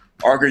to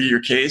argue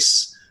your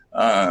case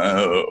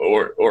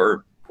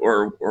or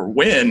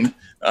win.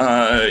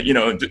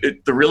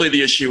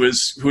 The issue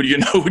is who do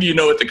you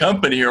know at the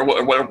company, or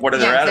what are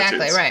their attitudes?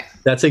 Exactly right.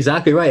 That's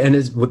exactly right, and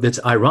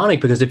it's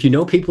ironic because if you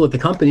know people at the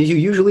companies, you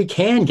usually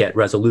can get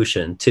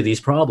resolution to these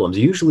problems.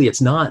 Usually,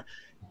 it's not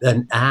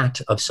an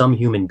act of some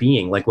human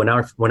being. Like when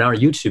our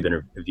YouTube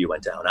interview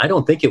went down, I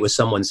don't think it was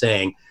someone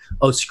saying,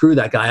 "Oh, screw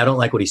that guy! I don't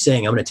like what he's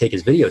saying. I'm going to take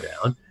his video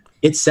down."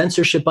 It's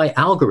censorship by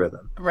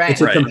algorithm. Right.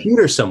 It's a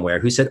computer somewhere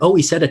who said, "Oh,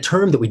 he said a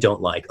term that we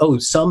don't like. Oh,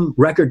 some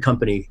record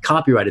company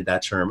copyrighted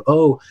that term.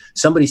 Oh,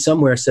 somebody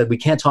somewhere said we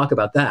can't talk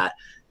about that."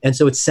 And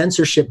so it's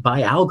censorship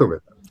by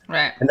algorithm.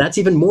 Right. And that's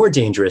even more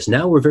dangerous.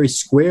 Now we're very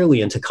squarely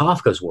into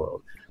Kafka's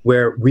world,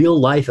 where real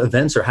life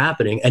events are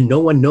happening and no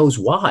one knows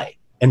why,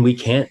 and we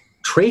can't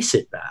trace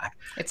it back.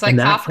 It's like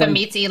Kafka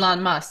meets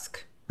Elon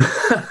Musk.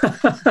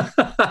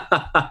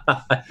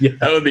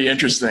 That would be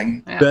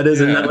interesting. Yeah.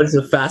 That was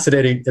a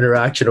fascinating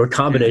interaction or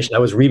combination. I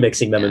was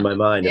remixing them in my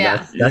mind,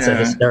 and that's a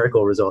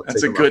hysterical result.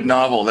 That's a good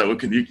novel.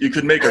 You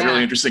could make a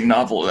really interesting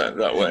novel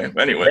that way.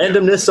 Anyway,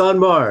 randomness on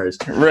Mars.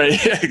 Right.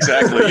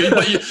 Exactly.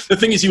 The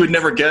thing is, you would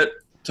never get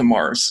to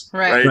Mars.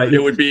 Right.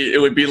 It would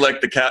be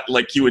like the cat.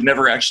 Like you would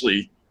never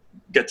actually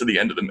get to the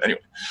end of them anyway.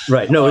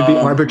 Right. No, it'd be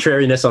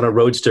arbitrariness on a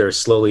roadster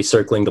slowly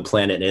circling the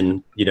planet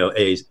in,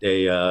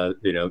 a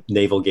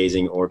navel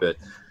gazing orbit.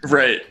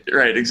 Right.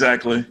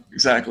 Exactly.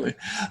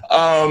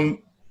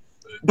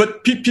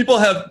 But people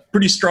have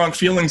pretty strong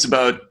feelings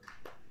about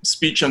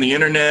speech on the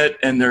internet,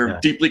 and they're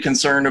deeply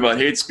concerned about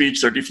hate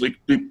speech. They're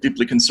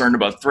deeply concerned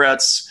about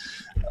threats.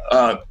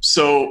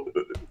 So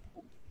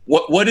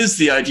what is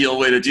the ideal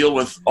way to deal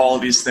with all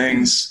of these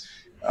things?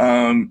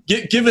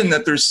 Given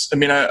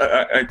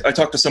that I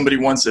talked to somebody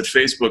once at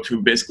Facebook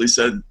who basically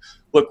said,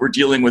 look, we're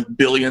dealing with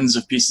billions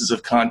of pieces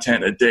of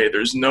content a day.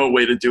 There's no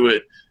way to do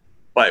it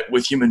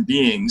with human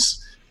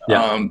beings.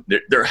 Yeah.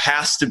 There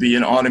has to be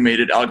an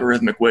automated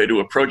algorithmic way to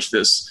approach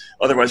this.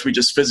 Otherwise, we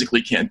just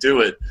physically can't do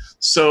it.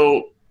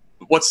 So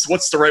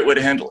what's the right way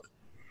to handle it?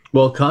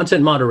 Well,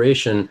 content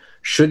moderation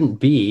shouldn't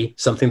be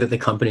something that the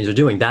companies are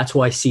doing. That's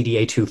why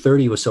CDA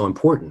 230 was so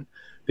important,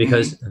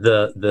 because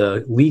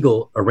the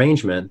legal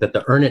arrangement that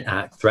the Earn It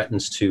Act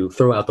threatens to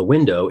throw out the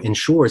window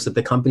ensures that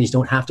the companies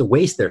don't have to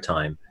waste their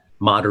time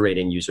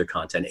moderating user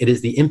content. It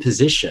is the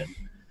imposition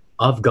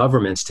of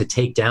governments to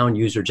take down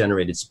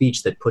user-generated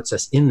speech that puts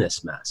us in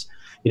this mess.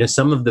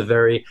 Some of the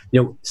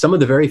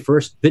very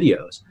first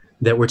videos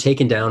that were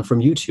taken down from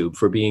YouTube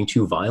for being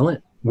too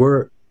violent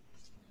were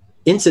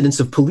incidents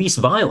of police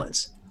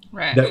violence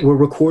that were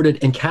recorded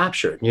and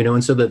captured.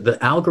 And so the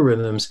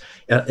algorithms,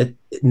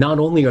 not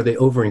only are they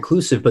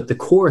over-inclusive, but the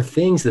core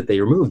things that they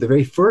removed, the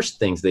very first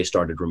things they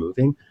started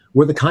removing,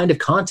 were the kind of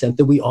content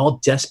that we all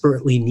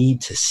desperately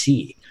need to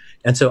see.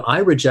 And so I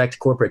reject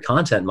corporate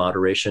content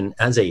moderation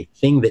as a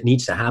thing that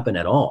needs to happen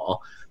at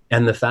all.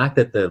 And the fact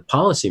that the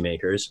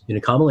policymakers,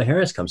 Kamala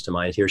Harris comes to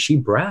mind here, she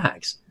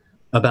brags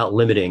about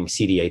limiting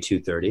CDA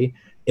 230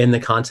 in the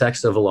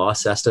context of a law,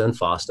 SESTA and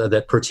FOSTA,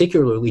 that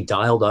particularly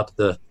dialed up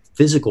the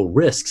physical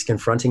risks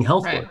confronting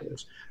health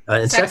workers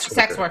and sex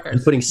workers,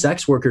 and putting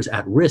sex workers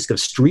at risk of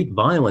street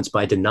violence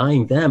by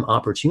denying them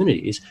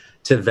opportunities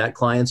to vet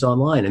clients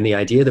online. And the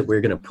idea that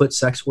we're going to put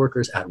sex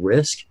workers at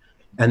risk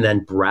and then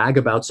brag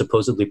about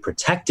supposedly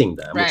protecting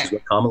them, which is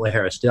what Kamala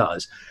Harris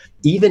does,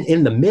 even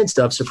in the midst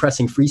of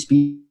suppressing free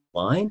speech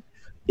online,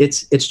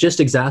 it's just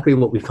exactly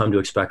what we've come to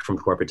expect from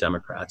corporate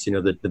Democrats,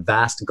 the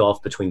vast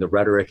gulf between the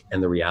rhetoric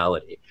and the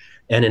reality.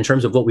 And in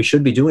terms of what we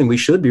should be doing, we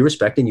should be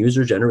respecting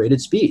user-generated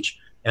speech.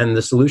 And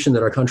the solution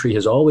that our country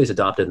has always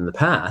adopted in the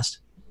past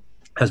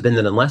has been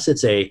that unless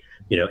it's an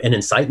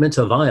incitement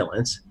to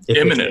violence,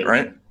 imminent,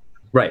 right?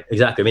 Right,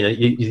 exactly. I mean,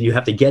 you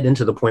have to get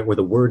into the point where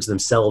the words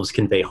themselves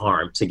convey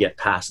harm to get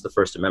past the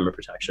First Amendment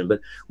protection.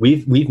 But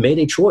we've made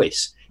a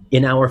choice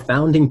in our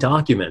founding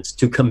documents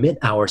to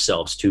commit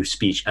ourselves to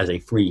speech as a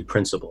free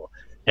principle.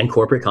 And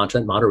corporate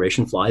content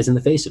moderation flies in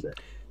the face of it.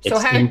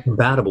 It's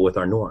incompatible with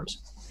our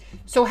norms.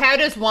 So how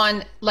does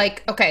one,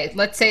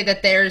 let's say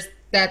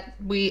that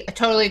we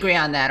totally agree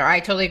on that, or I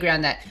totally agree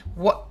on that.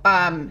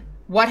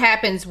 What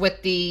happens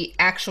with the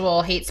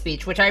actual hate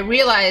speech, which I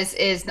realize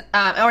is,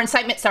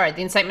 the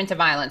incitement to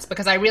violence,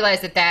 because I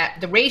realize that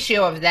the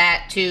ratio of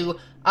that to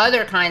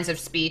other kinds of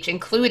speech,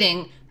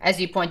 including, as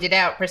you pointed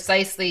out,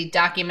 precisely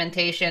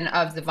documentation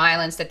of the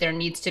violence, that there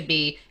needs to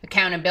be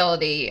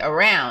accountability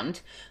around.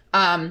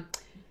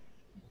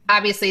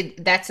 Obviously,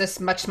 that's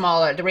a much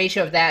smaller, the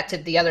ratio of that to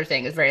the other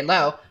thing is very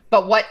low.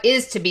 But what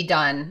is to be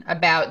done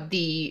about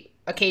the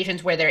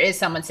occasions where there is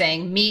someone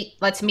saying,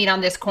 let's meet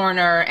on this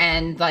corner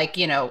and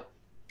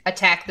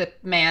attack the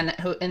man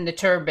who in the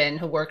turban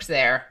who works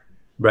there?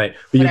 Right.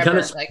 But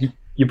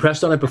you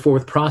pressed on it before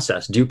with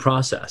due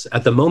process.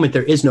 At the moment,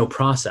 there is no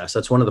process.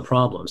 That's one of the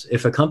problems.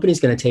 If a company is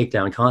going to take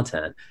down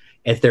content,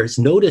 if there's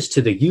notice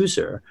to the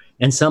user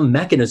and some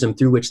mechanism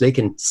through which they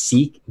can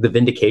seek the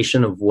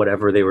vindication of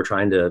whatever they were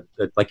trying to,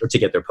 or to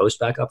get their post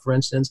back up, for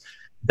instance,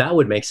 that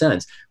would make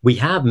sense. We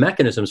have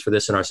mechanisms for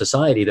this in our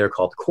society. They're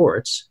called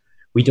courts.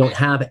 We don't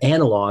have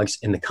analogs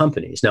in the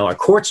companies. Now, our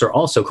courts are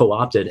also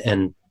co-opted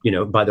and,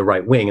 by the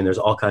right wing, and there's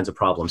all kinds of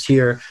problems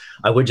here.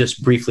 I would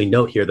just briefly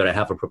note here that I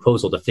have a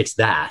proposal to fix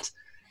that.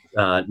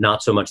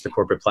 Not so much the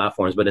corporate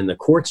platforms, but in the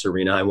courts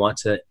arena, I want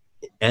to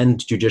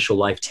end judicial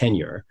life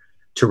tenure,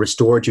 to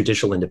restore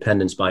judicial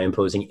independence by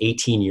imposing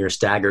 18-year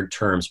staggered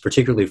terms,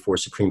 particularly for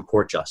Supreme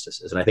Court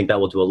justices. And I think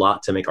that will do a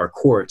lot to make our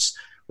courts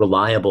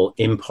reliable,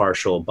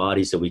 impartial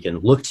bodies that we can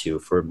look to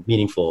for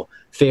meaningful,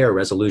 fair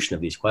resolution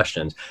of these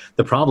questions.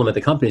 The problem at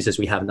the companies is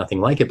we have nothing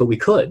like it, but we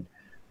could,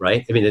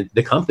 right? I mean,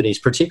 the companies,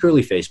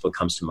 particularly Facebook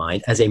comes to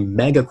mind, as a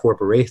mega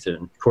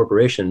corporation.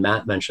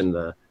 Matt mentioned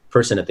the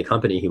person at the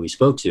company who we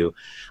spoke to.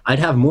 I'd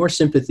have more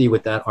sympathy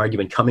with that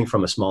argument coming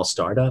from a small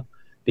startup,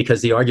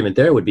 because the argument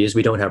there would be is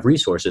we don't have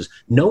resources.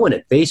 No one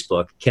at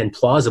Facebook can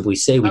plausibly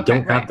say we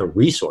don't have the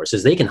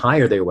resources. They can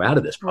hire their way out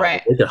of this problem.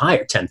 They could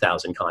hire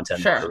 10,000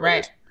 content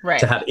moderators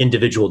to have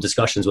individual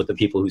discussions with the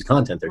people whose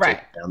content they're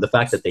taking down. The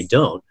fact that they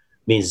don't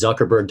means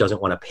Zuckerberg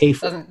doesn't want to pay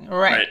for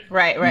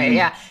it.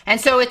 Yeah. And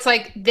so it's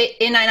like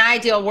in an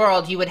ideal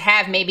world, you would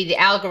have maybe the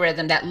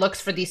algorithm that looks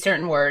for these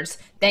certain words.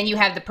 Then you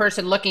have the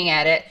person looking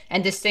at it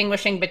and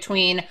distinguishing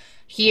between,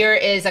 here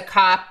is a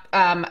cop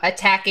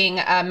attacking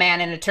a man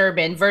in a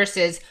turban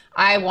versus,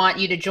 I want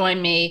you to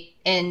join me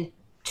in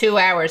 2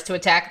 hours to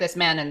attack this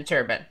man in a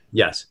turban.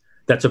 Yes,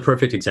 that's a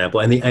perfect example.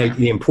 And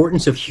the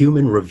importance of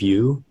human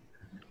review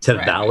to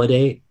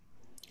validate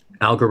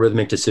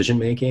algorithmic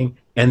decision-making,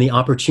 and the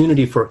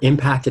opportunity for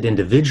impacted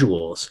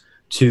individuals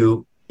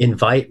to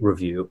invite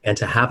review and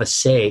to have a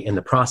say in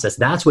the process.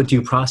 That's what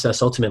due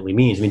process ultimately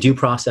means. I mean, due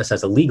process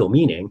has a legal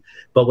meaning,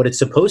 but what it's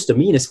supposed to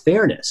mean is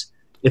fairness.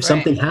 If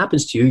something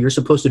happens to you, you're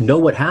supposed to know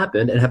what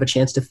happened and have a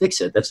chance to fix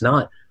it. That's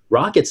not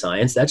rocket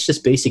science. That's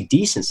just basic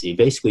decency.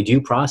 Basically,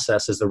 due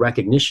process is the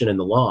recognition in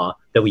the law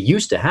that we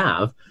used to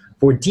have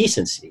for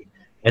decency.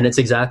 And it's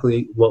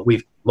exactly what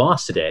we've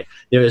lost today.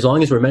 As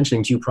long as we're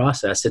mentioning due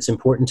process, it's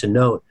important to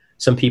note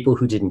some people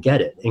who didn't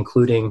get it,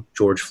 including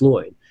George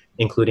Floyd,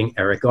 including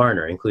Eric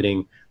Garner,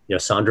 including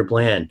Sandra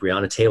Bland,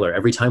 Breonna Taylor.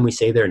 Every time we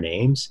say their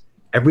names,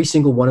 every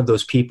single one of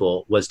those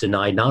people was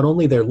denied not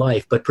only their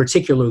life, but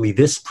particularly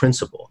this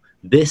principle,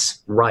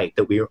 this right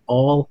that we are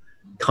all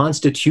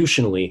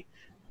constitutionally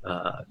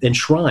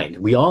enshrined.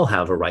 We all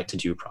have a right to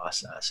due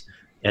process.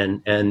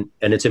 And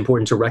it's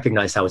important to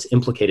recognize how it's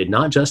implicated,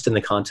 not just in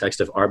the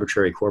context of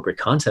arbitrary corporate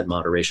content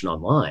moderation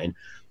online,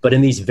 but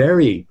in these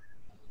very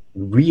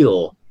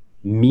real,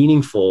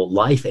 meaningful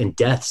life and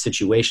death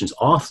situations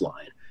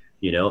offline.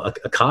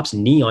 A cop's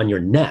knee on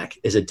your neck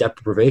is a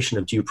deprivation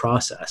of due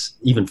process,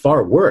 even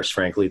far worse,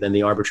 frankly, than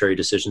the arbitrary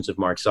decisions of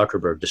Mark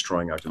Zuckerberg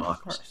destroying our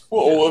democracy.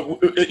 Well,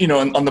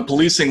 on the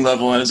policing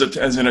level, as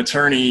an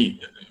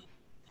attorney,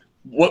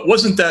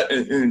 wasn't that,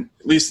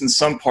 at least in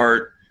some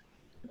part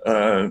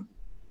of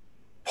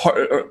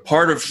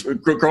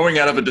growing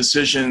out of a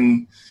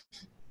decision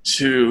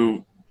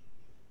to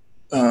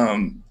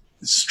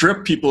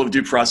strip people of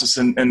due process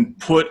and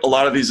put a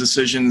lot of these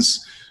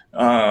decisions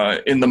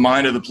in the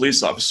mind of the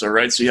police officer,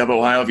 right? So you have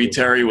Ohio v.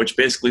 Terry, which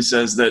basically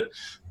says that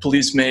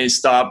police may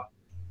stop,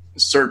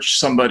 search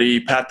somebody,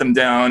 pat them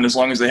down as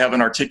long as they have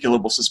an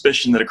articulable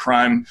suspicion that a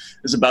crime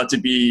is about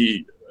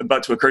to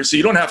occur. So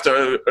you don't have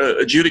to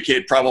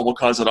adjudicate probable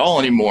cause at all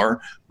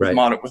anymore, right,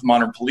 with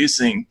modern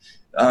policing.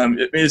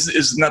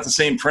 Is not the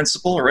same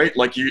principle, right?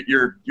 Like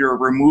you're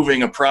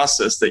removing a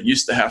process that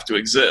used to have to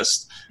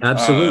exist.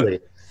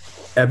 Absolutely.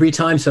 Every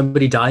time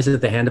somebody dies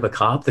at the hand of a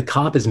cop, the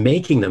cop is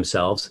making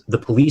themselves the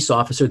police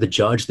officer, the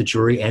judge, the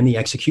jury, and the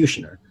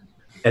executioner.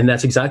 And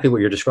that's exactly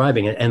what you're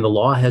describing. And the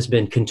law has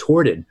been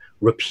contorted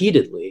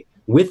repeatedly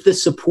with the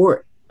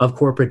support of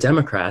corporate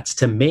Democrats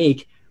to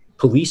make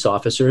police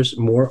officers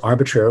more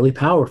arbitrarily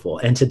powerful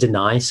and to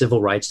deny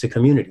civil rights to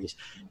communities.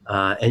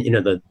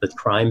 The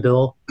crime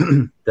bill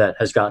that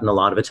has gotten a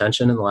lot of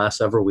attention in the last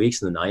several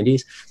weeks in the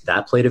 90s,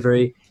 that played a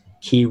very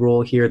key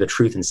role here. The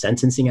Truth in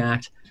Sentencing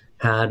Act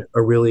had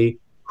a really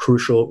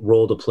crucial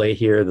role to play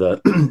here.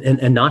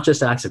 And not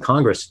just acts of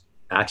Congress,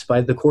 acts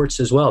by the courts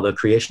as well. The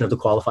creation of the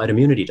qualified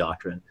immunity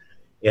doctrine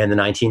in the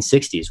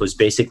 1960s was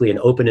basically an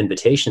open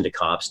invitation to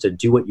cops to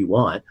do what you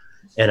want.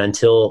 And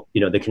until,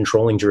 the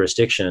controlling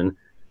jurisdiction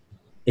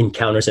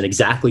encounters an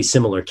exactly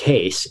similar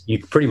case, you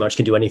pretty much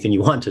can do anything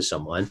you want to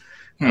someone.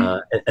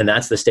 And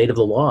that's the state of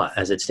the law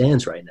as it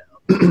stands right now.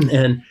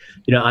 And,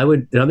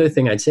 another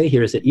thing I'd say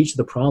here is that each of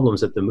the problems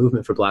that the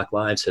movement for Black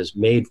Lives has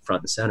made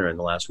front and center in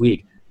the last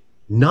week,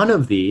 none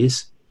of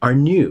these are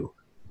new.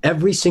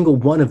 Every single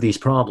one of these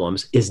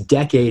problems is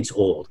decades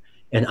old.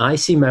 And I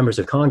see members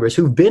of Congress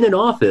who've been in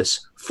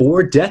office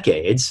for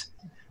decades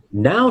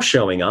now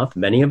showing up,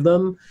 many of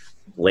them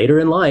later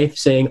in life,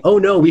 saying, oh,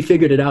 no, we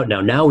figured it out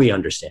now. Now we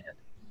understand.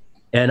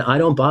 And I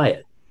don't buy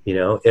it.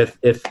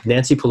 If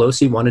Nancy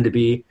Pelosi wanted to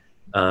be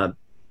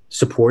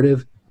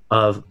supportive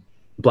of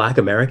Black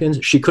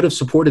Americans, she could have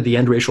supported the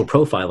End Racial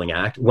Profiling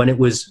Act when it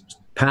was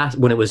passed,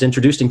 when it was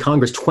introduced in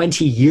Congress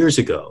 20 years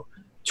ago.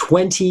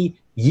 20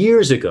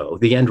 years ago,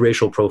 the End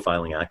Racial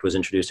Profiling Act was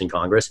introduced in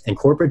Congress, and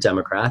corporate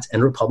Democrats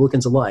and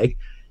Republicans alike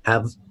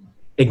have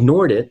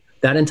ignored it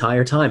that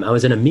entire time. I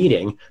was in a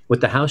meeting with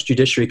the House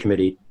Judiciary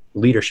Committee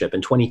leadership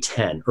in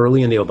 2010,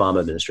 early in the Obama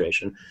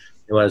administration,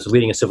 when I was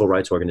leading a civil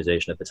rights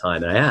organization at the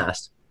time, and I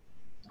asked,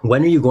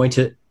 when are you going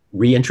to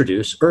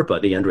reintroduce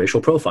IRPA, the End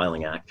Racial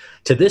Profiling Act?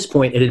 To this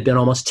point, it had been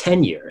almost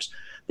 10 years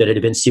that it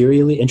had been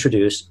serially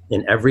introduced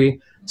in every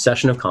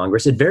session of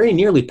Congress. It very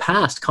nearly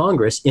passed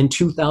Congress in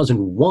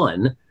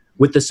 2001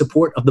 with the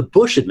support of the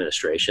Bush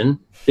administration.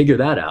 Figure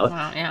that out.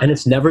 Wow, yeah. And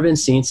it's never been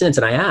seen since.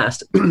 And I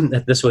asked,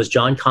 this was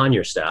John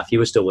Conyers' staff. He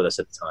was still with us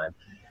at the time.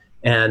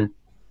 And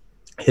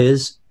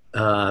his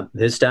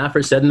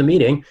staffer said in the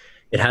meeting,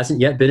 it hasn't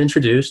yet been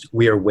introduced.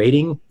 We are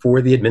waiting for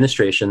the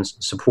administration's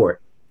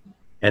support.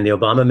 And the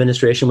Obama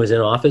administration was in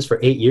office for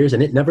 8 years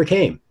and it never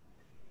came.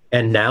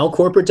 And now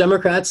corporate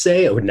Democrats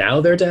say, oh, now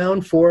they're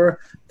down for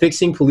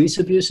fixing police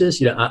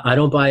abuses. I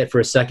don't buy it for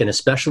a second,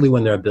 especially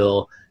when their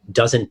bill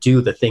doesn't do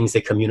the things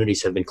that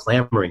communities have been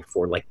clamoring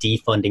for, like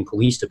defunding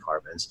police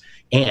departments,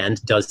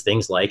 and does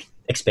things like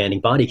expanding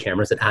body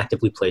cameras that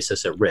actively place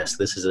us at risk.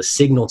 This is a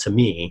signal to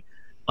me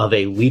of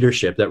a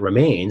leadership that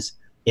remains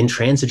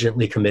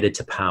intransigently committed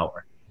to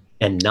power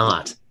and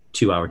not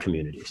to our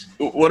communities.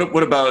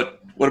 What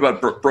about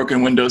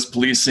broken windows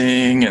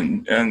policing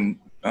and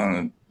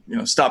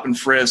stop and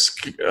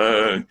frisk?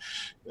 A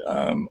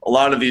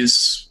lot of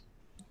these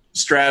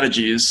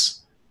strategies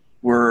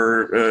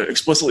were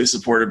explicitly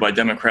supported by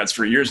Democrats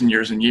for years and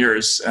years and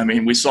years. I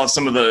mean, we saw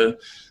some of the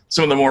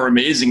more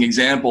amazing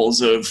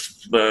examples of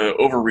the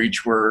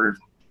overreach were,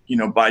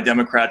 by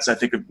Democrats. I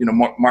think of,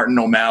 Martin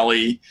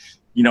O'Malley,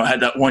 had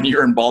that 1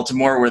 year in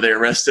Baltimore where they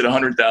arrested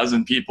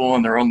 100,000 people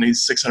and there are only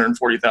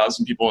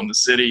 640,000 people in the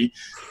city.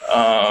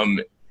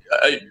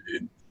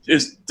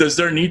 Does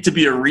there need to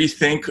be a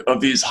rethink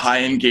of these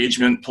high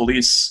engagement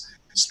police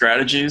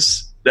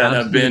strategies that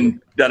have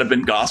been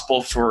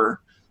gospel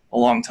for a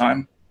long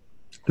time?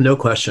 No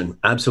question.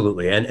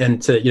 Absolutely.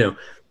 And to,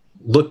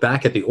 look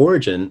back at the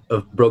origin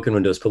of broken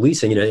windows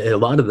policing, a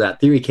lot of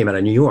that theory came out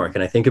of New York.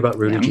 And I think about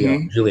Rudy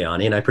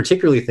Giuliani, and I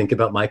particularly think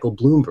about Michael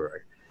Bloomberg.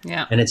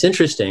 Yeah. And it's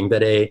interesting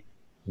that a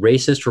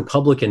racist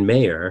Republican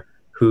mayor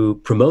who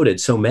promoted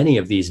so many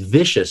of these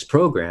vicious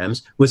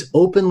programs was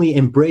openly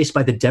embraced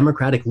by the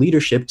Democratic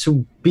leadership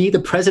to be the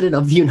president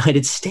of the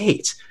United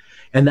States.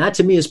 And that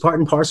to me is part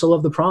and parcel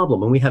of the problem.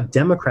 When we have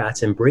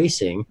Democrats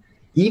embracing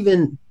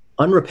even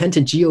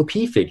unrepentant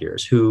GOP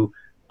figures who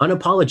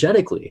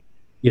unapologetically,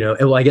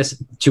 well, I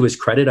guess to his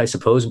credit, I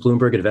suppose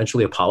Bloomberg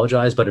eventually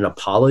apologized, but an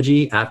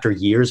apology after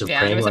years of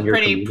preying on your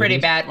communities. It was a pretty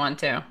bad one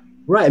too.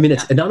 Right. I mean,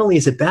 it's not only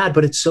is it bad,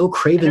 but it's so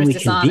cravenly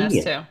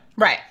convenient. Too.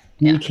 Right.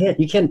 Yeah.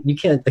 You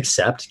can't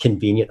accept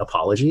convenient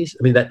apologies.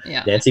 I mean,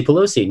 Nancy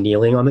Pelosi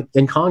kneeling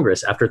in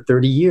Congress after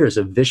 30 years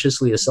of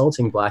viciously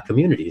assaulting Black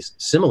communities.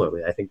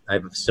 Similarly, I think I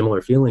have a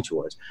similar feeling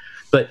towards.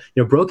 But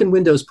broken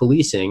windows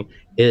policing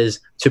is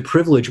to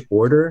privilege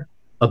order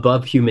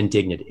above human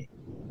dignity,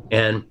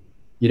 and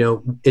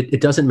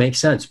it doesn't make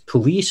sense.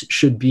 Police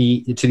should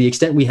be, to the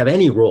extent we have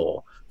any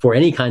role for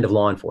any kind of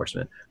law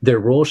enforcement, their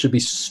role should be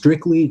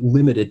strictly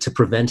limited to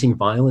preventing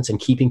violence and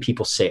keeping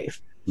people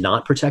safe,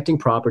 not protecting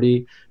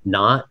property,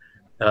 not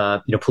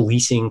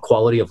policing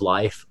quality of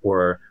life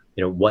or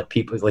what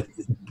people like.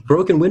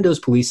 Broken windows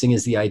policing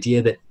is the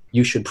idea that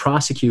you should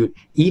prosecute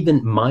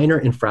even minor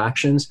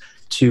infractions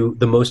to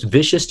the most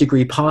vicious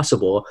degree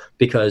possible,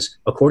 because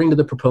according to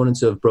the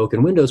proponents of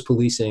broken windows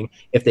policing,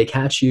 if they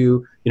catch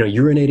you,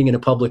 urinating in a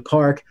public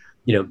park,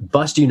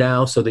 bust you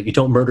now so that you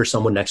don't murder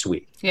someone next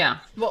week. Yeah.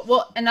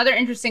 Well, another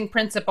interesting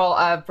principle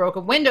of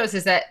broken windows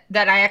is that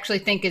I actually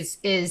think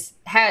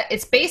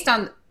it's based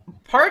on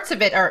parts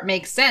of it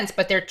makes sense,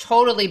 but they're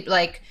totally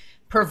like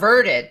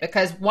perverted,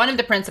 because one of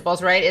the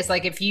principles, right, is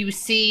like if you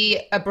see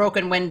a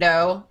broken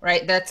window,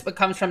 right, that's what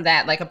comes from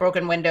that, like a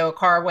broken window, a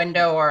car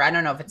window, or I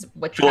don't know if it's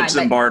which kind.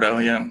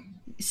 Zimbardo, yeah.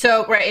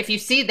 So, right, if you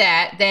see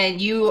that, then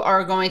you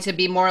are going to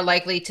be more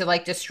likely to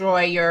like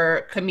destroy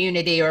your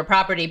community or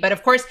property. But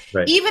of course,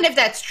 even if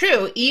that's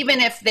true, even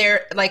if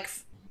they're like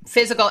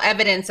physical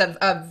evidence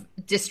of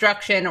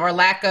destruction or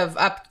lack of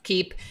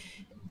upkeep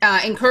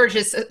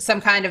encourages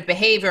some kind of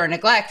behavior or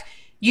neglect,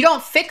 you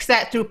don't fix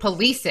that through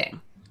policing.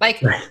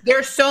 Like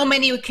there's so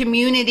many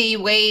community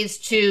ways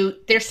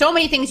there's so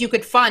many things you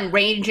could fund,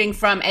 ranging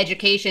from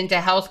education to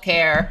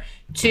healthcare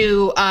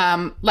to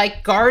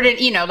like garden,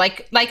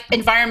 like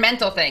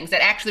environmental things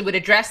that actually would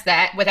address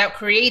that without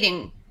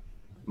creating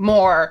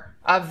more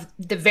of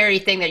the very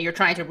thing that you're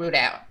trying to root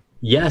out.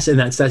 Yes, and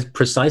that's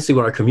precisely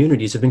what our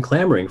communities have been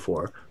clamoring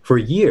for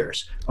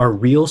years, are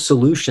real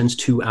solutions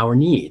to our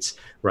needs,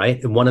 right?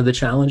 And one of the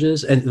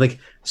challenges, and like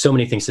so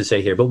many things to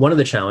say here, but one of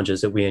the challenges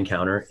that we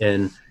encounter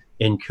in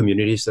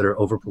communities that are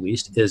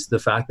over-policed is the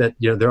fact that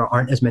there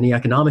aren't as many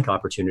economic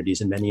opportunities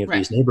in many of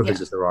these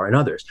neighborhoods as there are in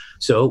others.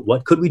 So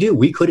what could we do?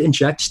 We could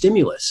inject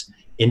stimulus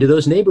into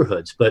those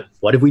neighborhoods. But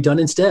what have we done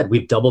instead?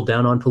 We've doubled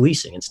down on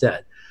policing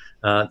instead.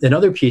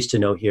 Another piece to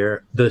note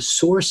here, the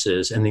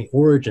sources and the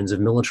origins of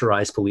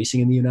militarized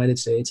policing in the United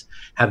States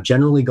have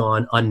generally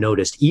gone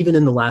unnoticed, even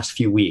in the last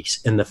few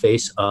weeks, in the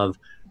face of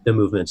the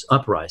movement's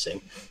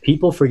uprising.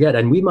 People forget,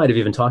 and we might have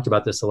even talked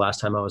about this the last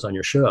time I was on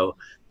your show,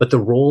 but the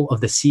role of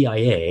the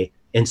CIA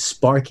in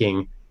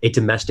sparking a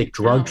domestic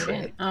drug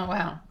trade. Oh,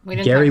 wow. We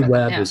didn't Gary talk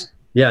about Webb is,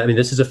 I mean,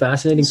 this is a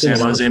fascinating thing.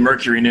 San Jose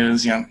Mercury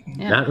News, yeah.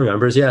 Matt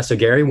remembers, So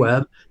Gary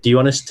Webb, do you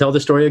want to tell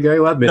the story of Gary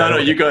Webb? No,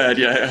 you go ahead,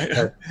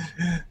 yeah.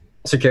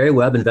 So Gary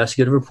Webb,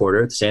 investigative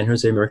reporter at the San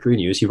Jose Mercury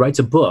News, he writes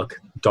a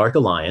book, Dark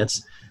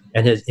Alliance,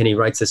 and he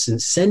writes this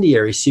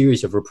incendiary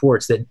series of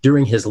reports that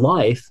during his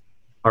life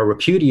are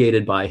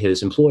repudiated by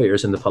his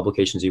employers and the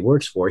publications he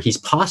works for. He's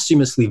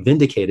posthumously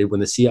vindicated when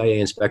the CIA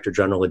Inspector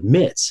General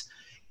admits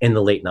in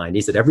the late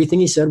 90s that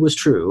everything he said was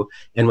true.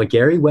 And what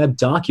Gary Webb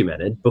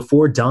documented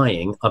before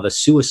dying of a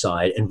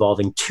suicide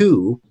involving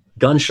 2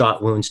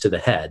 gunshot wounds to the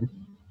head.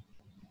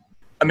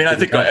 I mean, I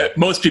think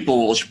most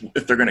people, will,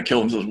 if they're going to kill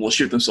themselves, will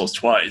shoot themselves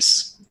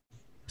twice.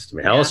 I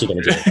mean, how else are you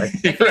going to do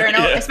it?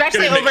 Right?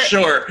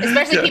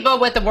 Especially people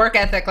with the work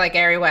ethic like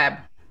Gary Webb.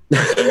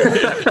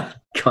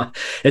 God,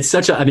 it's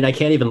such a, I mean, I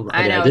can't even,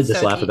 I did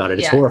just laugh about it.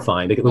 It's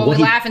horrifying. Well, we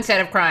laugh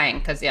instead of crying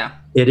because,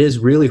 it is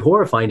really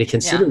horrifying to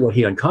consider what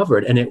he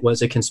uncovered. And it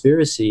was a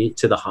conspiracy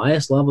to the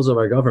highest levels of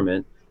our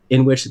government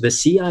in which the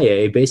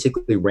CIA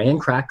basically ran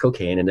crack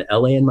cocaine into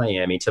LA and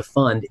Miami to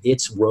fund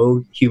its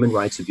rogue human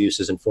rights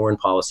abuses and foreign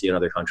policy in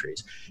other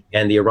countries.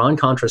 And the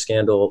Iran-Contra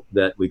scandal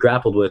that we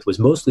grappled with was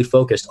mostly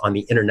focused on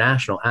the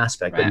international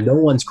aspect, but no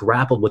one's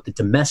grappled with the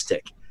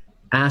domestic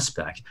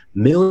aspect.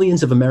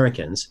 Millions of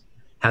Americans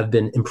have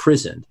been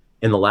imprisoned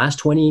in the last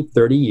 20,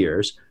 30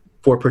 years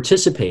for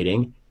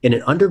participating in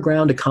an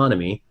underground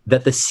economy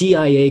that the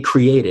CIA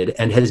created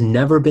and has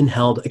never been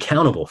held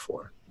accountable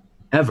for,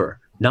 ever.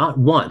 Not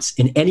once,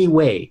 in any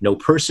way, no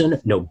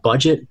person, no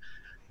budget,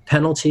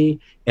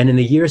 penalty. And in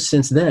the years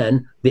since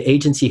then, the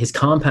agency has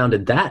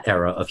compounded that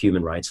era of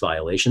human rights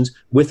violations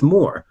with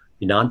more,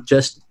 not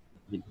just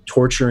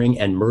torturing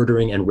and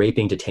murdering and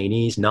raping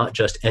detainees, not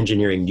just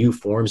engineering new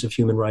forms of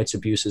human rights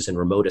abuses and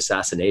remote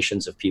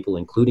assassinations of people,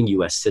 including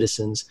U.S.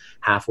 citizens,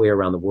 halfway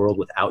around the world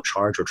without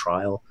charge or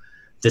trial,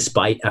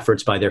 despite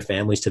efforts by their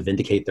families to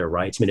vindicate their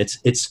rights. I mean,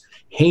 it's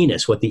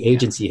heinous what the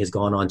agency has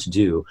gone on to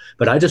do.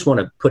 But I just want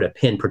to put a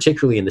pin,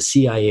 particularly in the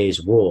CIA's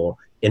role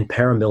in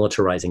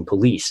paramilitarizing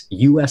police.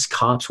 U.S.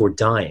 cops were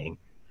dying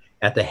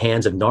at the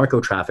hands of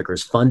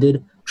narco-traffickers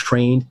funded,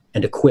 trained,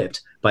 and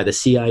equipped by the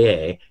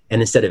CIA. And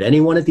instead of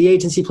anyone at the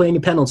agency paying a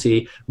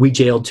penalty, we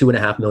jailed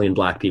 2.5 million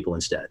black people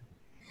instead.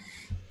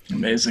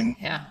 Amazing.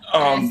 Yeah.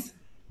 Go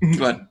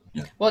ahead.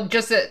 Yeah. Well,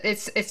 just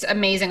it's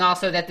amazing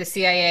also that the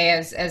CIA,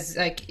 as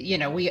like, you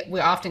know, we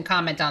often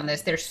comment on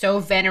this, they're so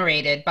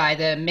venerated by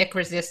the MIC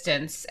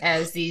resistance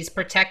as these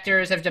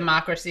protectors of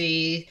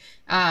democracy,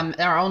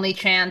 our only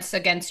chance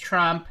against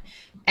Trump.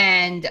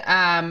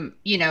 And,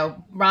 you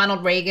know,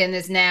 Ronald Reagan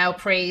is now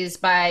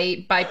praised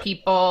by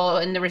people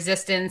in the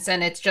resistance.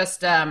 And it's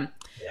just a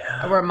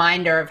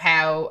reminder of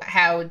how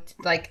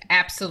like,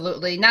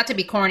 absolutely, not to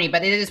be corny,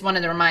 but it is one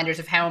of the reminders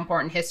of how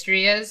important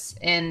history is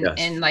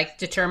in like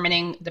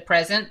determining the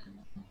present.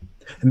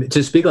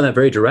 To speak on that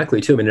very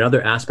directly, too, I mean,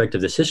 another aspect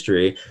of this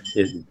history,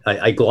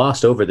 I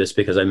glossed over this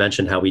because I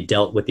mentioned how we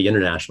dealt with the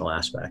international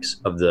aspects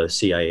of the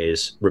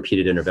CIA's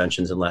repeated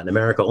interventions in Latin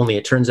America, only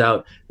it turns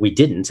out we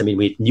didn't. I mean,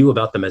 we knew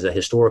about them as a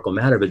historical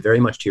matter, but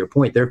very much to your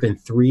point, there have been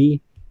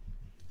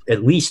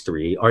at least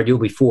three,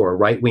 arguably four,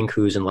 right-wing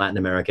coups in Latin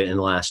America in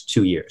the last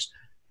 2 years.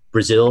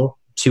 Brazil,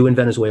 2 in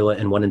Venezuela,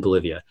 and 1 in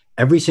Bolivia.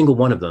 Every single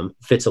one of them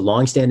fits a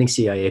longstanding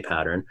CIA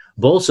pattern.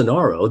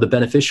 Bolsonaro, the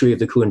beneficiary of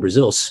the coup in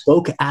Brazil,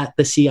 spoke at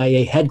the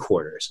CIA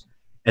headquarters.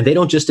 And they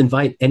don't just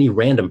invite any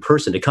random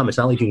person to come. It's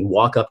not like you can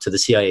walk up to the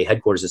CIA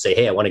headquarters and say,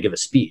 hey, I want to give a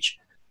speech,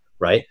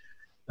 right?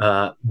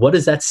 What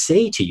does that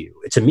say to you?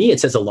 To me, it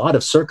says a lot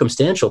of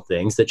circumstantial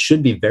things that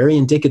should be very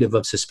indicative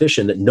of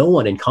suspicion that no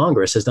one in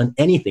Congress has done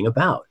anything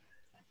about.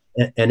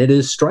 And it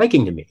is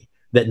striking to me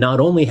that not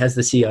only has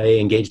the CIA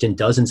engaged in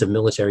dozens of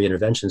military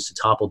interventions to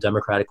topple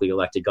democratically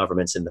elected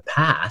governments in the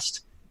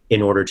past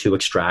in order to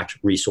extract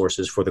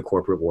resources for the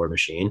corporate war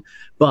machine,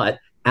 but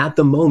at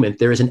the moment,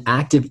 there is an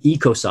active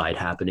ecocide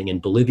happening in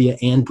Bolivia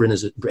and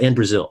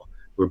Brazil.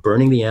 We're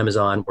burning the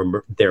Amazon,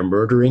 they're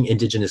murdering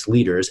indigenous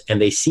leaders,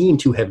 and they seem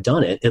to have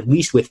done it, at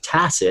least with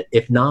tacit,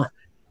 if not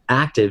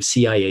active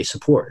CIA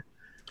support.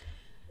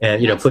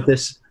 And, you know, put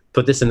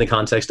this in the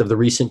context of the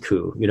recent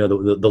coup, you know,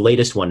 the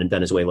latest one in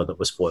Venezuela that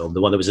was foiled, the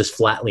one that was just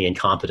flatly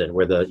incompetent,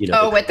 where the, you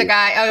know.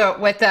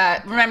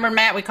 Remember,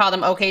 Matt, we called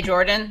him OK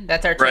Jordan?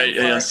 That's our term. Right,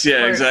 yes,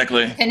 yeah,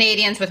 exactly.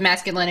 Canadians with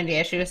masculinity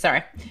issues,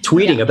 sorry.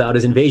 Tweeting about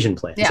his invasion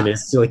plans. Yeah. I mean,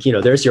 it's like, you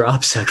know, there's your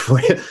OPSEC for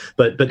you.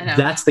 But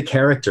that's the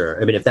character.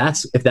 I mean, if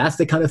that's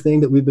the kind of thing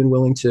that we've been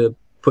willing to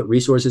put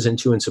resources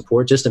into and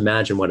support, just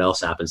imagine what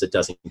else happens that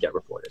doesn't get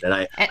reported. And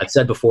I've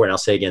said before, and I'll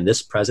say again,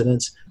 this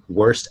president's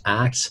worst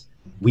acts,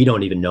 we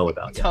don't even know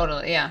about yet.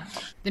 Totally, yeah.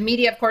 The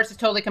media, of course, is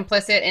totally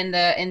complicit in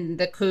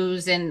the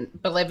coups in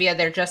Bolivia.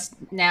 They're just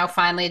now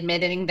finally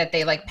admitting that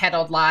they like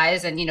peddled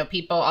lies, and you know,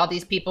 all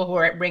these people who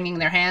are wringing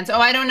their hands.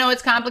 Oh, I don't know,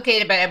 it's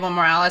complicated by Evo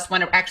Morales,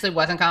 when it actually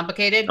wasn't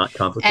complicated. Not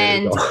complicated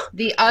and at all.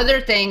 The other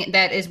thing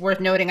that is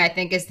worth noting, I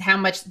think, is how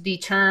much the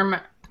term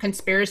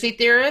conspiracy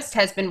theorist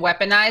has been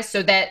weaponized,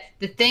 so that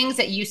the things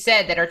that you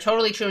said that are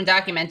totally true and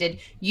documented,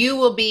 you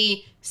will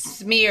be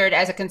smeared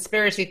as a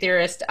conspiracy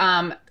theorist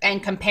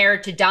and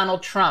compared to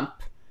Donald Trump.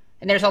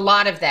 And there's a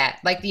lot of that,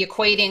 like the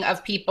equating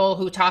of people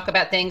who talk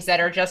about things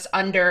that are just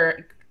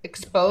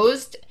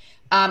underexposed,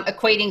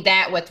 equating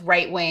that with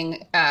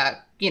right-wing,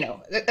 you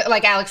know,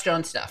 like Alex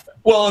Jones stuff.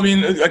 Well, I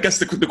mean, I guess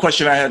the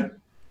question I had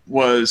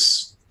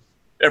was,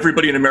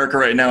 everybody in America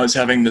right now is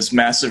having this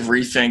massive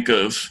rethink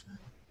of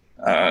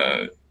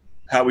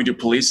how we do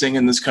policing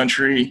in this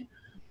country.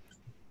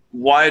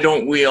 Why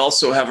don't we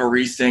also have a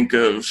rethink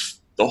of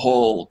the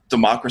whole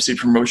democracy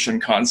promotion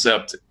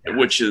concept,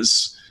 which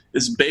is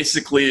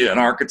basically an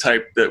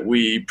archetype that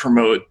we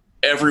promote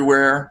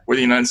everywhere where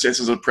the United States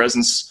has a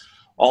presence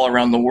all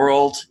around the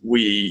world.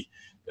 We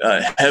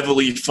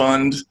heavily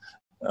fund,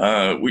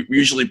 we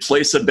usually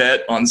place a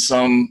bet on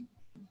some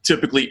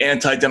typically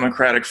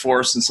anti-democratic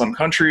force in some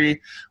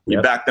country. We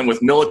back them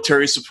with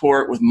military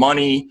support, with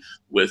money,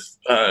 with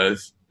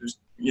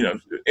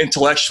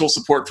intellectual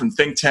support from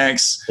think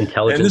tanks,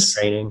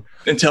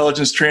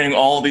 intelligence training,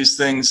 all these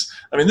things.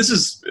 I mean,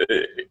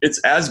 it's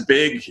as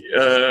big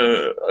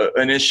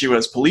an issue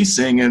as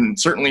policing, and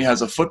certainly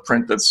has a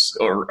footprint that's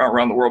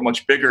around the world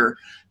much bigger.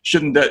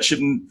 Shouldn't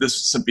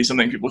this be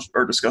something people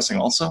are discussing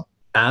also?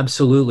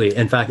 Absolutely.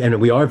 In fact,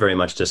 and we are very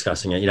much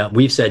discussing it. You know,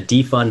 we've said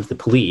defund the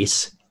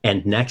police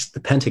and next the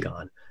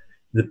Pentagon.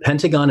 The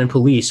Pentagon and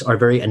police are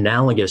very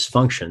analogous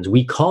functions.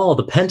 We call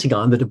the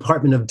Pentagon the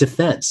Department of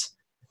Defense,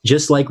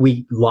 just like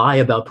we lie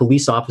about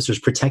police officers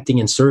protecting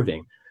and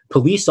serving.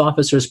 Police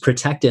officers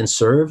protect and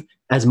serve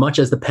as much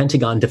as the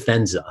Pentagon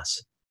defends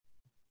us,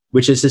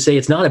 which is to say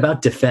it's not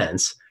about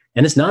defense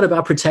and it's not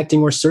about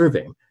protecting or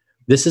serving.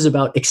 This is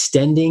about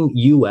extending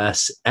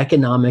U.S.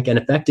 economic and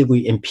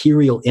effectively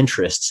imperial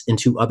interests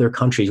into other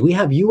countries. We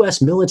have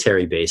U.S.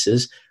 military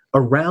bases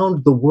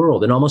around the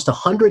world in almost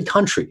 100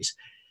 countries.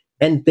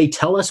 And they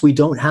tell us we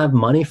don't have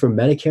money for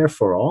Medicare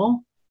for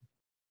all?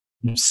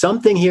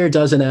 Something here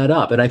doesn't add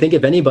up. And I think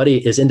if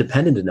anybody is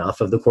independent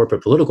enough of the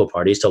corporate political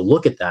parties to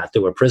look at that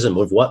through a prism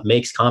of what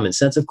makes common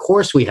sense, of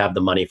course we have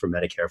the money for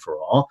Medicare for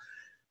all.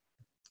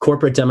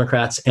 Corporate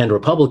Democrats and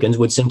Republicans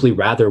would simply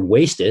rather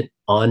waste it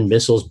on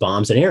missiles,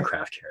 bombs, and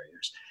aircraft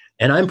carriers.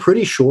 And I'm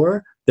pretty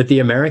sure that the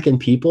American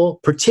people,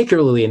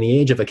 particularly in the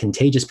age of a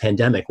contagious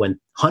pandemic, when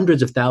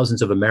hundreds of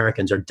thousands of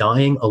Americans are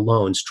dying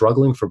alone,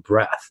 struggling for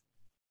breath,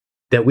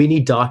 that we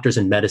need doctors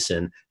and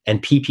medicine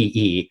and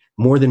PPE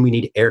more than we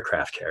need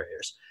aircraft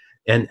carriers.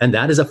 And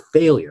that is a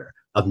failure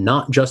of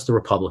not just the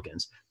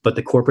Republicans, but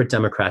the corporate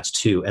Democrats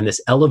too. And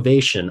this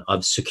elevation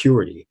of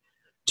security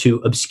to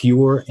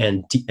obscure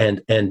and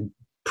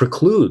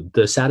preclude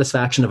the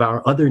satisfaction of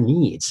our other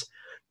needs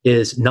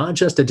is not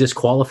just a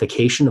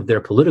disqualification of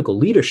their political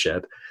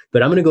leadership,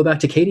 but I'm going to go back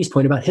to Katie's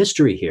point about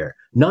history here.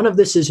 None of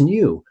this is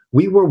new.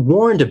 We were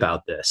warned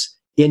about this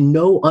in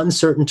no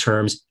uncertain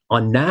terms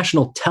on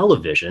national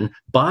television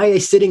by a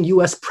sitting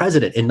US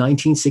president in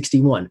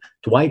 1961.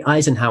 Dwight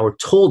Eisenhower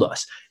told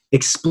us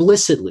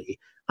explicitly,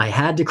 I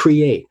had to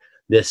create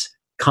this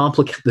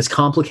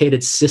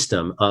complicated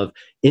system of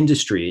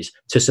industries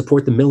to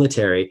support the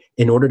military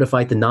in order to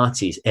fight the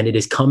Nazis, and it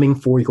is coming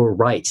for your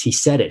rights. He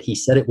said it. He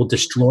said it will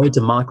destroy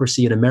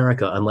democracy in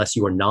America unless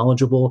you are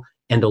knowledgeable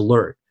and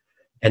alert.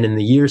 And in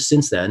the years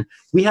since then,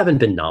 we haven't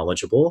been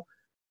knowledgeable.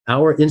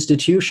 Our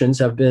institutions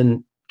have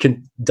been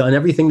done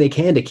everything they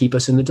can to keep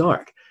us in the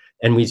dark,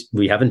 and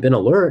we haven't been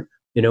alert.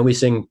 You know, we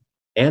sing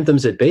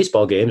anthems at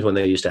baseball games when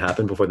they used to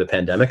happen before the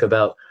pandemic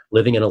about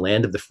living in a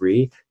land of the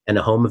free and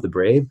a home of the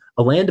brave.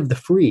 A land of the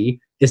free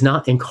is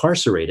not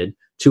incarcerated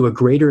to a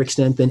greater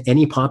extent than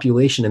any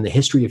population in the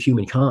history of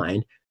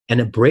humankind. And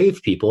a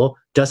brave people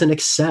doesn't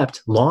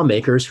accept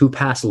lawmakers who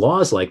pass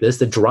laws like this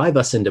that drive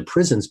us into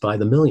prisons by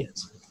the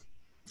millions.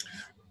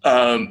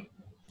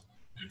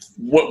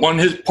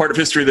 One part of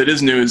history that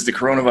is new is the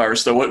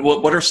coronavirus, though.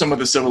 What are some of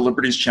the civil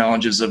liberties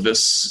challenges of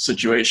this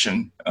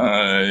situation?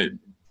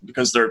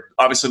 Because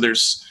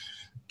there's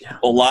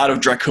a lot of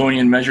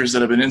draconian measures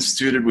that have been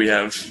instituted. We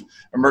have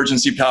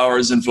emergency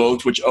powers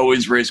invoked, which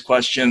always raise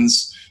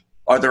questions.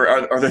 Are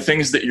there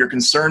things that you're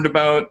concerned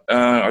about?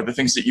 Are there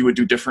things that you would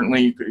do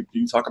differently? Can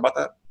you talk about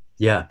that?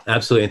 Yeah,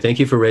 absolutely. And thank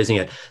you for raising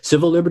it.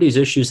 Civil liberties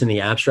issues in the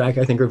abstract,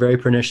 I think, are very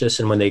pernicious.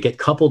 And when they get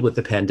coupled with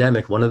the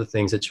pandemic, one of the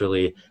things that's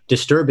really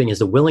disturbing is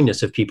the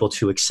willingness of people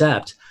to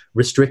accept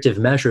restrictive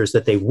measures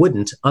that they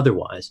wouldn't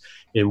otherwise.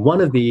 And one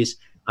of these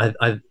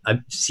I've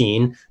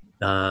seen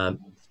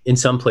in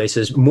some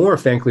places, more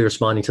frankly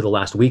responding to the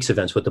last week's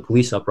events with the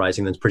police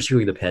uprising than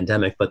particularly the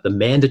pandemic, but the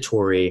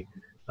mandatory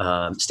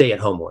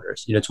stay-at-home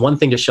orders. You know, it's one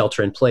thing to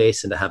shelter in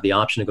place and to have the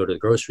option to go to the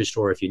grocery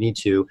store if you need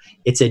to.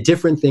 It's a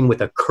different thing with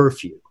a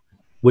curfew,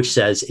 which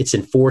says it's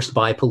enforced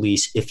by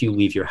police if you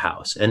leave your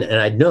house. And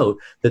I'd note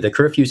that the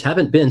curfews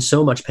haven't been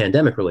so much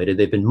pandemic related.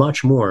 They've been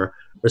much more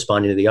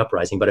responding to the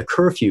uprising. But a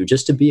curfew,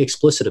 just to be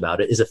explicit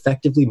about it, is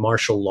effectively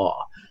martial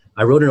law.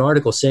 I wrote an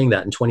article saying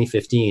that in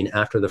 2015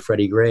 after the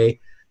Freddie Gray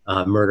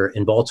murder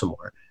in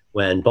Baltimore,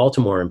 when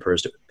Baltimore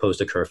imposed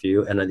a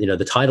curfew. And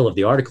the title of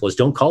the article is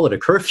 "Don't Call It a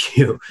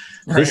Curfew."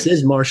 Right. This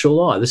is martial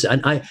law.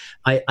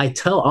 I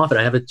tell often,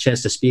 I have a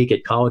chance to speak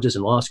at colleges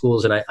and law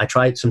schools, and I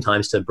try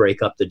sometimes to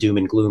break up the doom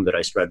and gloom that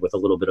I spread with a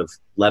little bit of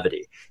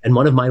levity. And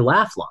one of my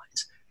laugh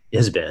lines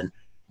has been,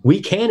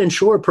 we can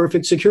ensure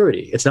perfect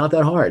security. It's not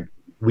that hard.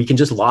 We can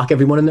just lock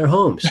everyone in their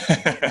homes.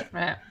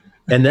 Right.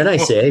 And then I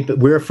say, but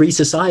we're a free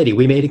society.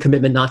 We made a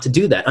commitment not to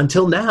do that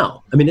until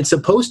now. I mean, it's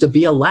supposed to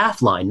be a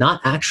laugh line,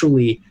 not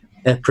actually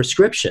a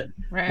prescription.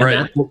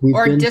 Right.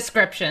 Or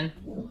description.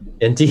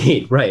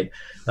 Indeed. Right.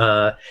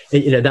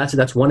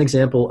 That's one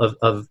example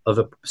of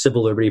a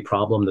civil liberty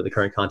problem that the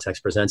current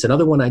context presents.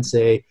 Another one I'd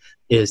say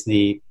is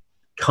the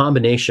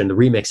combination, the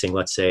remixing,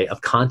 let's say,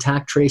 of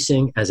contact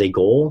tracing as a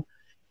goal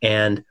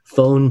and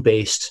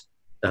phone-based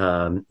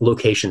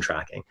location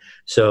tracking.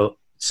 So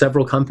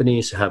several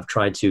companies have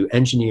tried to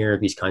engineer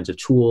these kinds of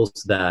tools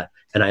that,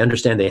 and I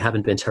understand they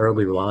haven't been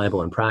terribly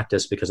reliable in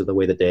practice because of the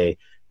way that they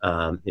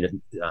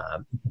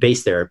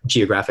base their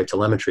geographic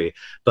telemetry.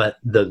 But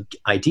the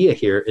idea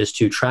here is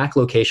to track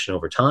location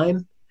over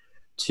time,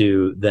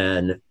 to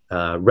then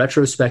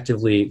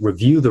retrospectively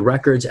review the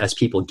records as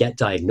people get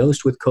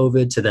diagnosed with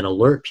COVID, to then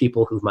alert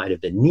people who might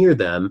have been near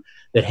them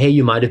that, hey,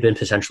 you might have been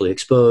potentially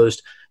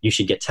exposed, you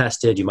should get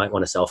tested, you might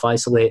want to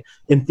self-isolate.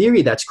 In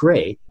theory, that's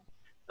great.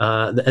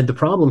 And the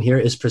problem here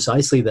is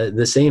precisely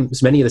the same,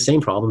 many of the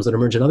same problems that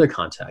emerge in other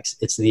contexts.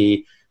 It's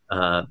the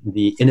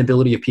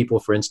inability of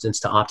people, for instance,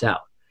 to opt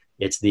out.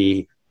 It's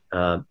the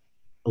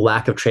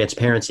lack of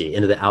transparency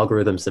into the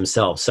algorithms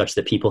themselves, such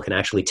that people can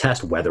actually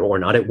test whether or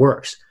not it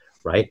works.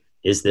 Right?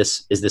 Is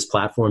this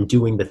platform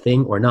doing the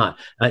thing or not?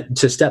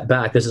 To step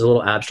back, this is a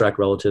little abstract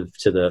relative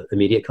to the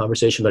immediate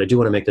conversation, but I do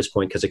want to make this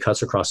point because it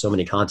cuts across so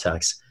many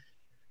contexts.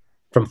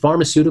 From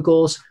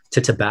pharmaceuticals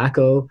to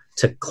tobacco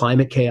to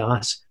climate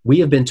chaos, we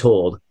have been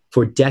told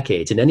for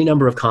decades in any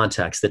number of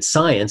contexts that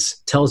science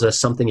tells us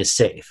something is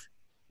safe.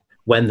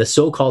 when the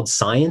so-called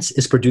science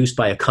is produced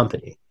by a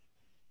company.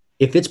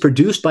 If it's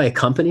produced by a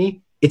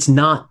company, it's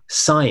not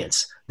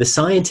science. The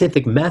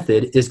scientific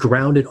method is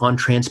grounded on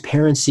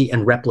transparency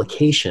and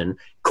replication.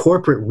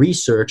 Corporate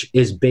research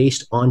is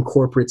based on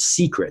corporate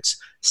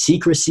secrets.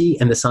 Secrecy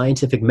and the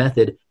scientific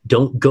method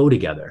don't go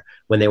together.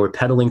 When they were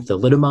peddling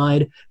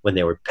thalidomide, when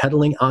they were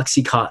peddling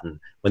OxyContin,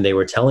 when they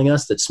were telling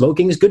us that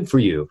smoking is good for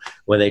you,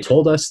 when they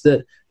told us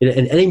that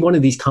in any one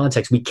of these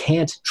contexts, we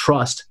can't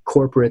trust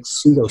corporate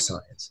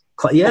pseudoscience.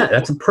 Yeah,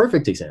 that's a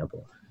perfect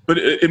example. But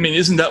I mean,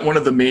 isn't that one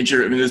of the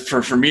major, I mean,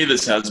 for me,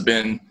 this has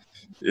been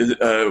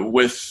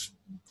with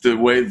the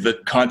way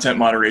that content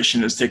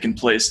moderation has taken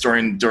place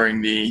during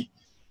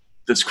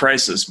this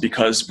crisis,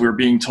 because we're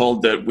being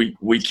told that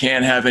we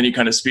can't have any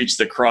kind of speech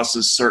that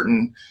crosses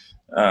certain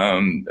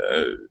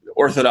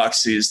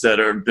orthodoxies that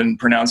have been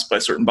pronounced by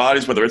certain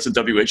bodies, whether it's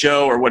the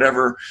WHO or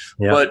whatever.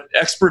 Yeah. But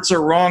experts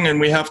are wrong, and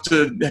we have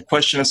to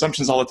question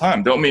assumptions all the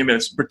time. Don't mean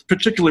it's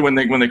particularly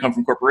when they come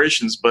from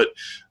corporations, but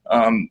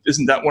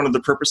isn't that one of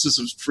the purposes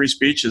of free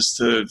speech, is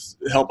to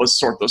help us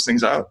sort those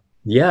things out?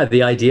 Yeah,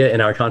 the idea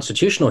in our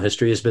constitutional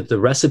history is that the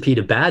recipe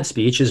to bad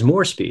speech is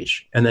more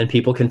speech, and then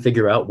people can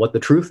figure out what the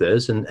truth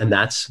is, and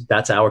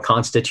that's our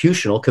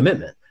constitutional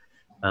commitment.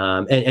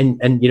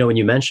 And you know, when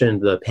you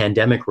mentioned the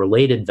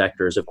pandemic-related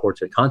vectors of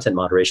content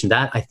moderation,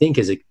 that I think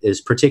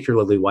is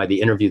particularly why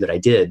the interview that I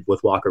did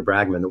with Walker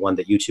Bragman, the one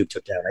that YouTube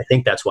took down, I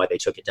think that's why they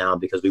took it down,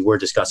 because we were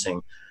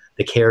discussing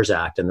the CARES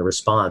Act and the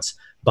response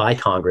by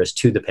Congress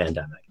to the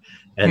pandemic.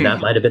 And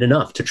that might have been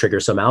enough to trigger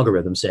some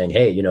algorithm saying,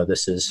 hey, you know,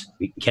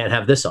 we can't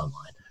have this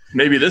online.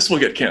 Maybe this will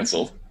get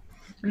canceled.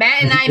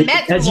 Matt and I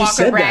met As you Walker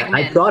said Bragman. That,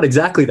 I thought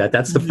exactly that.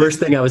 That's the first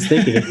thing I was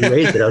thinking as you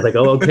raised it. I was like,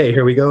 oh, okay,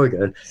 here we go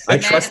again. I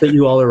trust that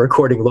you all are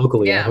recording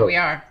locally. Yeah, we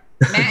are.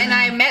 Matt and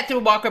I met through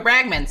Walker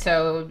Bragman,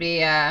 so it would be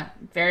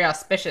very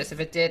inauspicious if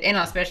it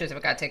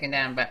got taken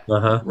down. But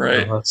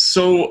right.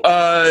 So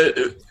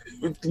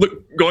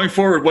look, going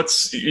forward,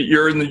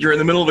 you're in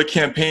the middle of a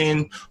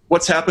campaign.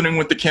 What's happening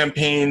with the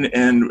campaign,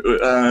 and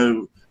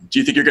do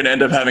you think you're going to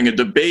end up having a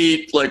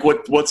debate? Like,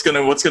 what's going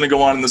to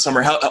go on in the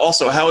summer? How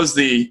has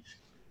the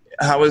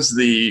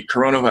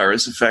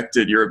coronavirus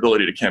affected your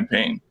ability to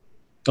campaign?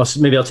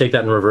 Maybe I'll take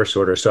that in reverse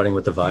order, starting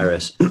with the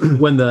virus.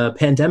 When the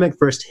pandemic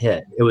first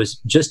hit, it was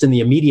just in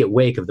the immediate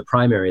wake of the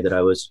primary that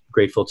I was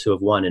grateful to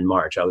have won in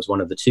March. I was one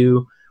of the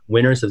two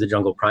winners of the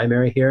jungle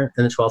primary here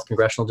in the 12th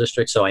Congressional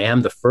District. So I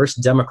am the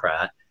first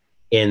Democrat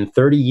in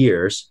 30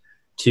 years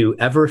to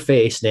ever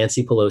face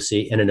Nancy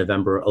Pelosi in a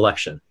November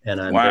election.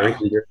 And I'm very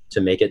eager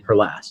to make it her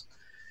last.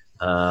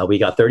 We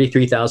got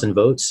 33,000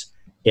 votes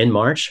in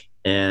March.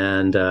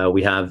 And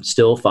we have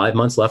still 5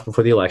 months left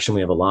before the election.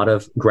 We have a lot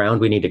of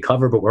ground we need to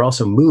cover, but we're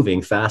also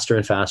moving faster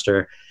and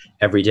faster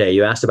every day.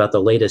 You asked about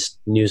the latest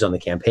news on the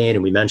campaign,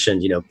 and we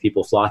mentioned, you know,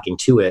 people flocking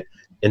to it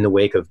in the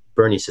wake of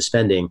Bernie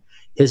suspending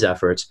his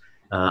efforts.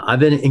 I've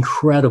been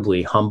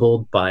incredibly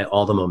humbled by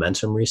all the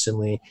momentum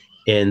recently.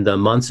 In the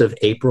months of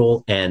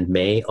April and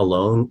May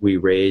alone, we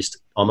raised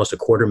almost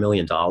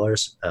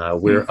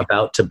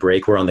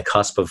 $250,000. We're on the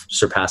cusp of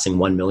surpassing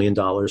 $1 million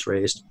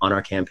raised on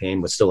our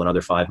campaign, with still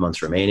another 5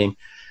 months remaining.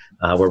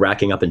 We're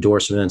racking up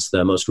endorsements.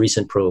 The most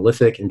recent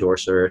prolific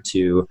endorser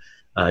to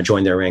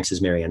join their ranks is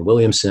Marianne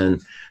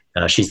Williamson.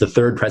 She's the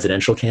third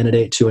presidential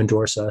candidate to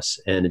endorse us,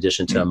 in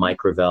addition to Mike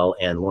Gravel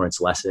and Lawrence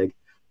Lessig.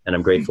 And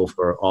I'm grateful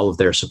for all of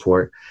their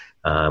support.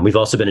 We've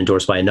also been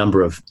endorsed by a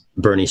number of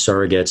Bernie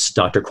surrogates.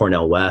 Dr.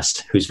 Cornel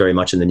West, who's very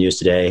much in the news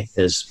today,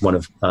 is one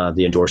of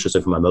the endorsers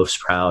of whom I'm most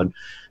proud,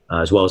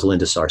 as well as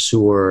Linda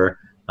Sarsour,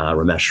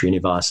 Ramesh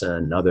Srinivasan,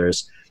 and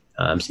others.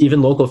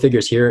 Even local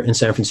figures here in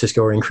San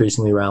Francisco are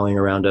increasingly rallying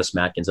around us.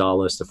 Matt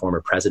Gonzalez, the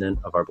former president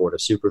of our Board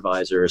of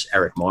Supervisors,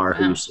 Eric Marr,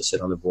 who used to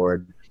sit on the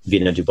board,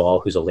 Vina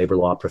Dubal, who's a labor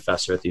law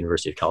professor at the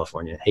University of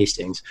California,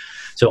 Hastings.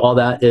 So all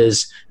that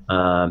is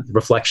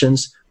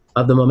reflections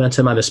of the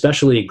momentum. I'm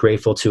especially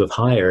grateful to have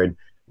hired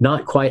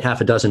not quite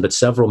half a dozen, but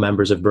several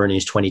members of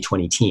Bernie's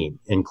 2020 team,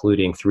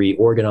 including 3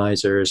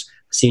 organizers,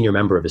 a senior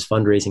member of his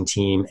fundraising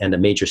team, and a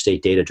major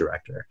state data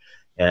director.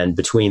 And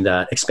between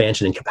that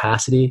expansion and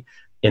capacity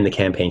in the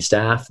campaign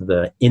staff,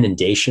 the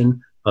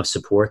inundation of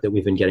support that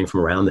we've been getting from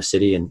around the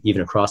city and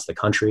even across the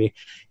country,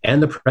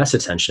 and the press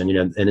attention, you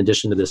know, in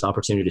addition to this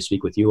opportunity to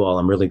speak with you all,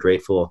 I'm really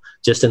grateful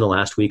just in the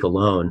last week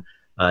alone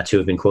to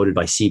have been quoted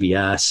by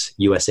CBS,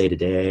 USA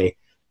Today.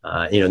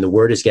 And the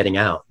word is getting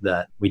out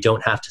that we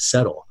don't have to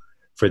settle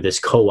for this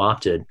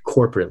co-opted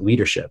corporate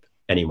leadership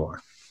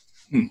anymore.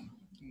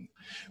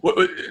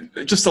 Well,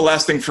 just the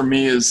last thing for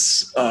me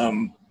is,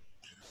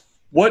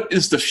 what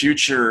is the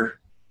future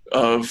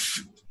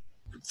of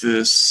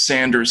this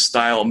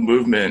Sanders-style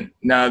movement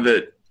now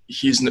that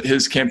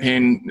his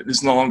campaign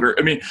is no longer?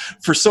 I mean,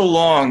 for so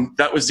long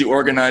that was the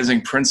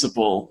organizing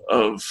principle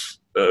of,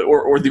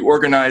 or the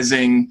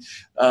organizing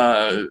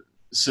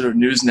sort of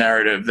news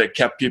narrative that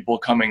kept people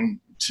coming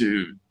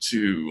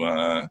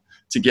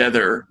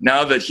together.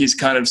 Now that he's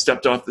kind of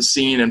stepped off the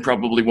scene and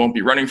probably won't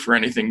be running for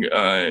anything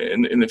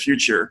in the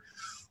future,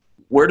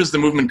 where does the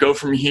movement go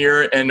from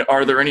here? And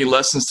are there any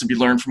lessons to be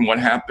learned from what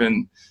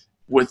happened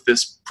with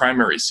this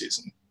primary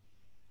season?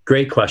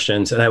 Great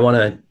questions. And I want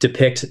to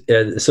depict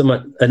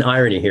somewhat an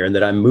irony here in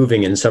that I'm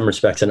moving in some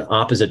respects in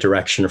opposite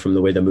direction from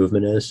the way the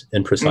movement is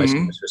in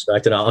precisely this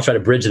respect. And I'll try to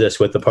bridge this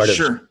with the part of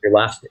your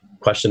last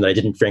question that I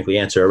didn't frankly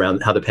answer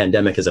around how the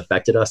pandemic has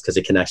affected us, because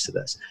it connects to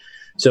this.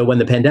 So when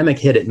the pandemic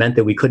hit, it meant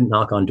that we couldn't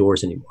knock on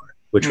doors anymore,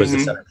 which was the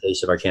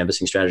centerpiece of our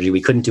canvassing strategy.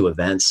 We couldn't do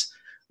events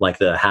like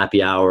the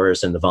happy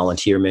hours and the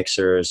volunteer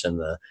mixers and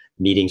the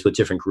meetings with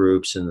different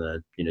groups and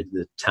the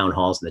town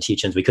halls and the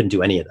teach-ins. We couldn't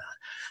do any of that.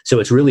 So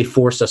it's really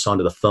forced us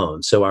onto the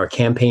phone. So our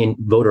campaign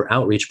voter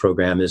outreach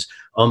program is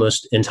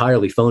almost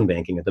entirely phone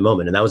banking at the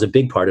moment. And that was a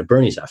big part of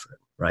Bernie's effort,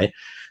 right?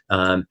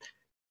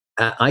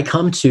 I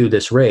come to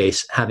this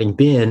race having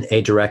been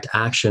a direct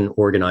action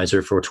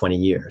organizer for 20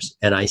 years.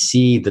 And I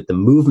see that the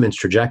movement's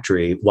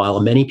trajectory, while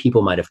many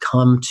people might have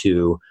come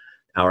to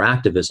our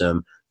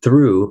activism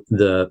through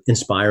the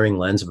inspiring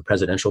lens of a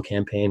presidential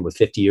campaign with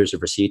 50 years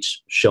of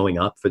receipts showing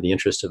up for the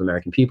interests of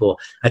American people,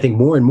 I think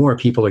more and more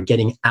people are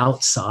getting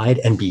outside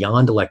and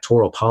beyond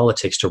electoral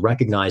politics to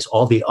recognize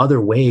all the other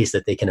ways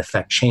that they can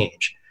affect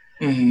change.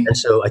 And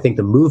so I think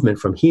the movement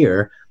from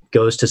here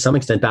goes to some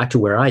extent back to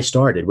where I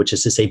started, which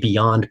is to say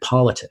beyond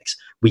politics.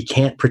 We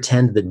can't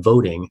pretend that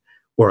voting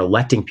or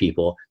electing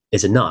people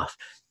is enough.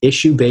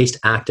 Issue-based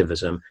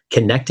activism,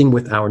 connecting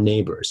with our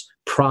neighbors,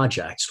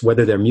 projects,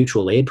 whether they're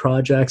mutual aid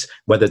projects,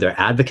 whether they're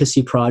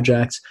advocacy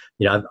projects.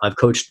 I've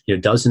coached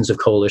dozens of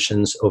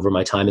coalitions over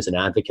my time as an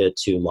advocate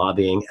to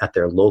lobbying at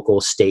their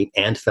local, state,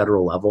 and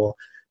federal level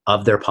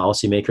of their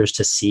policymakers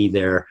to see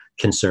their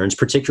concerns,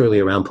 particularly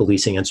around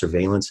policing and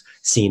surveillance,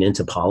 seen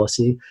into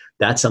policy.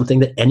 That's something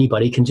that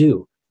anybody can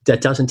do.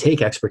 That doesn't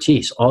take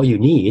expertise. All you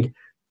need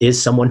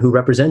is someone who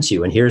represents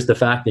you. And here's the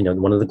fact,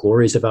 one of the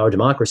glories of our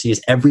democracy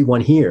is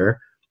everyone here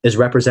is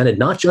represented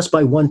not just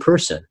by one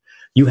person.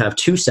 You have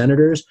 2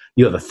 senators,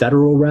 you have a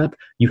federal rep,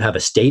 you have a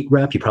state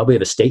rep, you probably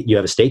have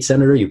a state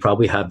senator, you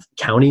probably have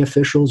county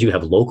officials, you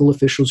have local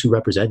officials who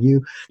represent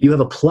you. You have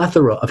a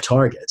plethora of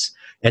targets.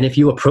 And if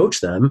you approach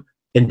them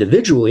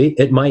individually,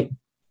 it might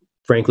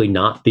frankly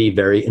not be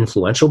very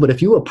influential, but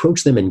if you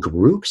approach them in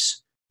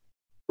groups,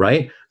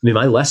 right? I mean,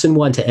 my lesson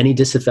 1 to any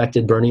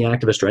disaffected Bernie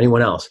activist or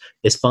anyone else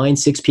is find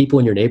 6 people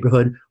in your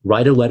neighborhood,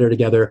 write a letter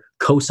together,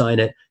 co-sign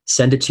it,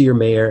 send it to your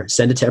mayor,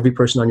 send it to every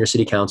person on your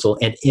city council,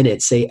 and in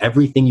it, say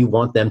everything you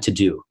want them to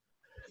do.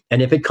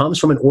 And if it comes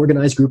from an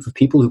organized group of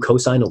people who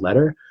co-sign a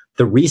letter,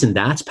 the reason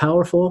that's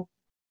powerful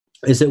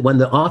is that when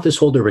the office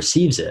holder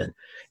receives it,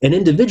 an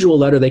individual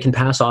letter they can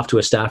pass off to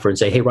a staffer and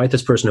say, hey, write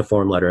this person a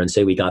form letter and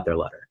say we got their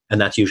letter.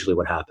 And that's usually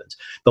what happens.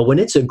 But when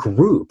it's a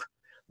group,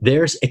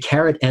 there's a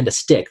carrot and a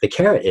stick. The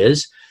carrot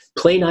is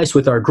play nice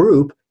with our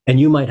group and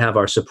you might have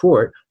our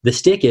support. The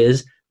stick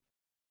is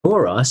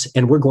ignore us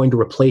and we're going to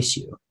replace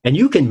you. And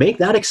you can make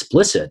that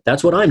explicit.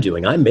 That's what I'm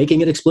doing. I'm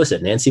making it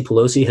explicit. Nancy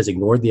Pelosi has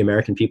ignored the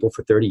American people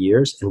for 30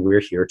 years and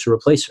we're here to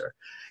replace her.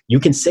 You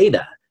can say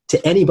that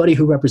to anybody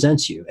who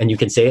represents you, and you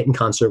can say it in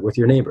concert with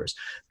your neighbors.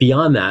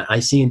 Beyond that, I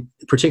see,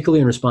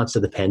 particularly in response to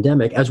the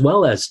pandemic, as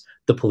well as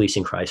the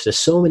policing crisis,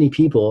 so many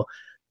people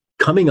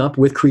coming up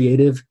with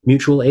creative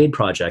mutual aid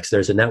projects.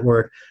 There's a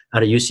network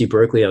out of UC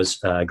Berkeley. I was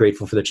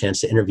grateful for the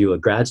chance to interview a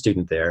grad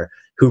student there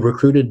who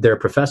recruited their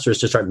professors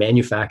to start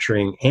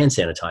manufacturing hand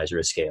sanitizer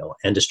at scale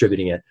and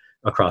distributing it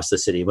across the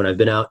city. When I've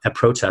been out at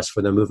protests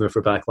for the Movement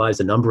for Black Lives,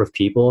 the number of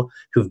people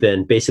who've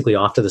been basically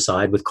off to the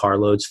side with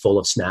carloads full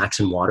of snacks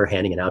and water,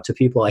 handing it out to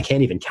people, I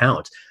can't even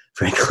count,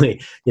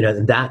 frankly.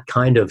 That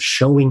kind of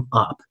showing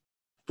up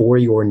for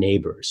your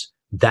neighbors,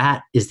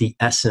 that is the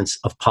essence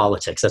of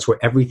politics. That's where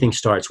everything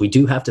starts. We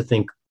do have to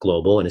think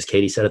global. And as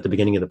Katie said at the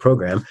beginning of the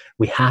program,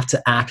 we have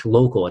to act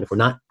local. And if we're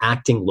not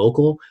acting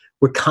local,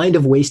 we're kind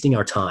of wasting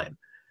our time.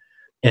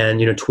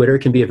 And, Twitter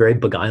can be a very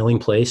beguiling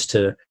place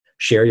to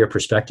share your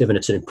perspective, and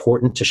it's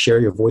important to share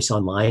your voice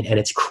online, and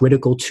it's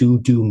critical to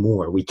do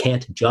more. We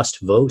can't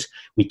just vote.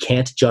 We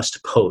can't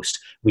just post.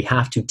 We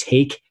have to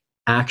take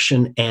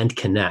action and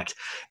connect.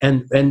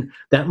 And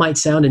that might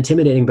sound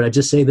intimidating, but I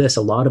just say this,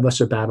 a lot of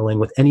us are battling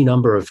with any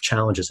number of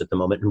challenges at the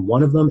moment, and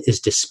one of them is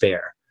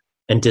despair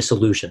and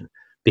disillusion.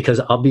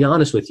 Because I'll be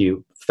honest with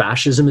you,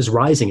 fascism is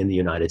rising in the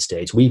United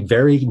States. We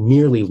very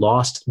nearly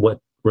lost what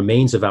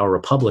remains of our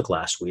republic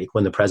last week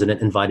when the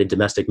president invited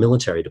domestic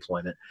military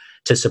deployment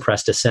to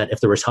suppress dissent. If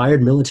the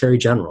retired military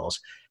generals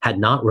had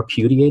not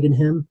repudiated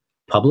him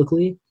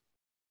publicly,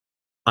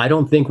 I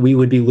don't think we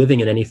would be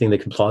living in anything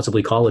that could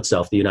plausibly call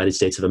itself the United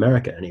States of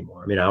America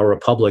anymore. I mean, our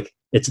republic,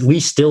 at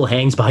least still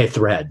hangs by a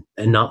thread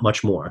and not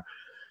much more.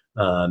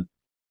 And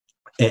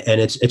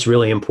it's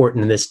really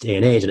important in this day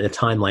and age, and at a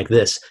time like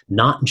this,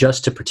 not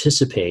just to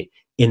participate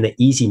in the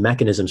easy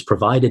mechanisms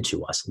provided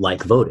to us,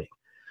 like voting,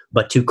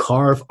 but to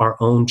carve our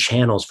own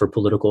channels for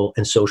political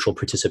and social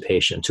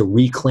participation, to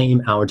reclaim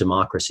our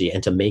democracy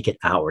and to make it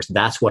ours.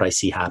 That's what I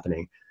see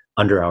happening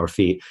under our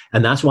feet.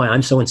 And that's why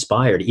I'm so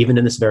inspired, even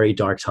in this very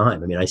dark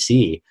time. I mean, I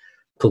see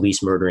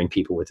police murdering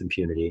people with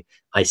impunity.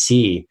 I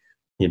see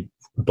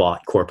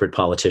bought corporate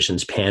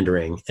politicians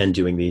pandering and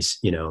doing these,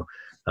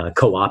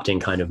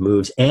 co-opting kind of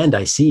moves. And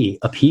I see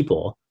a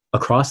people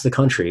across the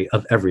country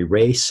of every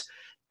race,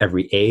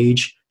 every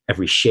age,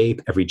 every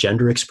shape, every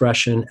gender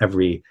expression,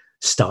 every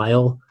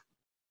style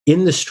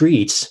in the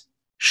streets,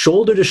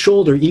 shoulder to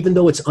shoulder, even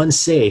though it's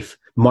unsafe,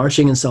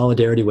 marching in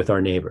solidarity with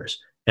our neighbors.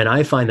 And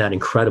I find that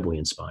incredibly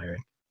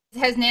inspiring.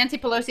 Has Nancy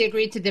Pelosi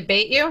agreed to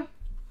debate you?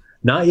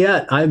 Not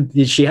yet.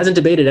 She hasn't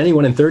debated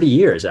anyone in 30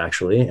 years,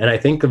 actually. And I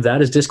think of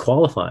that as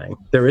disqualifying.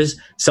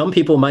 Some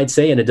people might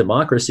say in a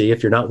democracy,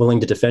 if you're not willing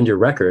to defend your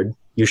record,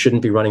 you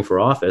shouldn't be running for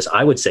office.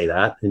 I would say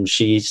that, and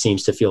she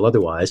seems to feel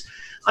otherwise.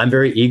 I'm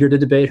very eager to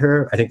debate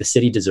her. I think the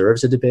city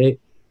deserves a debate.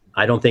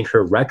 I don't think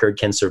her record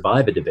can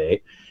survive a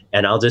debate.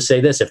 And I'll just say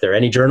this, if there are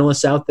any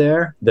journalists out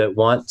there that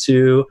want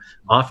to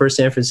offer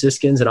San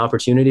Franciscans an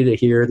opportunity to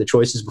hear the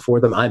choices before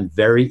them, I'm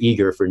very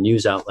eager for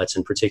news outlets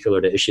in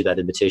particular to issue that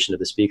invitation to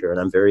the speaker. And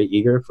I'm very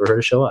eager for her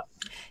to show up.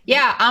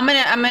 Yeah, I'm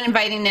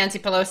inviting Nancy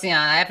Pelosi on.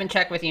 I haven't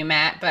checked with you,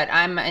 Matt, but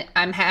I'm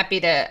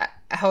happy to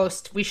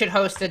host. We should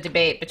host a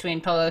debate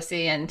between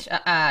Pelosi and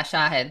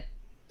Shahid.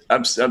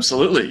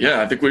 Absolutely.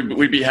 Yeah, I think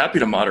we'd be happy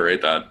to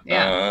moderate that.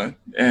 Yeah.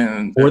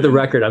 And for the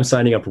record, I'm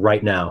signing up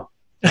right now.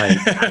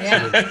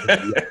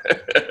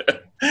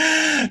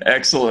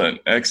 Excellent.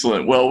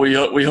 Well, we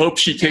hope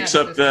she takes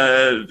up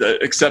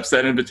accepts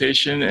that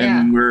invitation,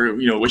 and we're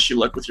wish you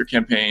luck with your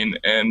campaign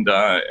and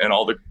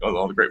all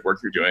the great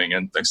work you're doing.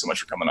 And thanks so much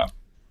for coming on.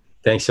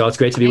 Thanks, y'all. It's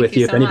great to be with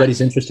you. If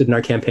anybody's interested in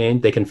our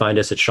campaign, they can find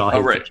us at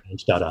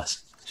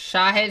shahidforchange.us.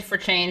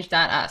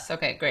 Shahidforchange.us.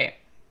 Okay, great.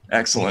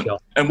 Excellent.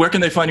 And where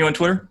can they find you on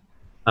Twitter?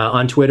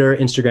 On Twitter,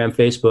 Instagram,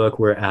 Facebook,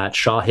 we're at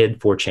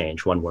Shahid for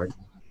Change, one word.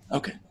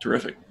 Okay,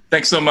 terrific.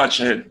 Thanks so much,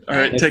 Shahid. All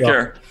right, thanks, take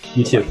care.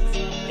 You too.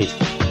 Peace.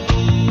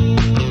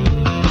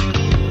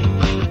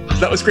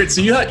 That was great.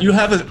 So you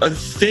have a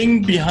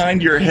thing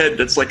behind your head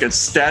that's like a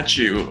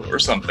statue or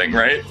something,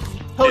 right?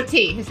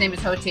 Hoti. His name is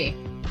Hoti.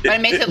 But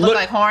it makes it look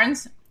like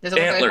horns. Does it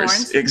antlers, look like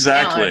horns?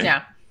 Exactly.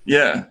 Antlers,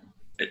 yeah.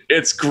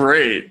 It's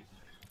great.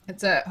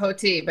 It's a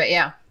Hoti, but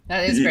yeah,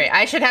 that is great.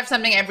 I should have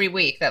something every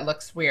week that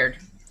looks weird.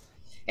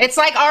 It's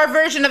like our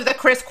version of the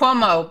Chris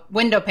Cuomo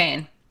window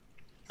pane.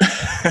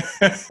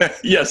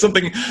 Yeah,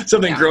 something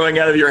growing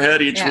out of your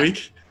head each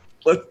week.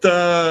 But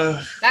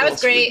that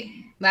was great.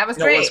 That was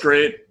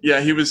great. Yeah,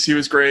 he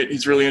was great.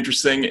 He's really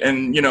interesting.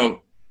 And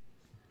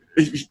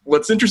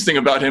what's interesting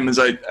about him is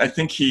I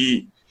think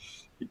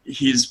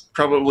he's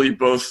probably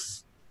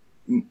both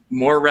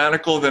more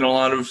radical than a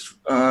lot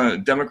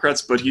of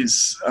Democrats, but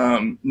he's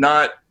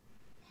not.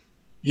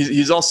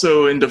 He's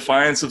also in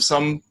defiance of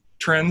some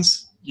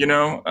trends.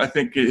 I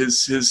think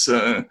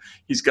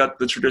he's got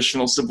the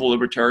traditional civil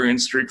libertarian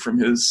streak from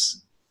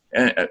his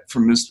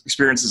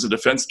experience as a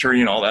defense attorney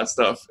and all that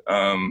stuff.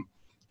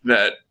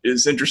 That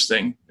is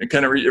interesting. It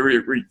kind of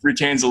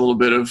retains a little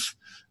bit of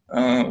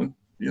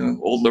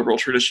old liberal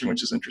tradition,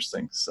 which is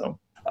interesting. So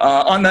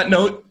on that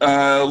note,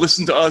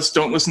 listen to us.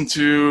 Don't listen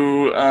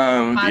to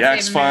the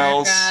Axe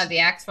Files. The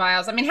Axe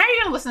Files. I mean, how are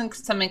you going to listen to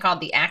something called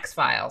the Axe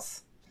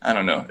Files? I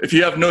don't know. If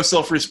you have no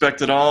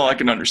self-respect at all, I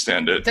can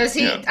understand it. Does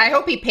he? Yeah. I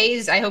hope he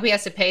pays. I hope he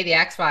has to pay the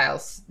X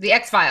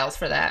Files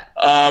for that.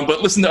 But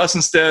listen to us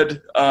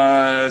instead.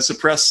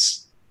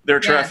 Suppress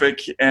their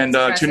traffic and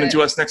tune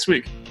into us next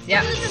week.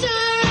 Yeah.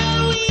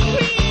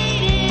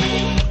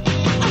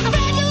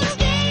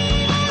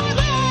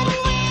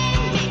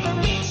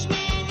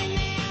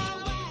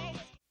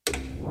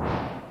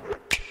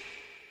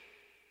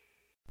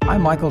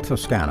 I'm Michael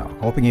Toscano,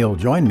 hoping you'll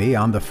join me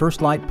on the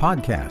First Light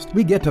podcast.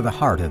 We get to the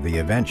heart of the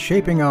event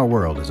shaping our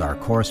world as our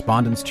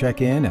correspondents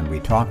check in and we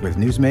talk with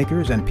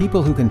newsmakers and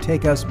people who can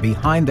take us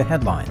behind the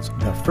headlines.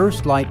 The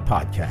First Light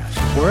podcast,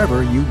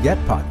 wherever you get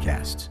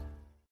podcasts.